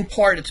 In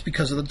part, it's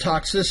because of the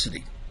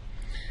toxicity.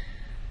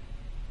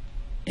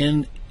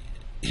 And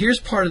here's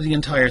part of the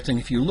entire thing.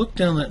 If you look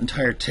down that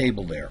entire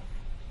table there,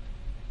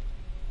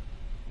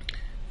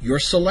 your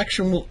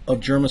selection of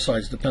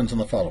germicides depends on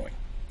the following.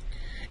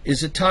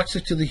 Is it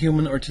toxic to the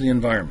human or to the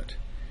environment?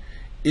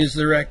 Is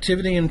there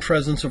activity and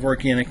presence of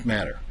organic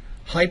matter?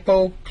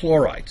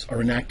 Hypochlorites are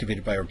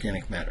inactivated by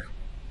organic matter.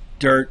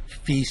 Dirt,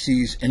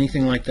 feces,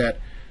 anything like that,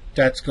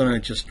 that's going to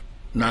just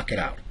knock it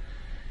out.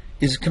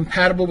 Is it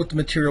compatible with the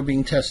material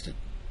being tested?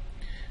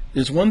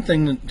 There's one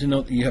thing to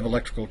note that you have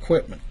electrical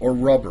equipment, or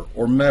rubber,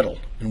 or metal,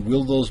 and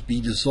will those be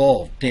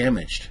dissolved,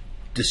 damaged,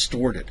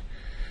 distorted?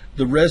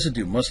 The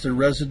residue,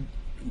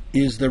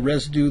 is the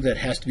residue that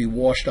has to be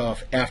washed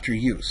off after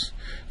use.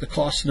 The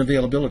cost and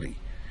availability.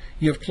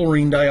 You have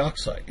chlorine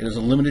dioxide. It has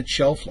a limited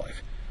shelf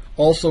life.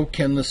 Also,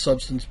 can the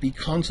substance be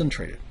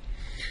concentrated?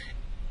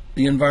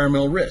 The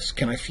environmental risk.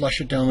 Can I flush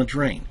it down the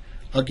drain?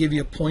 I'll give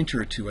you a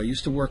pointer or two. I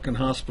used to work in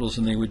hospitals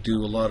and they would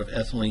do a lot of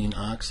ethylene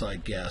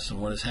oxide gas, and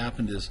what has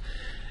happened is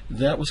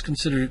that was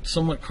considered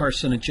somewhat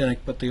carcinogenic,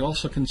 but they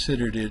also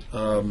considered it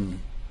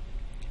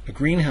a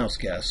greenhouse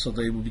gas, so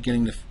they were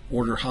beginning to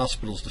order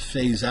hospitals to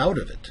phase out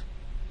of it,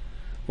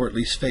 or at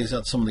least phase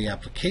out some of the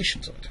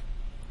applications of it.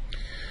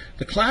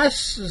 The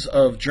classes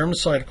of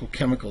germicidal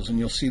chemicals, and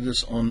you'll see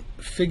this on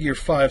figure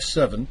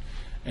 5.7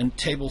 and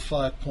table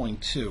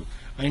 5.2.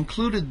 I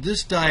included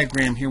this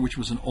diagram here, which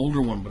was an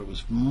older one, but it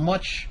was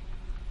much,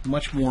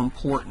 much more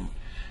important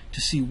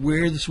to see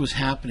where this was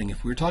happening.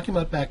 If we were talking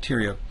about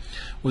bacteria,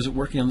 was it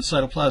working on the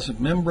cytoplasmic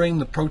membrane,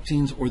 the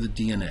proteins, or the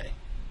DNA?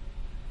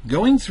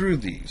 Going through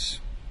these,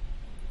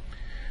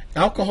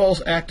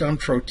 alcohols act on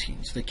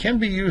proteins. They can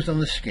be used on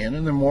the skin,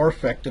 and they're more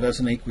effective as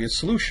an aqueous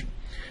solution.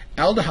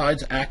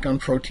 Aldehydes act on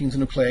proteins and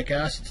nucleic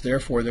acids.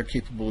 Therefore, they're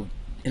capable of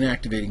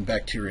inactivating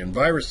bacteria and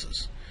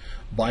viruses.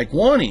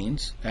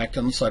 Biguanines act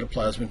on the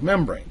cytoplasmic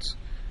membranes,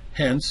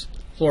 hence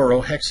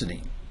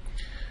chlorohexidine.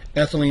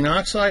 Ethylene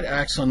oxide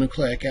acts on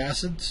nucleic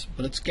acids,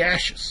 but it's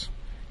gaseous.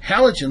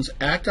 Halogens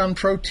act on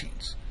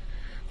proteins.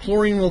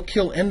 Chlorine will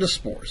kill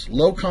endospores.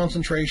 Low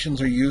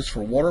concentrations are used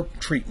for water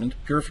treatment,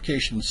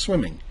 purification, and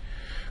swimming.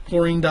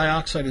 Chlorine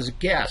dioxide is a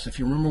gas. If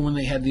you remember when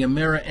they had the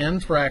Amera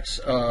anthrax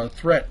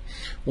threat,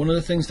 one of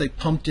the things they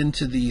pumped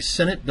into the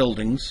Senate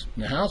buildings,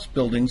 the House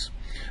buildings,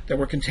 that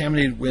were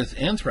contaminated with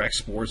anthrax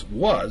spores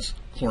was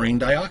chlorine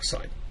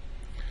dioxide.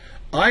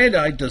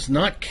 Iodide does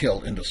not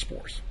kill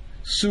endospores.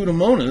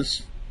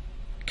 Pseudomonas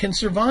can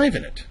survive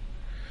in it.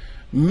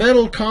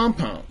 Metal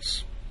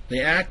compounds, they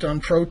act on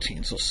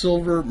proteins, so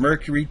silver,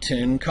 mercury,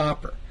 tin,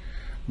 copper.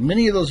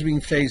 Many of those are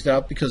being phased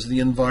out because of the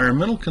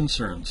environmental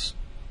concerns.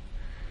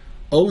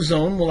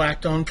 Ozone will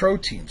act on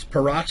proteins.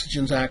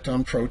 Peroxygens act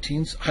on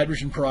proteins.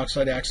 Hydrogen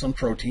peroxide acts on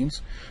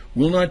proteins.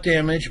 Will not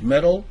damage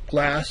metal,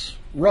 glass,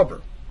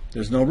 rubber.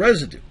 There's no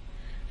residue.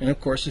 And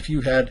of course, if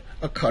you had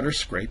a cut or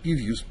scrape,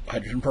 you've used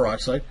hydrogen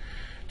peroxide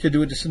to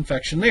do a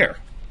disinfection there.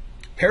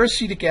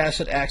 Peracetic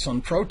acid acts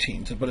on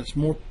proteins, but it's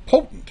more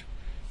potent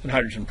than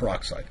hydrogen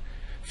peroxide.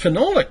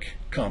 Phenolic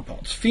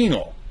compounds,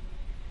 phenol,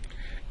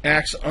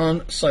 acts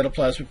on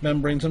cytoplasmic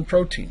membranes and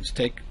proteins.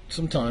 Take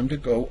some time to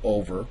go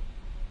over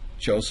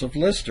Joseph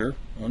Lister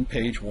on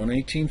page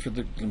 118 for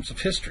the glimpse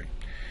of history.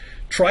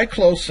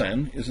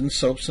 Triclosan is in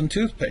soaps and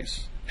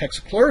toothpaste.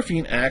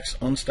 Hexachlorophene acts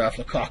on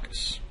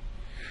staphylococcus.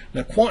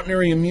 Now,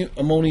 quaternary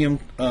ammonium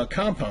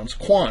compounds,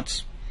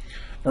 quants,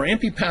 are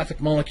amphipathic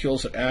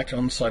molecules that act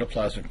on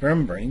cytoplasmic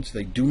membranes.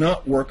 They do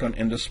not work on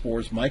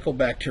endospores,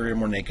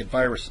 mycobacterium, or naked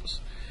viruses.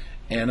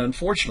 And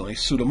unfortunately,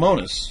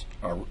 Pseudomonas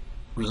are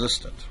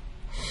resistant.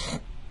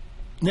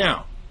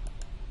 Now,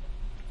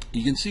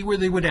 you can see where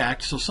they would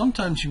act, so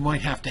sometimes you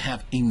might have to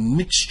have a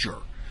mixture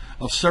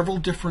of several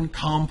different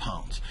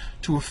compounds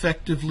to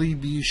effectively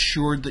be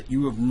assured that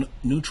you have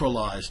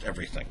neutralized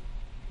everything.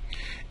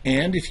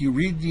 And if you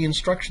read the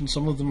instructions,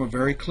 some of them are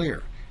very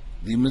clear.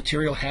 The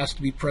material has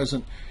to be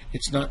present.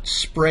 It's not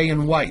spray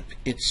and wipe.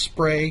 It's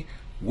spray,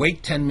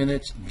 wait 10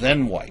 minutes,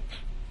 then wipe.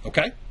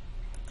 Okay?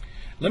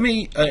 Let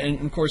me,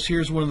 and of course,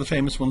 here's one of the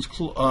famous ones,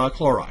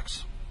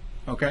 Clorox.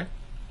 Okay?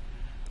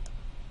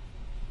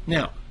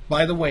 Now,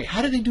 by the way,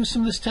 how do they do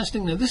some of this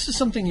testing? Now, this is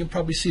something you'll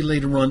probably see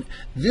later on.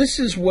 This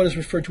is what is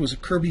referred to as a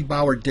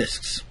Kirby-Bauer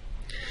discs.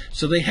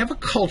 So they have a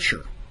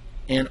culture,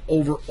 and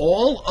over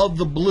all of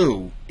the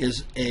blue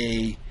is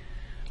a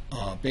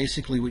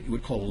basically what you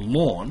would call a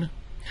lawn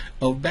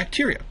of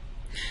bacteria.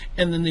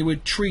 And then they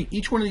would treat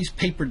each one of these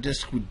paper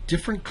discs with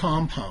different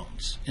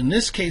compounds. In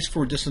this case,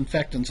 for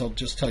disinfectants, I'll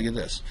just tell you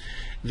this.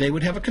 They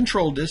would have a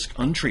control disc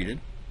untreated.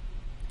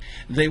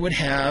 They would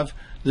have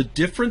the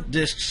different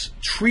discs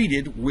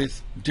treated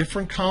with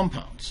different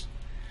compounds.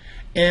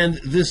 And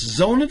this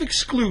zone of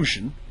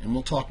exclusion, and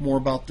we'll talk more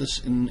about this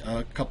in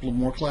a couple of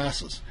more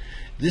classes,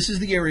 this is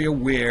the area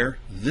where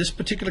this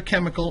particular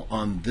chemical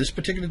on this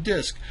particular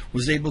disc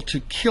was able to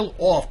kill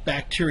off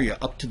bacteria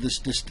up to this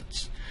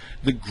distance.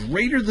 The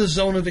greater the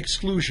zone of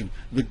exclusion,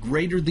 the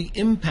greater the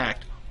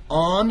impact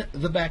on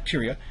the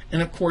bacteria.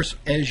 And of course,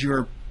 as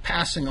you're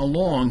passing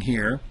along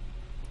here,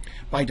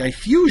 by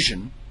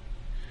diffusion,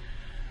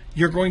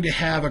 you're going to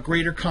have a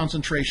greater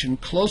concentration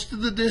close to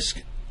the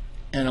disc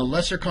and a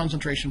lesser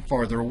concentration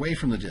farther away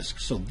from the disc.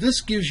 So this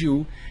gives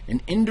you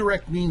an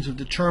indirect means of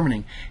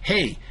determining,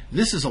 hey,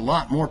 this is a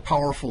lot more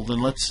powerful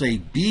than, let's say,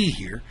 B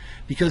here,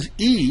 because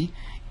E,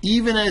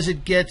 even as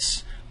it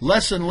gets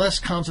less and less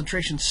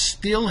concentration,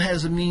 still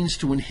has a means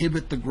to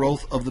inhibit the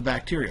growth of the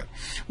bacteria.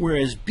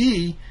 Whereas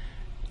B,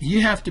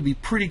 you have to be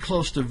pretty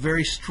close to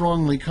very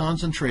strongly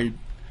concentrated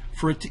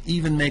for it to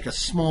even make a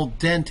small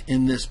dent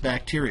in this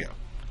bacteria.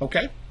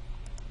 Okay?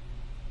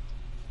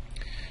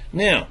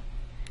 Now,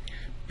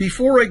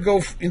 before I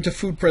go into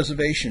food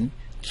preservation,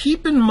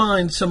 keep in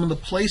mind some of the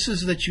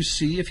places that you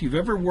see. If you've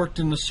ever worked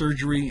in the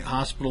surgery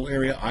hospital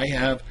area, I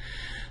have,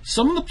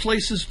 some of the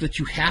places that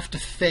you have to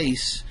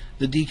face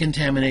the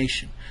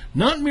decontamination.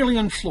 Not merely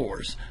on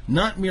floors,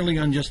 not merely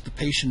on just the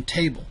patient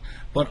table,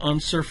 but on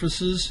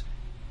surfaces,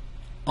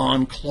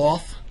 on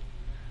cloth,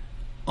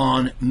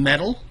 on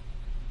metal,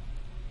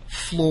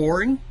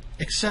 flooring,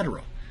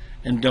 etc.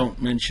 And don't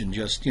mention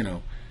just,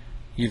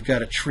 you've got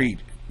to treat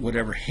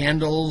whatever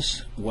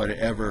handles,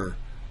 whatever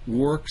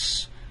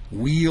works,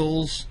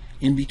 wheels,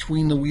 in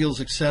between the wheels,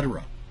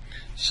 etc.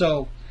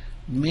 So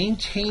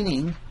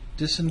maintaining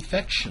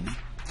disinfection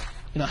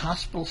in a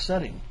hospital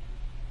setting,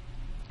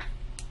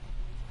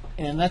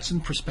 and that's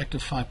in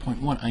Perspective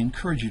 5.1. I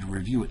encourage you to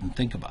review it and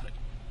think about it.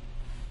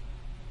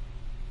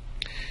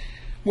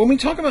 When we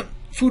talk about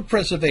food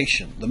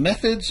preservation, the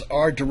methods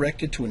are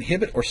directed to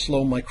inhibit or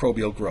slow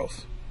microbial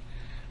growth.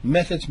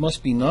 Methods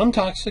must be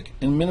non-toxic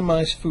and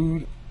minimize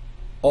food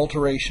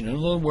alteration. In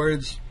other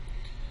words,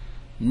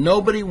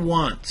 nobody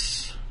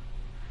wants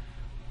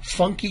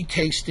funky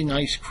tasting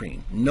ice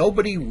cream.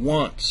 Nobody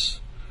wants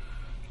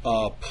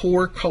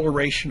poor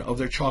coloration of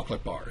their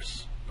chocolate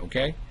bars.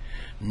 Okay?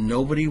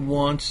 Nobody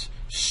wants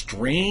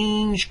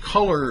strange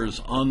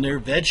colors on their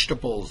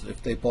vegetables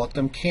if they bought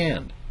them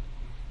canned.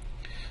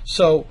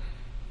 So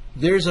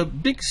there's a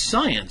big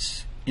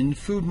science in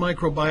food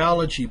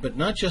microbiology, but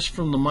not just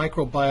from the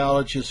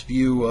microbiologist's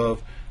view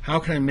of how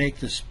can I make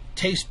this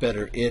taste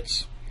better.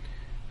 It's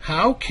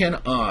how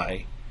can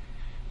I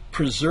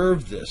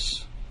preserve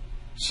this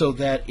so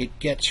that it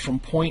gets from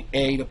point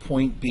A to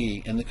point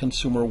B and the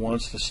consumer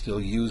wants to still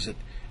use it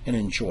and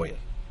enjoy it.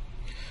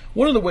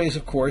 One of the ways,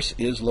 of course,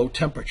 is low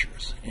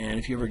temperatures. And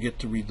if you ever get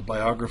to read the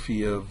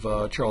biography of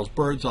Charles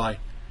Birdseye,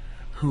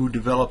 who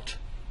developed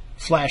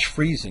flash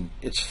freezing,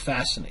 it's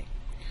fascinating.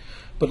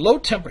 But low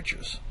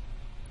temperatures,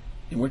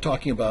 and we're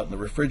talking about in the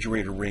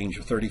refrigerator range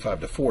of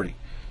 35 to 40,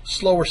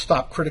 slow or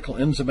stop critical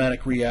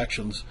enzymatic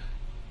reactions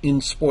in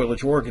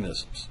spoilage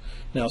organisms.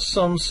 Now,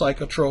 some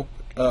psychotropic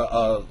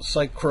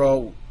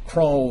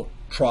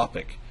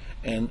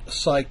and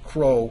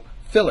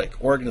psychrophilic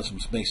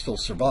organisms may still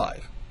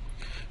survive.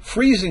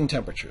 Freezing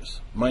temperatures,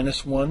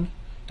 -1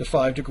 to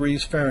 5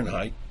 degrees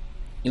Fahrenheit,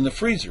 in the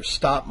freezer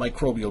stop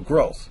microbial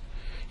growth.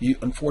 You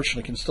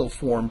unfortunately can still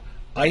form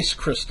ice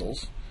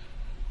crystals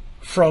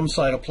from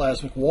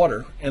cytoplasmic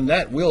water, and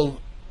that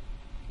will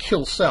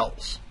kill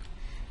cells.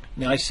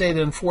 Now, I say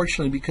that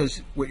unfortunately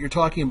because what you're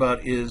talking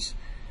about is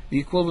the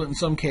equivalent in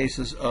some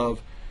cases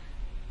of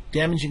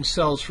damaging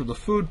cells for the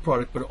food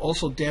product, but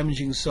also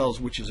damaging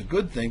cells, which is a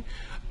good thing,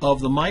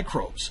 of the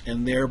microbes,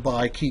 and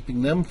thereby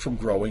keeping them from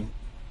growing.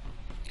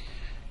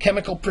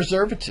 Chemical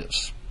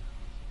preservatives,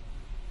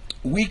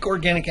 weak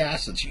organic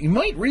acids. You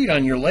might read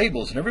on your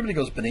labels, and everybody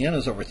goes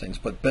bananas over things,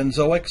 but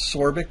benzoic,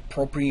 sorbic,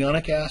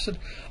 propionic acid,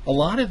 a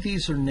lot of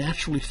these are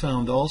naturally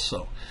found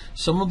also.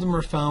 Some of them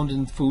are found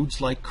in foods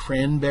like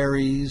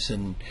cranberries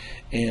and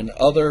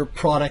other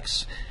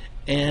products,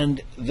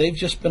 and they've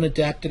just been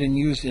adapted and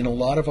used in a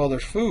lot of other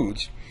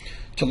foods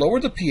to lower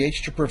the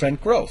pH to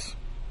prevent growth.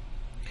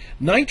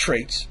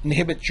 Nitrates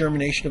inhibit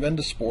germination of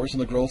endospores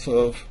and the growth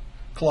of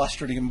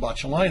Clostridium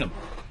botulinum.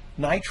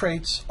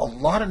 Nitrates, a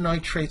lot of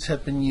nitrates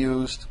have been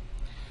used,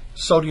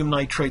 sodium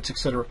nitrates,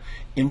 etc.,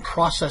 in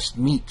processed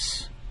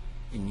meats.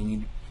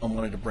 And I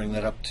wanted to bring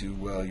that up to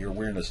your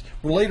awareness.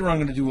 Well, later on, I'm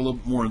going to do a little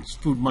bit more on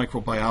food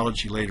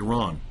microbiology later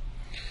on.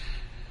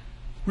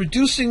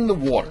 Reducing the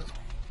water.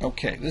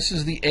 Okay, this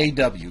is the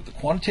AW, the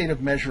quantitative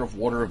measure of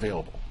water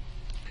available.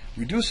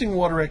 Reducing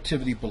water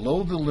activity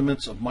below the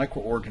limits of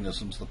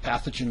microorganisms, the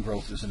pathogen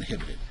growth is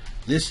inhibited.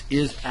 This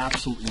is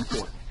absolutely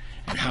important.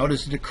 And how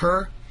does it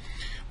occur?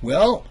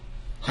 Well,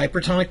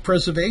 hypertonic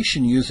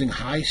preservation using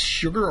high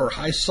sugar or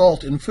high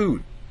salt in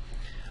food.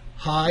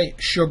 High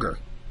sugar.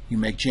 You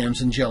make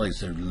jams and jellies.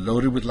 They're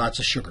loaded with lots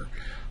of sugar.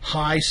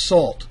 High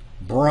salt.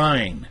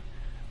 Brine.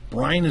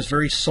 Brine is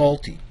very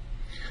salty.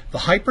 The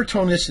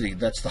hypertonicity,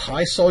 that's the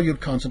high solute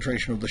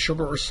concentration of the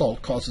sugar or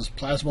salt, causes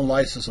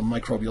plasmolysis of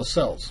microbial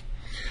cells.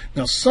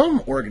 Now,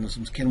 some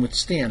organisms can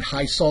withstand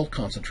high salt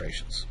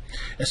concentrations,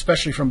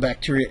 especially from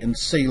bacteria in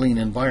saline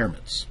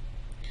environments.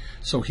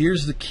 So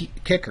here's the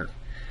kicker.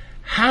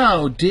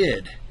 How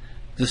did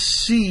the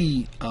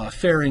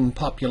seafaring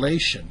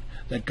population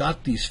that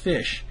got these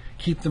fish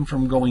keep them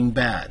from going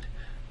bad?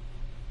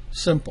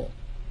 Simple.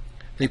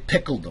 They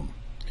pickled them.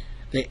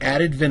 They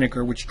added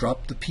vinegar, which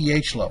dropped the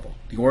pH level.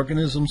 The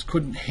organisms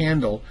couldn't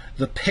handle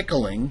the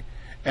pickling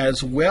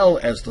as well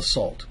as the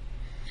salt.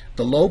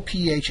 The low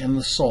pH and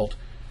the salt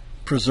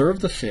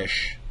preserved the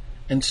fish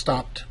and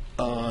stopped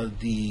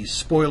the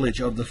spoilage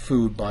of the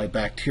food by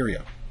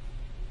bacteria.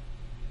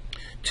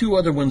 Two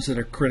other ones that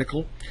are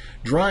critical: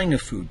 drying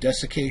of food,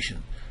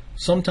 desiccation,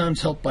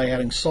 sometimes helped by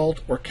adding salt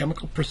or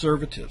chemical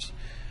preservatives.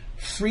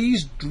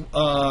 Freeze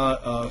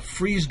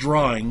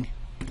drying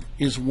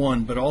is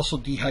one, but also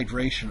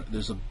dehydration.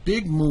 There's a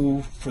big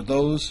move for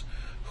those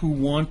who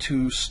want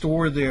to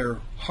store their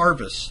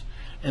harvests,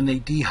 and they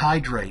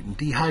dehydrate. And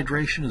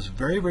dehydration is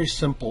very, very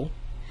simple.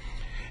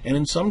 And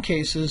in some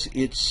cases,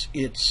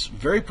 it's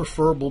very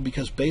preferable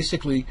because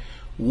basically,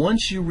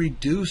 once you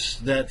reduce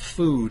that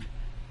food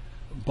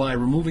by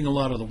removing a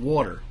lot of the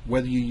water,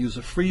 whether you use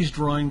a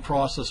freeze-drying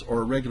process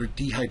or a regular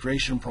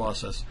dehydration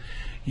process,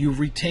 you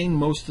retain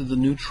most of the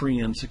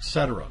nutrients,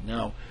 etc.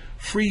 Now,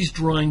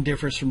 freeze-drying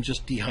differs from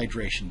just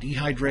dehydration.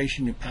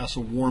 Dehydration, you pass a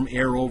warm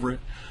air over it.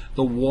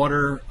 The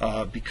water,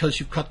 because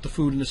you've cut the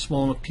food into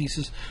small enough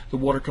pieces, the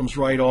water comes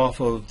right off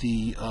of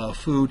the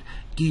food,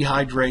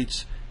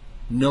 dehydrates,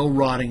 no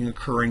rotting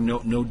occurring,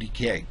 no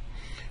decay.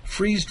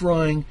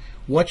 Freeze-drying,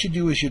 what you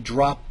do is you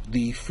drop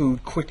the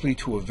food quickly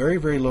to a very,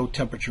 very low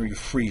temperature, you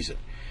freeze it.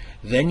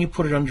 Then you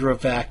put it under a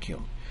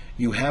vacuum.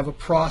 You have a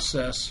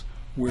process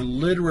where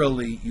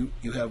literally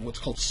you have what's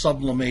called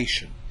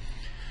sublimation.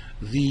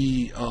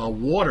 The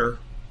water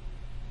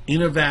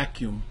in a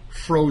vacuum,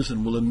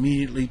 frozen, will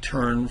immediately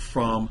turn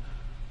from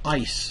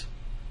ice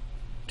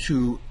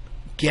to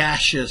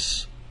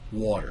gaseous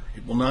water.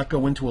 It will not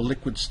go into a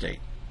liquid state.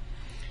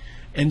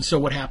 And so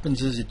what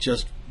happens is it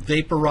just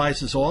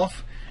vaporizes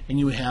off, and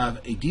you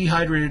have a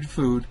dehydrated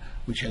food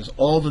which has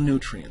all the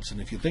nutrients. And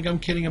if you think I'm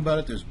kidding about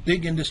it, there's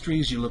big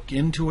industries, you look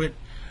into it,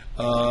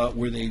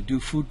 where they do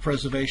food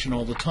preservation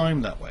all the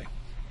time that way.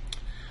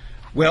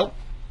 Well,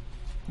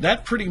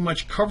 that pretty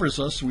much covers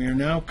us. We are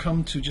now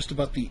come to just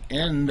about the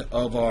end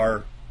of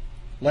our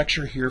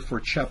lecture here for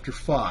Chapter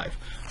 5.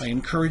 I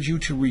encourage you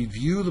to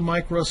review the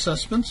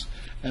microassessments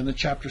and the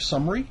chapter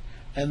summary,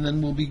 and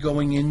then we'll be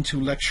going into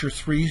Lecture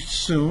 3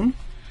 soon.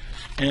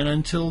 And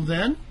until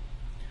then,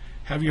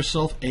 have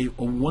yourself a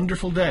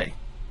wonderful day.